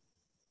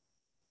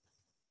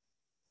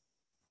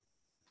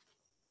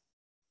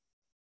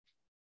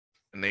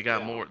 And they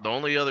got Yeah. more. The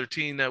only other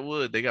team that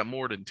would, they got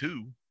more than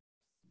 2.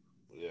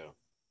 Yeah.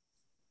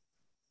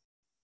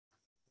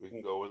 We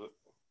can go with it.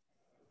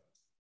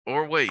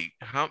 Or wait,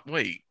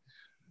 wait.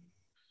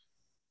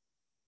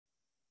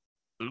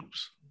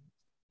 Oops.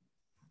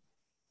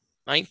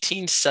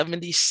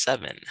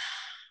 1977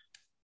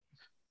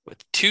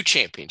 with 2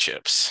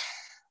 championships.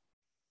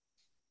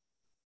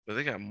 But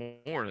they got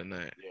more than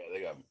that,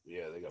 They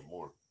got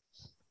more.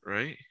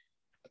 right?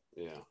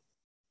 Yeah.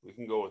 We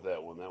can go with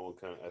that one. That one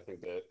I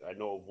think that I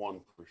know of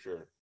one for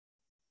sure.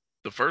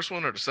 The first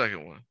one or the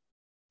second one?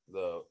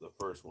 The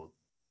first one.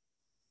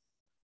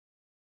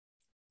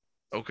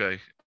 Okay.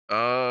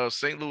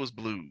 St. Louis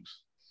Blues.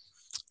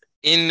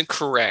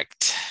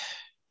 Incorrect.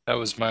 That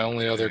was my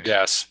only other Okay.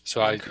 guess.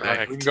 So we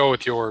Incorrect. can go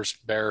with yours,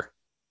 Bear.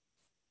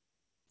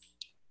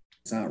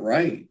 It's not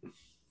right.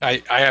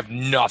 I have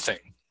nothing.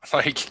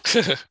 Like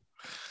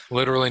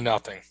literally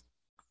nothing.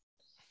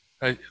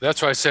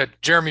 That's why I said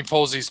Jeremy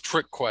pulls these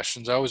trick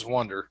questions. I always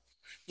wonder.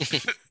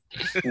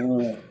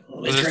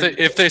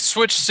 If they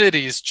switch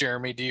cities,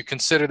 Jeremy, do you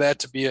consider that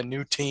to be a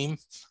new team?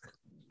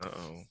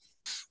 Uh-oh.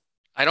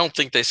 I don't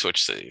think they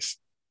switched cities,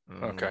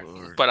 Oh, Okay.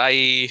 Lord. but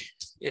I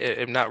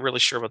am not really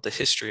sure about the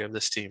history of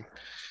this team,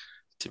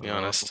 to be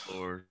honest.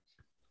 Lord.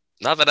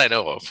 Not that I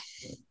know of.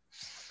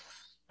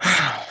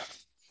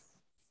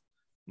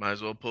 Might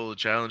as well pull the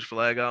challenge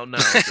flag out now.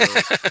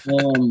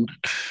 Joe.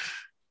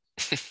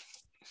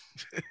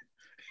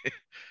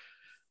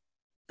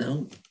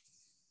 No.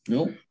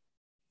 Nope.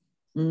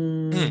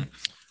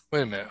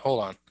 Wait a minute.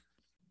 Hold on.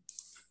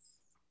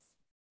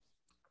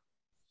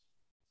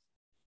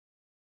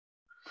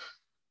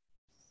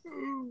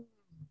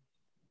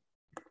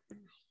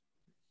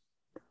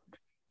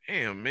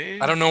 Damn,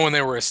 man. I don't know when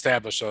they were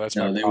established, so that's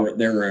No, my they problem.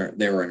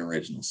 were an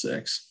original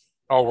 6.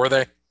 Oh, were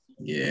they?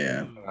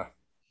 Yeah. Uh,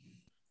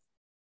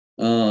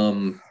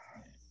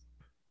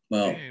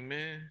 Well, Dang,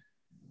 man.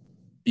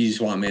 you just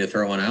want me to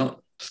throw one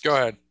out? Go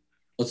ahead.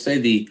 Let's say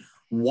the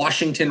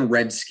Washington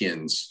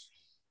Redskins.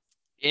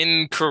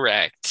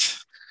 Incorrect.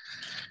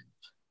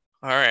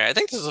 All right. I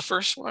think this is the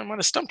first one I might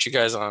have stumped you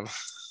guys on.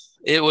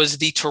 It was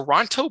the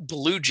Toronto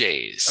Blue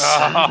Jays.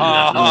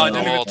 I Of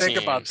didn't even all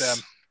think about teams.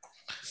 them.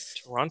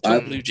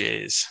 Toronto Blue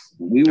Jays.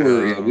 We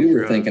were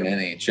God. thinking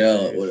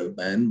NHL it would have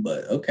been,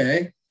 but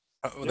okay.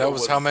 That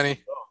was how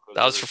many?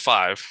 That was for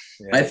 5.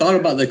 Yeah. I thought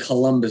about the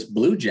Columbus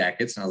Blue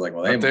Jackets, and I was like,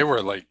 well, They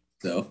were like,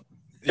 so.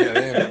 yeah, And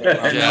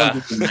they, that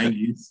was in the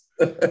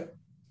 90s.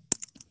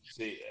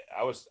 See,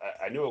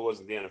 I knew it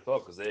wasn't the NFL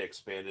because they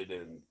expanded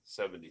in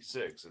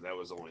 '76, and that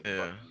was only the Yeah.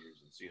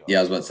 Buccaneers and Seahawks. Yeah,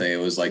 I was about to say it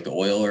was like the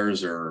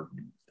Oilers or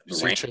the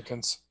sea Rangers.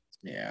 chickens.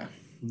 Yeah,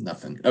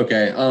 nothing.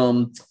 Okay,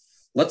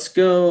 let's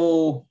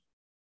go.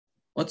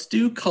 Let's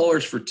do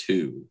colors for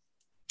 2.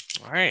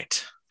 All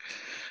right.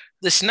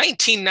 This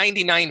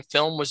 1999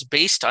 film was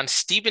based on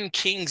Stephen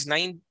King's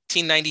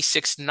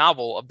 1996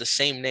 novel of the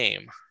same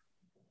name.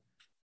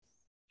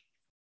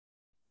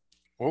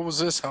 What was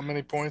this? How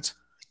many points?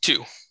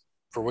 2.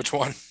 For which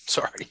one?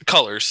 Sorry.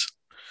 Colors.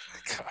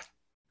 God.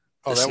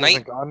 Oh, This that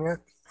wasn't gone yet?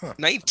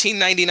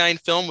 1999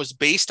 film was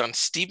based on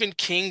Stephen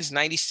King's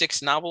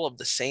 96 novel of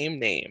the same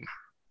name.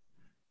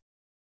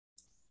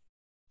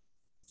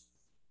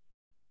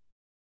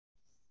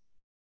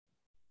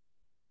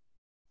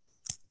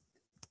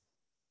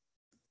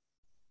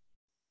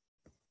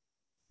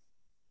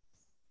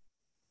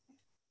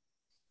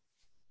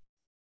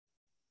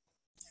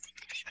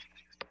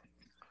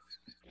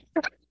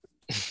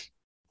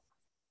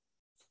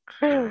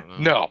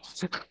 No.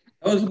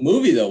 That was a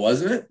movie, though,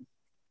 wasn't it?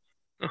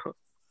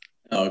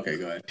 Oh, okay,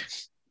 go ahead.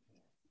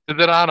 Is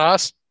it on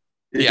us?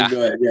 Yeah.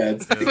 Go ahead. Yeah.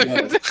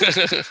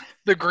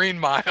 The Green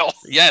Mile.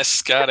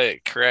 Yes, got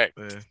it. Correct.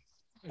 Yeah.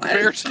 I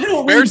Bear-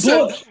 don't Bear read said-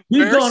 books.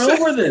 We've Bear gone said-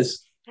 over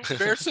this.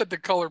 Bear said the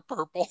color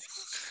purple.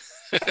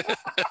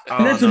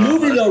 And that's a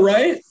movie, though,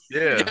 right?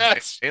 Yeah.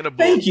 Yes. And a book.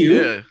 Thank you.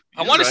 Yeah,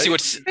 I want to right. see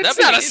what's. It's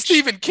not a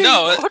Stephen King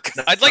book.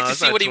 I'd like No, to it's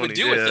see not what he would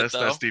 20. do with it, that's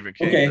though. not Stephen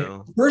King. Okay.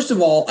 No. First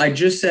of all, I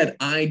just said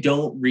I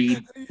don't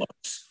read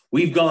books.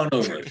 We've gone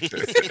over it.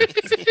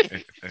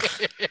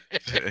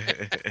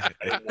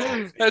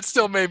 That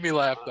still made me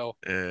laugh, though.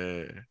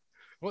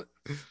 Oh,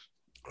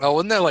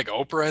 wasn't that like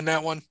Oprah in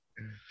that one?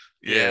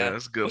 Yeah,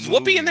 that's a good. Was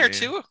movie, Whoopi in there man.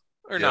 too,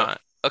 or Yep.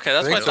 not? Okay,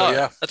 that's I what I think so, thought.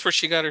 yeah. That's where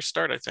she got her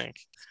start, I think.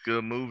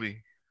 Good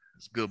movie.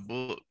 It's a good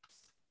book.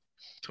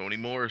 Toni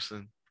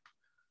Morrison.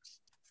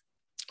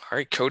 All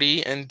right,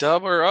 Cody and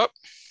Dub are up.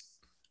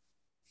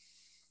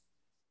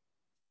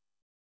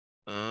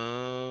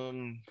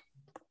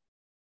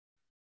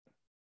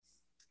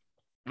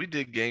 We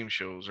did game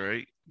shows,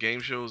 right? Game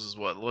shows is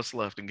what? What's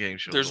left in game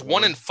shows? There's A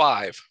 1 and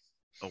 5.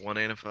 a 1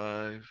 and a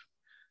 5,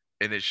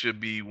 and it should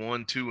be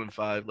 1, 2, and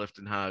 5 left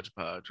in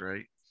hodgepodge,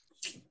 right?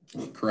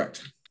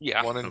 Correct.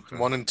 Yeah. One and Okay.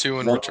 1 and 2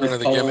 in One Return with of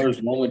the Gimmick.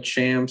 colors, one with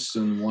champs,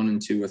 and 1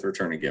 and 2 with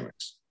return of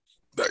gimmicks.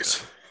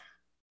 Nice.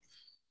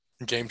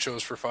 Game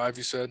shows for 5,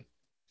 you said?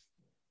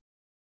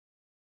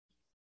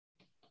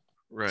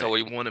 Right. So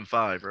we- 1 and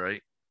 5,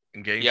 right?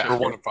 In game Yeah. Or shows.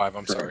 1 and 5,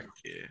 I'm sorry.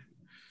 Yeah.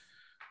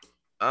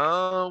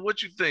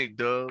 What you think,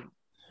 Doug?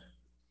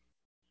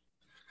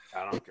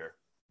 I don't care.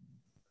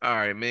 All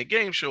right, man.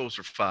 Game shows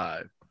for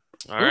 5.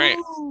 All right.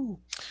 Ooh.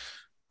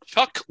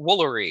 Chuck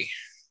Woolery.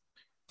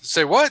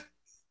 Say what?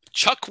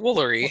 Chuck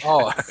Woolery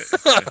Oh,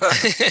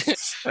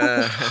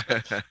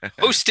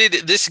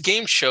 hosted this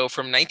game show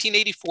from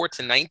 1984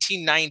 to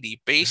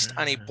 1990 based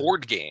on a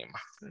board game.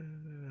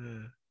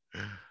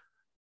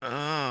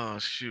 Oh,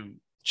 shoot.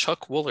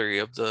 Chuck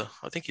Woolery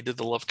I think he did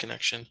the Love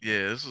Connection.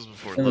 Yeah, this was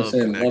before I was Love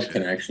saying Connection. Love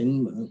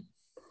Connection.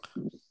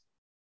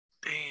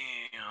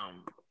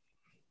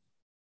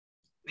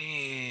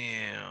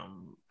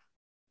 Damn.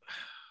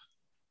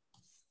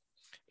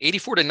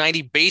 84 to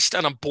 90 based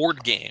on a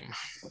board game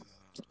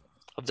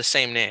of the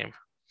same name.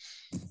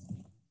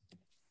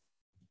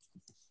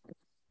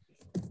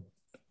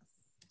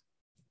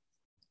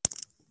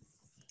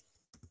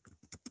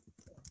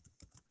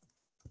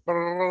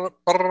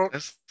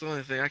 That's the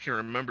only thing I can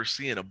remember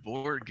seeing a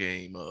board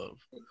game of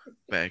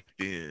back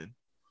then.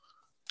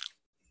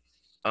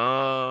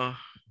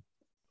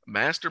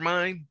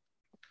 Mastermind?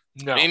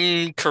 no.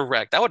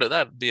 Incorrect.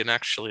 That'd be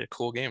actually a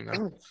cool game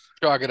though.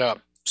 Chalk it up.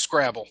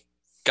 Scrabble.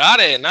 Got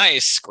it.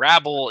 Nice.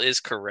 Scrabble is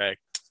correct.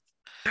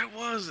 That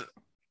was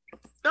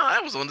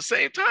on the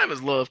same time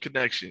as Love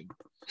Connection.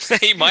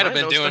 He might have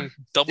I been know doing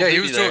double Yeah, he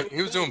duty was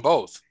there. doing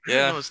both.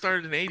 Yeah. No, it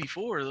started in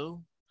 '84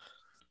 though.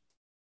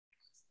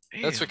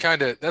 That's Damn.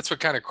 what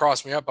kind of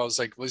crossed me up. I was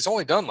like, well, he's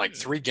only done like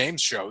 3 game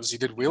shows. He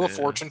did Wheel of Yeah.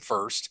 Fortune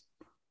first,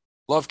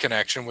 Love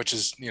Connection, which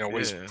is what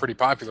he's Yeah. pretty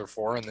popular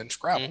for, and then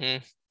Scrabble.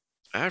 Mhm.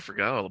 I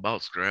forgot all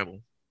about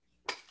Scrabble.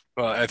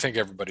 Well, I think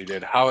everybody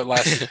did. How it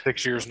lasted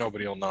 6 years,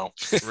 nobody will know.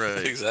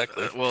 Right.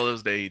 Exactly. Well, it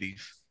was the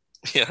 '80s.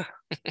 Yeah.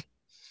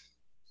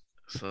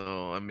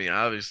 So, I mean,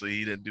 obviously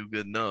he didn't do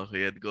good enough.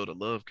 He had to go to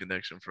Love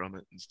Connection from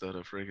it instead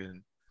of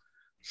friggin'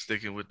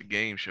 sticking with the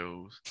game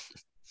shows.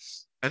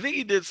 I think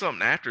he did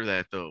something after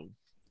that, though.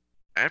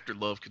 After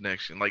Love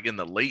Connection, like in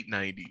the late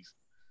 90s.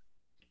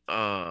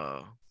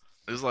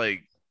 It was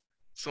like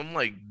some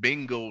like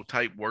bingo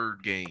type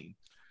word game.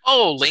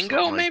 Oh, or Lingo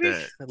something like maybe?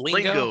 that.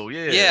 Lingo.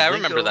 Yeah. Yeah, I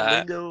Lingo, remember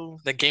that. Lingo.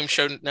 The Game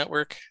Show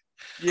Network.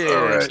 Yeah.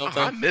 Alright. Oh,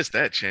 I missed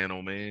that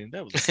channel, man.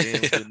 That was a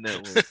damn good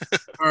network.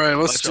 All right,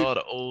 Watch all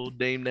the old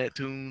Dame Nat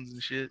tunes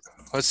and shit.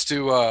 let's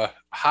do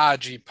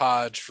Haji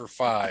Podge for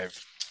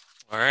 5.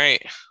 All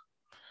right.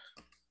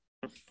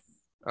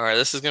 All right,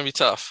 this is going to be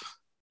tough.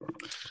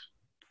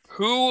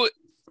 Who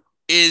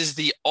is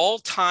the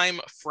all-time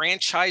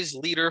franchise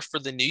leader for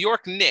the New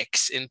York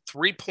Knicks in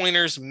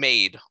three-pointers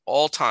made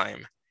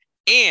all-time?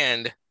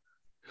 And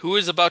who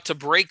is about to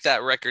break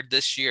that record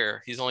this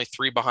year? He's only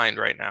 3 behind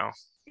right now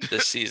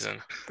this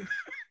season.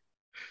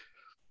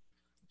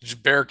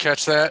 Did Bear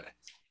catch that?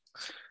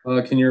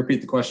 Can you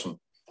repeat the question?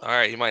 All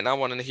right, you might not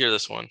want to hear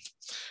this one.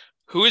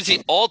 Who is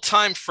the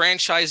all-time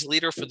franchise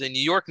leader for the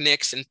New York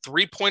Knicks in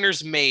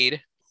three-pointers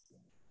made,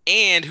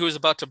 and who is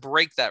about to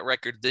break that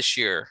record this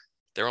year?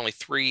 They're only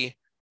 3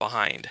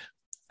 behind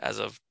as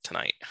of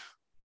tonight.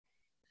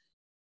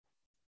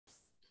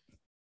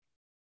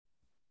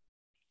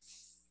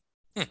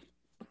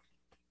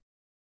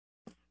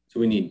 So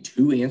we need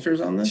 2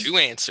 answers on this? 2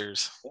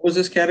 answers. What was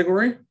this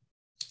category? It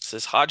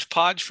says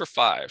hodgepodge for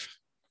 5.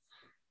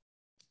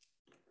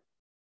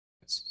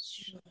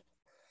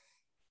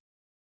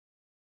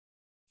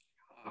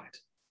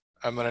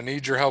 I'm going to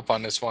need your help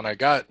on this one. I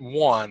got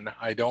one.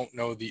 I don't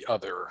know the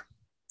other.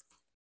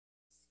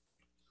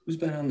 Who's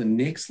been on the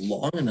Knicks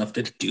long enough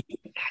to do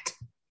that?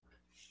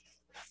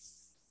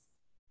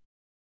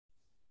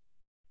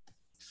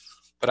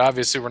 But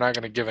obviously, we're not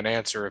going to give an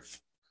answer if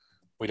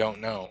we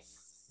don't know.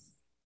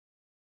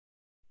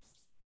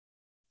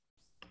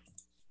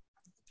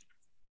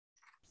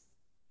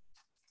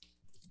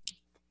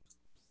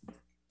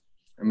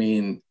 I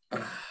mean,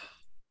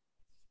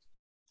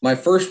 my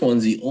first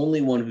one's the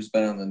only one who's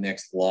been on the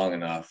Knicks long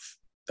enough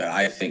that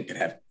I think could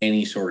have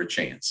any sort of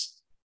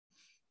chance.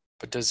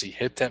 But does he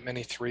hit that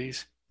many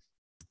threes?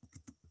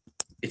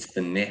 It's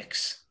the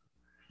Knicks.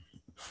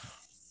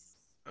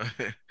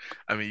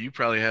 I mean, you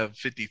probably have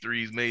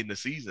 53s made in a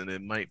season.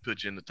 It might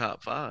put you in the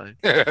top 5.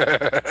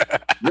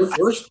 Your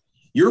first.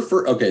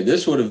 Okay,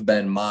 this would have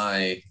been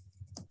my.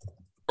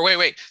 Or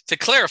wait. To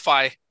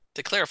clarify,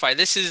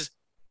 this is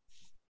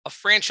a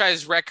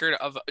franchise record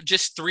of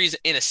just threes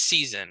in a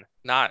season,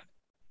 not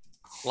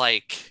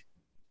like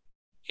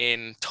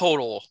in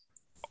total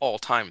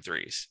all-time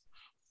threes.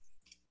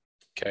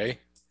 Okay.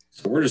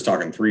 So we're just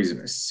talking threes in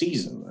a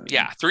season. Then.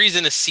 Yeah, threes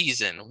in a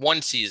season,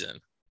 one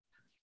season.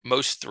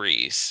 Most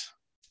threes.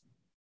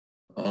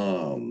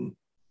 I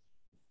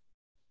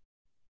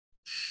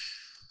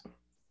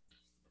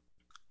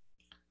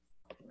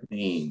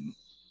mean,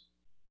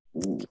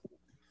 ooh.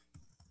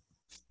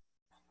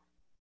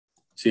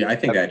 See, I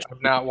think that.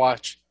 I've not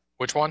watched.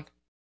 Which one?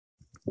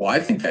 Well, I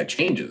think that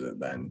changes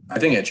it. Then I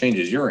think that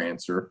changes your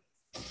answer.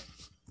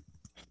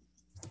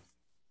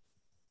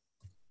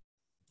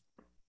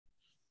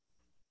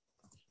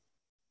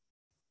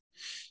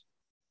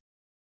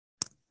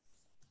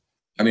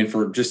 I mean,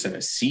 for just in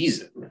a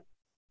season.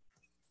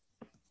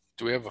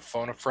 Do we have a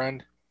phone a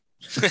friend?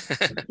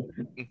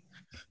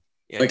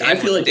 Yeah, Like, Dan I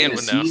feel like Dan in a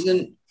would know.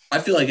 season, I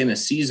feel like in a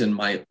season,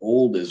 my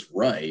old is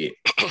right.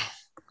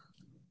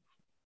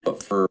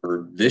 But for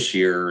this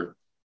year.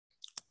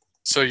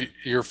 So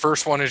your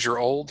first one is your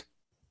old?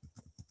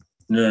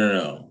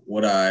 No.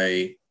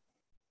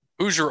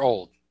 Who's your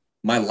old?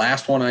 My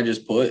last one I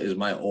just put is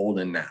my old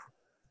and now.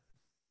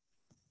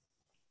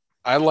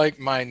 I like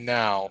mine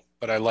now,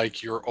 but I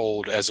like your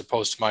old as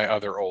opposed to my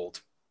other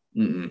old.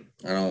 I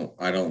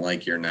don't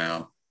like your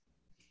now.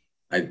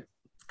 I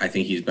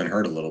think he's been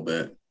hurt a little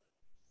bit.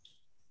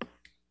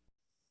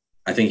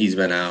 I think he's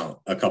been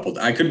out a couple.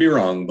 I could be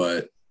wrong,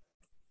 but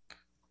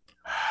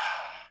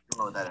You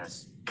know what that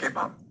is?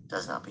 K-pop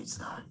does not beat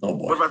Star. oh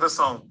boy. What about this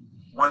song?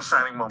 One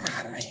Shining Moment.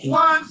 God, I hate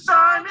One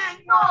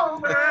Shining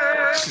Moment.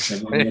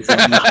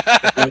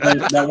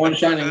 that one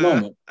shining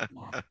moment.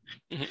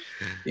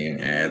 Damn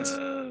ads.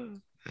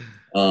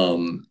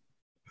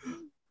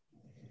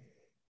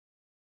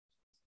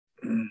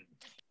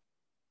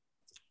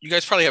 You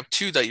guys probably have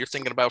two that you're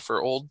thinking about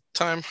for old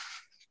time.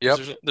 Yep.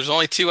 There's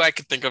only two I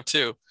could think of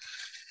too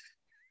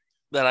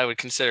that I would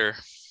consider.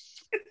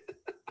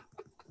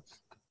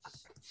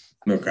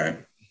 Okay.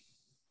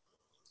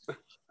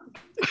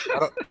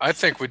 I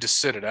think we just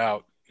sit it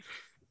out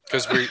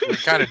because we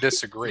kind of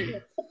disagree.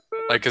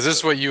 Like, because this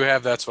is what you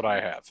have, that's what I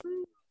have.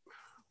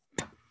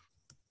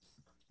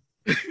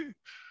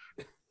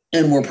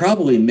 And we're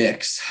probably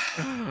mixed.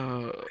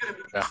 Yeah.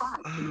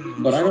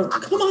 But I don't.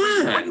 Come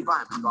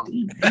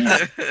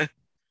on.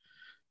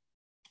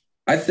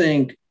 I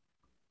think.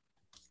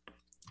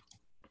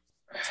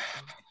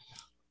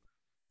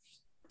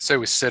 Say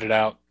we sit it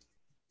out.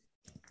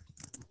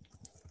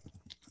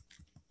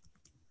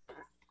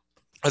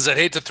 Because I'd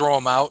hate to throw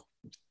them out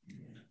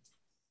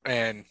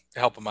and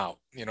help them out.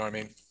 You know what I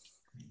mean?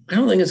 I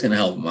don't think it's going to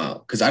help them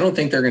out because I don't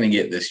think they're going to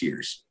get this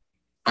year's.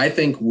 I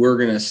think we're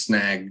going to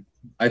snag.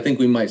 I think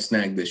we might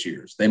snag this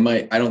year's. They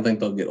might. I don't think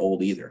they'll get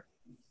old either.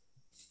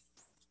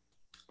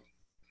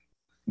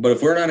 But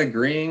if we're not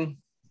agreeing,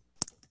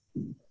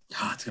 it's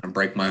going to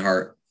break my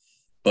heart.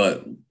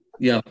 But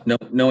yeah,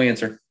 no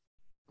answer.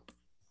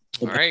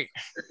 All right.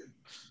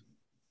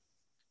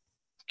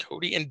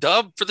 Cody and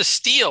Dub for the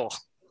steal.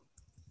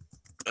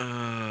 All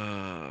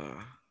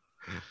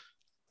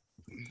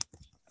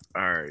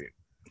right.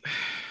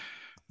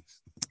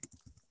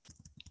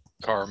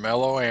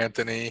 Carmelo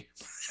Anthony.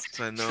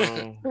 I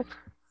know.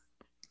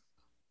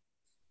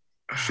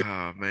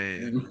 Oh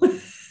man.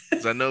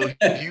 'Cause I know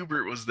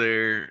Hubert was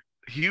there.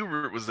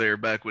 Hubert was there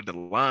back when the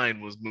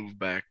line was moved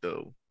back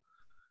though.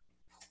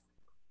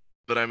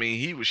 But I mean,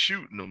 he was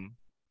shooting them.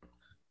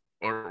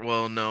 Or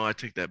well, no, I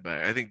take that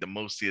back. I think the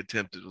most he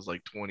attempted was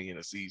like 20 in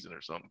a season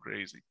or something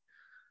crazy.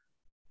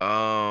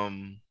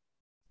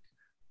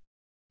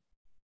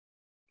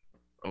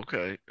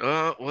 Okay.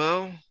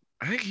 Well,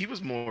 I think he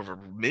was more of a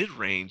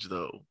mid-range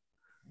though.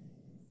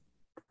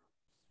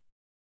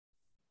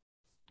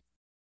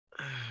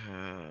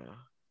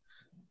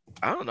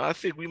 I don't know. I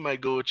think we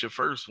might go with your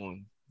first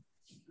one.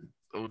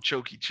 Old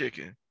Choky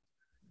Chicken.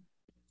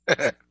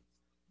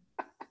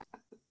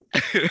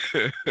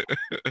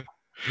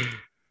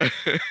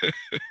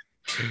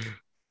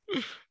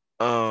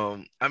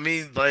 I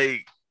mean,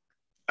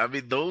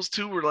 those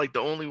two were like the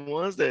only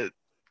ones that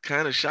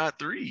kind of shot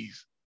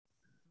threes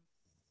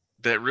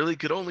that really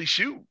could only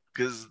shoot.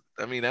 Because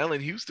I mean,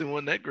 Allen Houston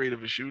wasn't that great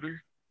of a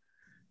shooter.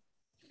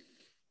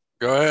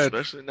 Go ahead.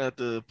 Especially not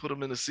to put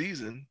him in a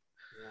season.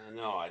 Yeah,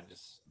 no, if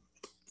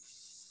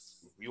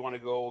you want to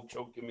go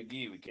Choky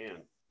McGee, we can.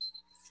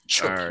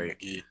 Choky All right.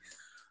 McGee.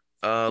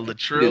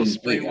 Latrell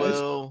Didn't play, guys.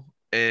 Sprewell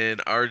and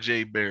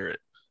RJ Barrett.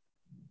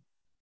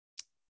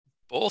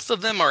 Both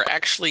of them are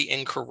actually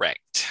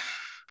incorrect.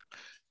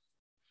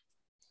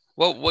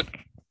 What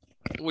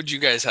would you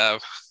guys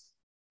have?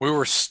 We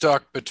were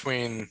stuck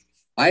between.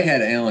 I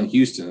had Allen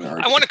Houston.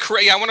 I want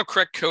to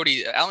correct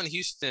Cody. Allen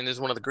Houston is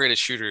one of the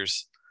greatest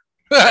shooters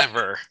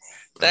ever.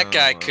 That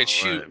guy could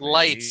shoot man.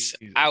 lights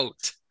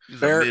out. He's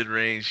Bear- a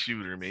mid-range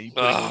shooter, man. You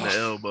put him on the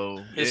elbow.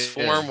 His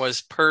Yeah. form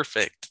was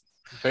perfect.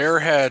 Bear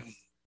had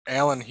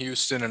Allen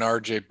Houston and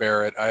RJ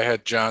Barrett. I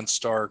had John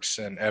Starks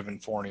and Evan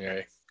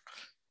Fournier.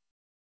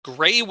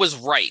 Gray was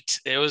right.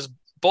 It was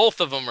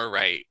both of them are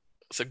right.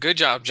 So good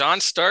job, John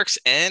Starks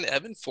and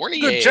Evan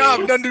Fournier. Good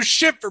job. Doesn't do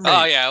shit for me.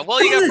 Oh yeah.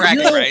 Well, you got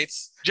bragging No.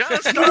 rights. John How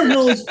the Starks.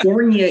 hell is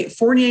Fournier?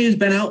 Fournier has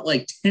been out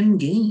like 10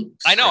 games.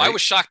 I know. I Right.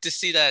 was shocked to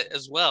see that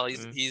as well.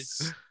 He's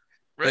Yeah,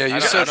 Right. you I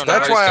don't- said I don't know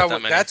that's how he's why got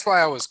that many. that's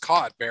why I was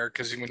caught, Bear.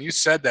 Because when you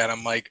said that,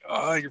 I'm like,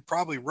 oh, you're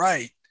probably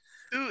right.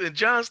 Dude, and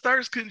John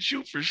Starks couldn't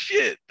shoot for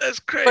shit. That's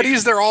crazy. But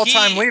he's their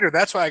all-time He- leader.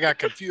 That's why I got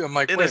confused. I'm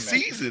like, in wait a a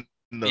minute. season.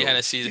 No. yeah, in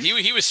a season.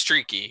 He was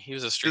streaky. He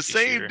was a The streaky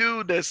same shooter.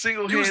 dude that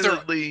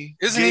single-handedly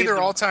Isn't he gave their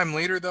them- all-time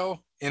leader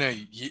though? In a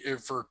year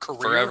for career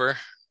Forever.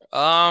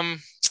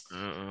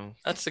 Uh-oh.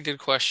 That's a good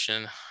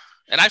question.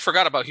 And I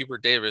forgot about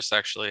Hubert Davis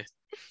actually.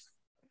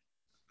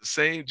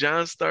 Same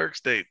John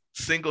Starks that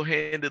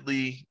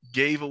single-handedly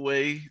gave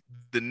away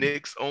the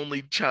Knicks'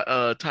 only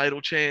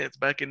title chance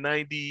back in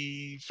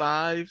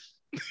 '95.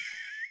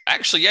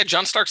 Actually, yeah,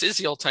 John Starks is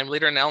the all-time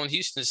leader, and Allen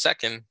Houston is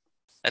second,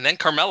 and then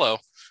Carmelo.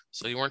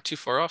 So you weren't too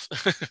far off.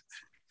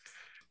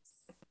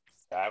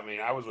 I mean,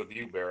 I was with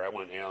you, Bear. I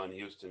went Allen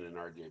Houston and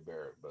R.J.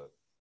 Barrett, but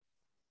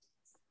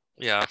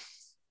Yeah.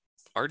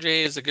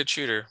 RJ is a good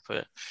shooter,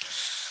 but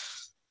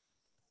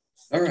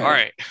All right. all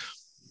right.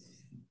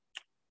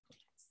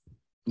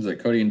 Is it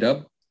Cody and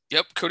Dub?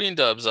 Yep, Cody and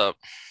Dub's up.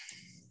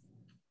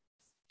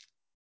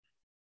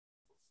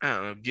 I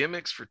don't know.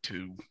 Gimmicks for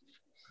 2.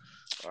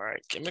 All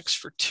right, gimmicks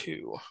for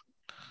 2.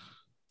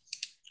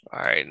 All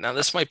right, now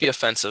this might be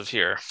offensive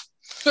here.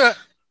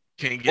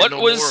 Can't get What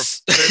no was-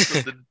 more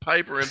offensive than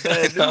Piper and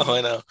Bad No, News.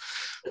 I know.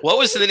 What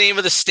was the name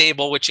of the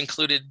stable, which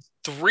included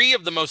 3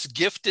 of the most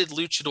gifted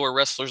luchador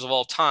wrestlers of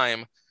all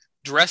time,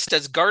 dressed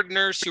as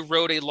gardeners who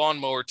rode a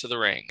lawnmower to the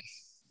ring?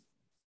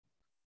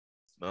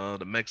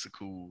 The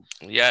Mexico.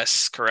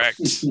 Yes, correct.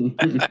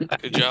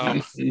 Good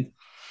job.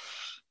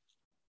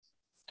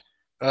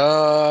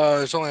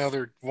 There's only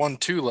other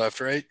 1-2 left,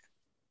 right?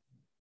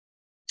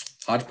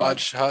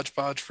 Hodgepodge.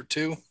 Hodgepodge for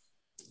 2.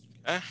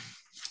 Okay.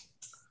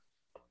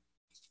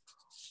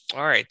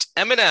 All right.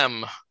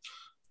 Eminem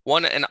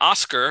won an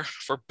Oscar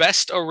for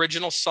Best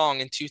Original Song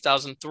in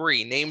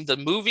 2003. Name the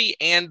movie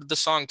and the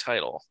song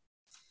title.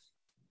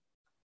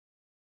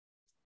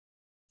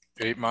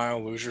 8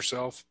 Mile, Lose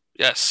Yourself.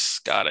 Yes,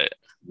 got it.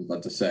 I was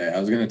about to say, I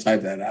was going to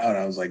type that out.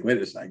 I was like,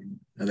 wait a second.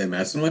 Are they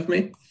messing with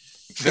me?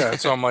 Yeah,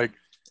 so I'm like,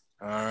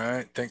 all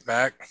right, think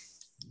back.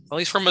 Well,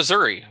 he's from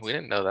Missouri. We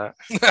didn't know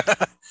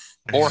that.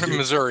 Born in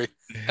Missouri.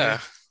 Yeah.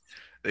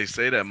 They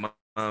say that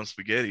Mom's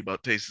spaghetti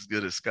about tastes as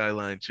good as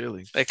Skyline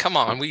chili. Hey, come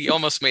on. We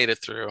almost made it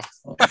through.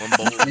 One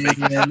bowl of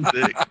bacon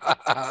thick.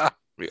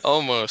 We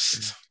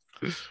almost.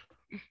 All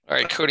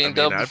right, Cody I and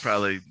mean, Dub. I'd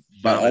probably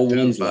But all vomit too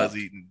ones if I was left.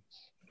 eating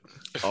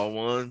all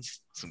ones.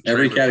 Some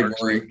Every Trailer Park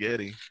category.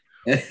 spaghetti.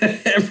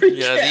 Every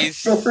Yeah,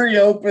 these- category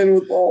open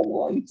with all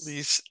ones.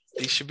 These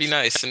should be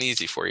nice and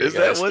easy for you Is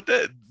guys. that what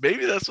that?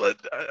 Maybe that's what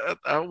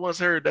I once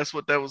heard. That's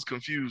what that was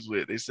confused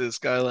with. They said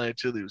Skyline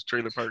chili was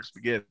Trailer Park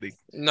spaghetti.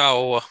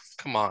 No,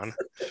 come on.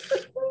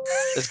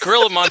 It's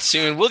Gorilla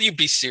Monsoon. Will you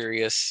be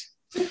serious?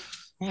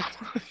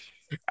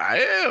 I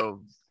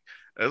am.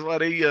 That's why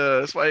they.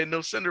 That's why ain't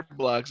no cinder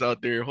blocks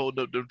out there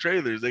holding up them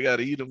trailers. They got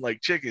to eat them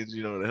like chickens,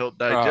 you know, to help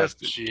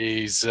digest it.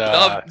 Jesus.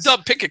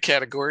 Dub, pick a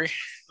category.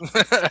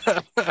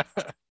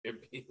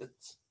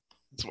 Champions.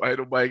 That's why ain't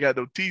nobody got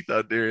no teeth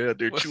out there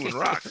chewing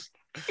rocks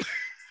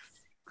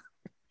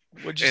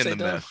What'd you and say, the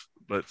Dub? meth.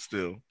 But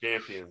still,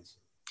 Champions.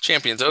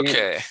 Champions.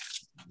 Okay.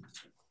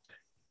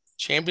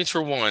 Champions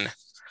for 1.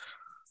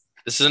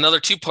 This is another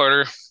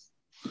 2-parter.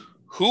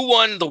 Who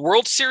won the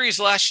World Series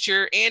last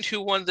year and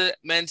who won the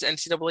men's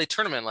NCAA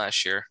tournament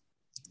last year?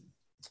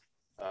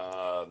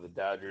 The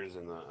Dodgers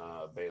and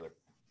the Baylor.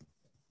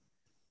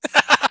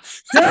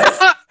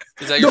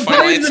 Is that your The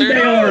final Braves and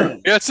answer? Baylor.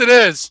 Yes, it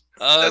is.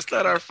 that's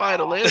not our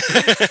final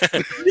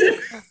answer.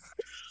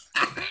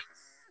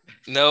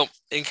 Nope,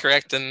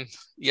 incorrect. And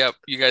yep,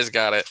 you guys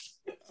got it.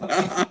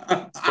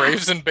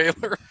 Braves and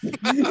Baylor.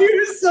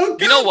 You're so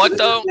You know what, confident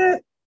though? in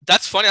that.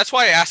 That's funny. That's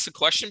why I asked the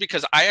question,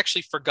 because I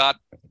actually forgot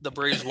the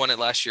Braves won it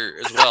last year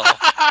as well.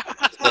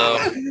 So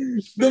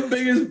The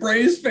biggest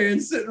Braves fan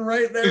sitting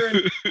right there.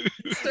 And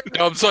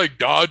Dub's like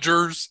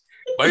Dodgers,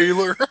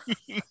 Baylor.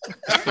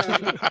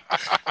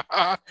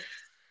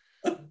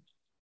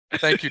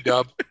 Thank you,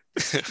 Dub.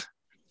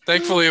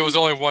 Thankfully, it was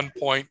only 1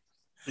 point.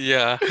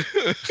 yeah.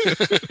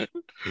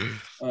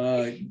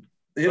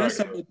 hit us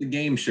up with the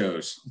game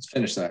shows. Let's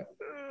finish that.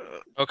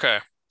 Okay.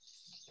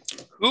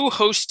 Who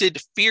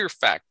hosted Fear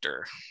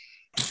Factor?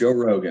 Joe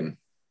Rogan.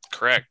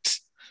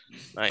 Correct.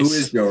 Nice. Who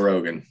is Joe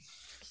Rogan?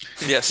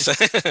 Yes.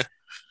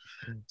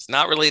 It's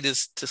not related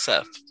to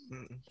Seth,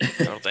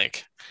 I don't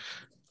think.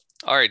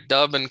 All right,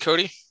 Dub and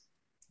Cody.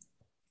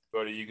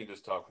 Cody, you can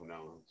just talk from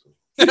now on.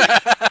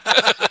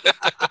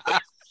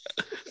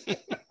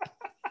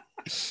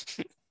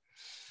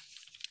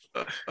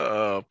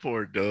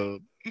 Poor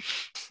Dub.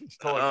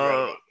 Totally forgot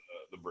about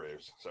the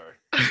Braves. Sorry.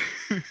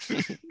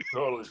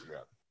 Totally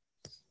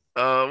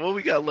forgot. What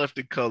we got left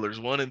in colors?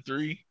 1 and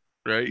 3,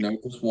 right? No,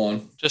 just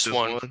one. Just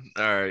one. All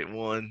right,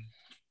 1.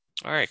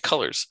 All right,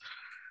 colors.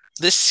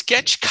 This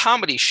sketch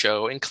comedy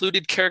show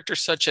included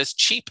characters such as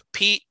Cheap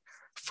Pete,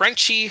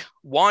 Frenchie,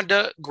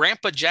 Wanda,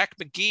 Grandpa Jack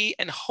McGee,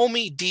 and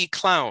Homie D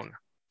Clown.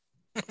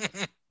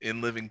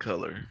 In living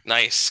color.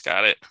 Nice,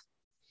 got it.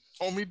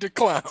 Homie the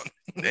clown.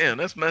 Damn,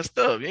 that's messed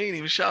up. You ain't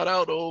even shout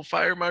out old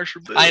Fire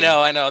Marshal Bill. I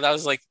know. That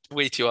was like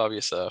way too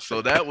obvious stuff.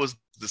 So that was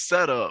the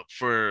setup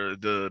for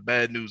the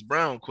Bad News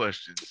Brown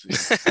questions.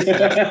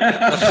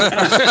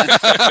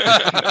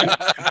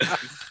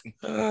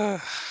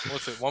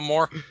 What's it? One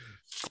more?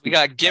 We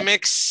got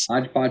gimmicks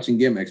Hodgepodge and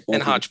gimmicks. both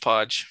and of them.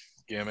 hodgepodge.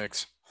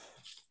 Gimmicks.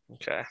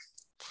 Okay.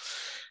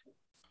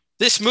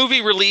 This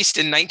movie, released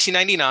in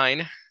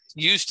 1999,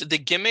 used the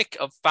gimmick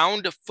of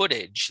found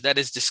footage that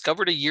is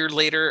discovered a year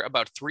later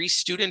about 3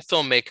 student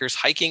filmmakers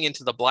hiking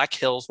into the Black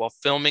Hills while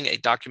filming a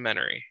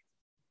documentary.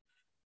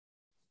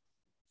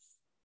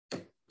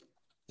 Is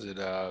it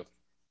I'm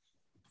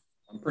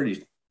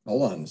pretty.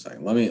 Hold on a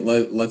second.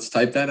 Let's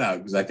type that out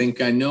because I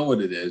think I know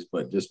what it is,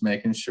 but just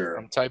making sure.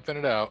 I'm typing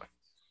it out.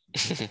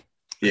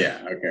 Yeah.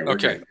 Okay. We're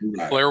Okay. good. We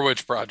got it. Blair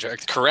Witch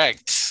Project.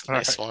 Correct. All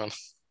Nice one.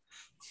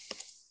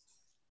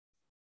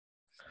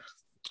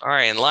 All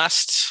right, and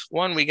last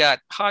one we got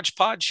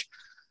Hodgepodge.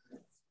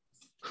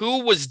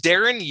 Who was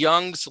Darren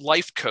Young's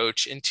life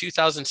coach in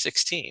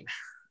 2016?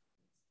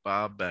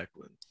 Bob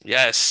Backlund.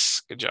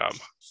 Yes, good job.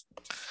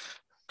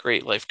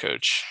 Great life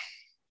coach.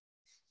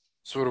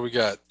 So what do we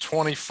got?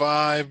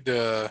 25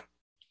 to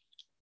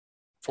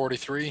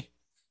 43.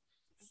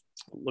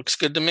 Looks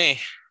good to me.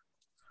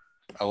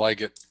 I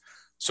like it.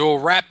 So we'll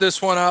wrap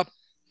this one up.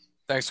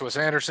 Thanks to Wes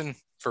Anderson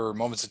for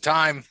Moments of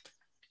Time.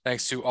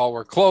 Thanks to All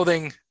Work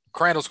Clothing,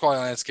 Crandall's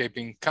Quality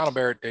Landscaping, Connell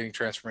Barrett,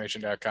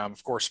 datingtransformation.com.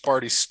 Of course,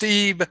 Sparty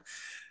Steve,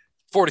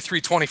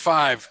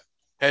 43-25,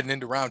 heading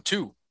into round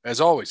 2. As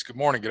always, good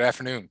morning, good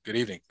afternoon, good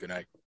evening, good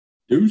night.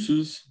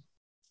 Deuces.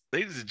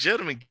 Ladies and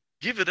gentlemen,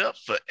 give it up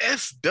for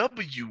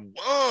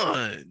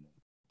SW1.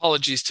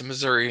 Apologies to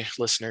Missouri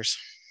listeners.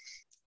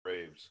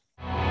 Braves.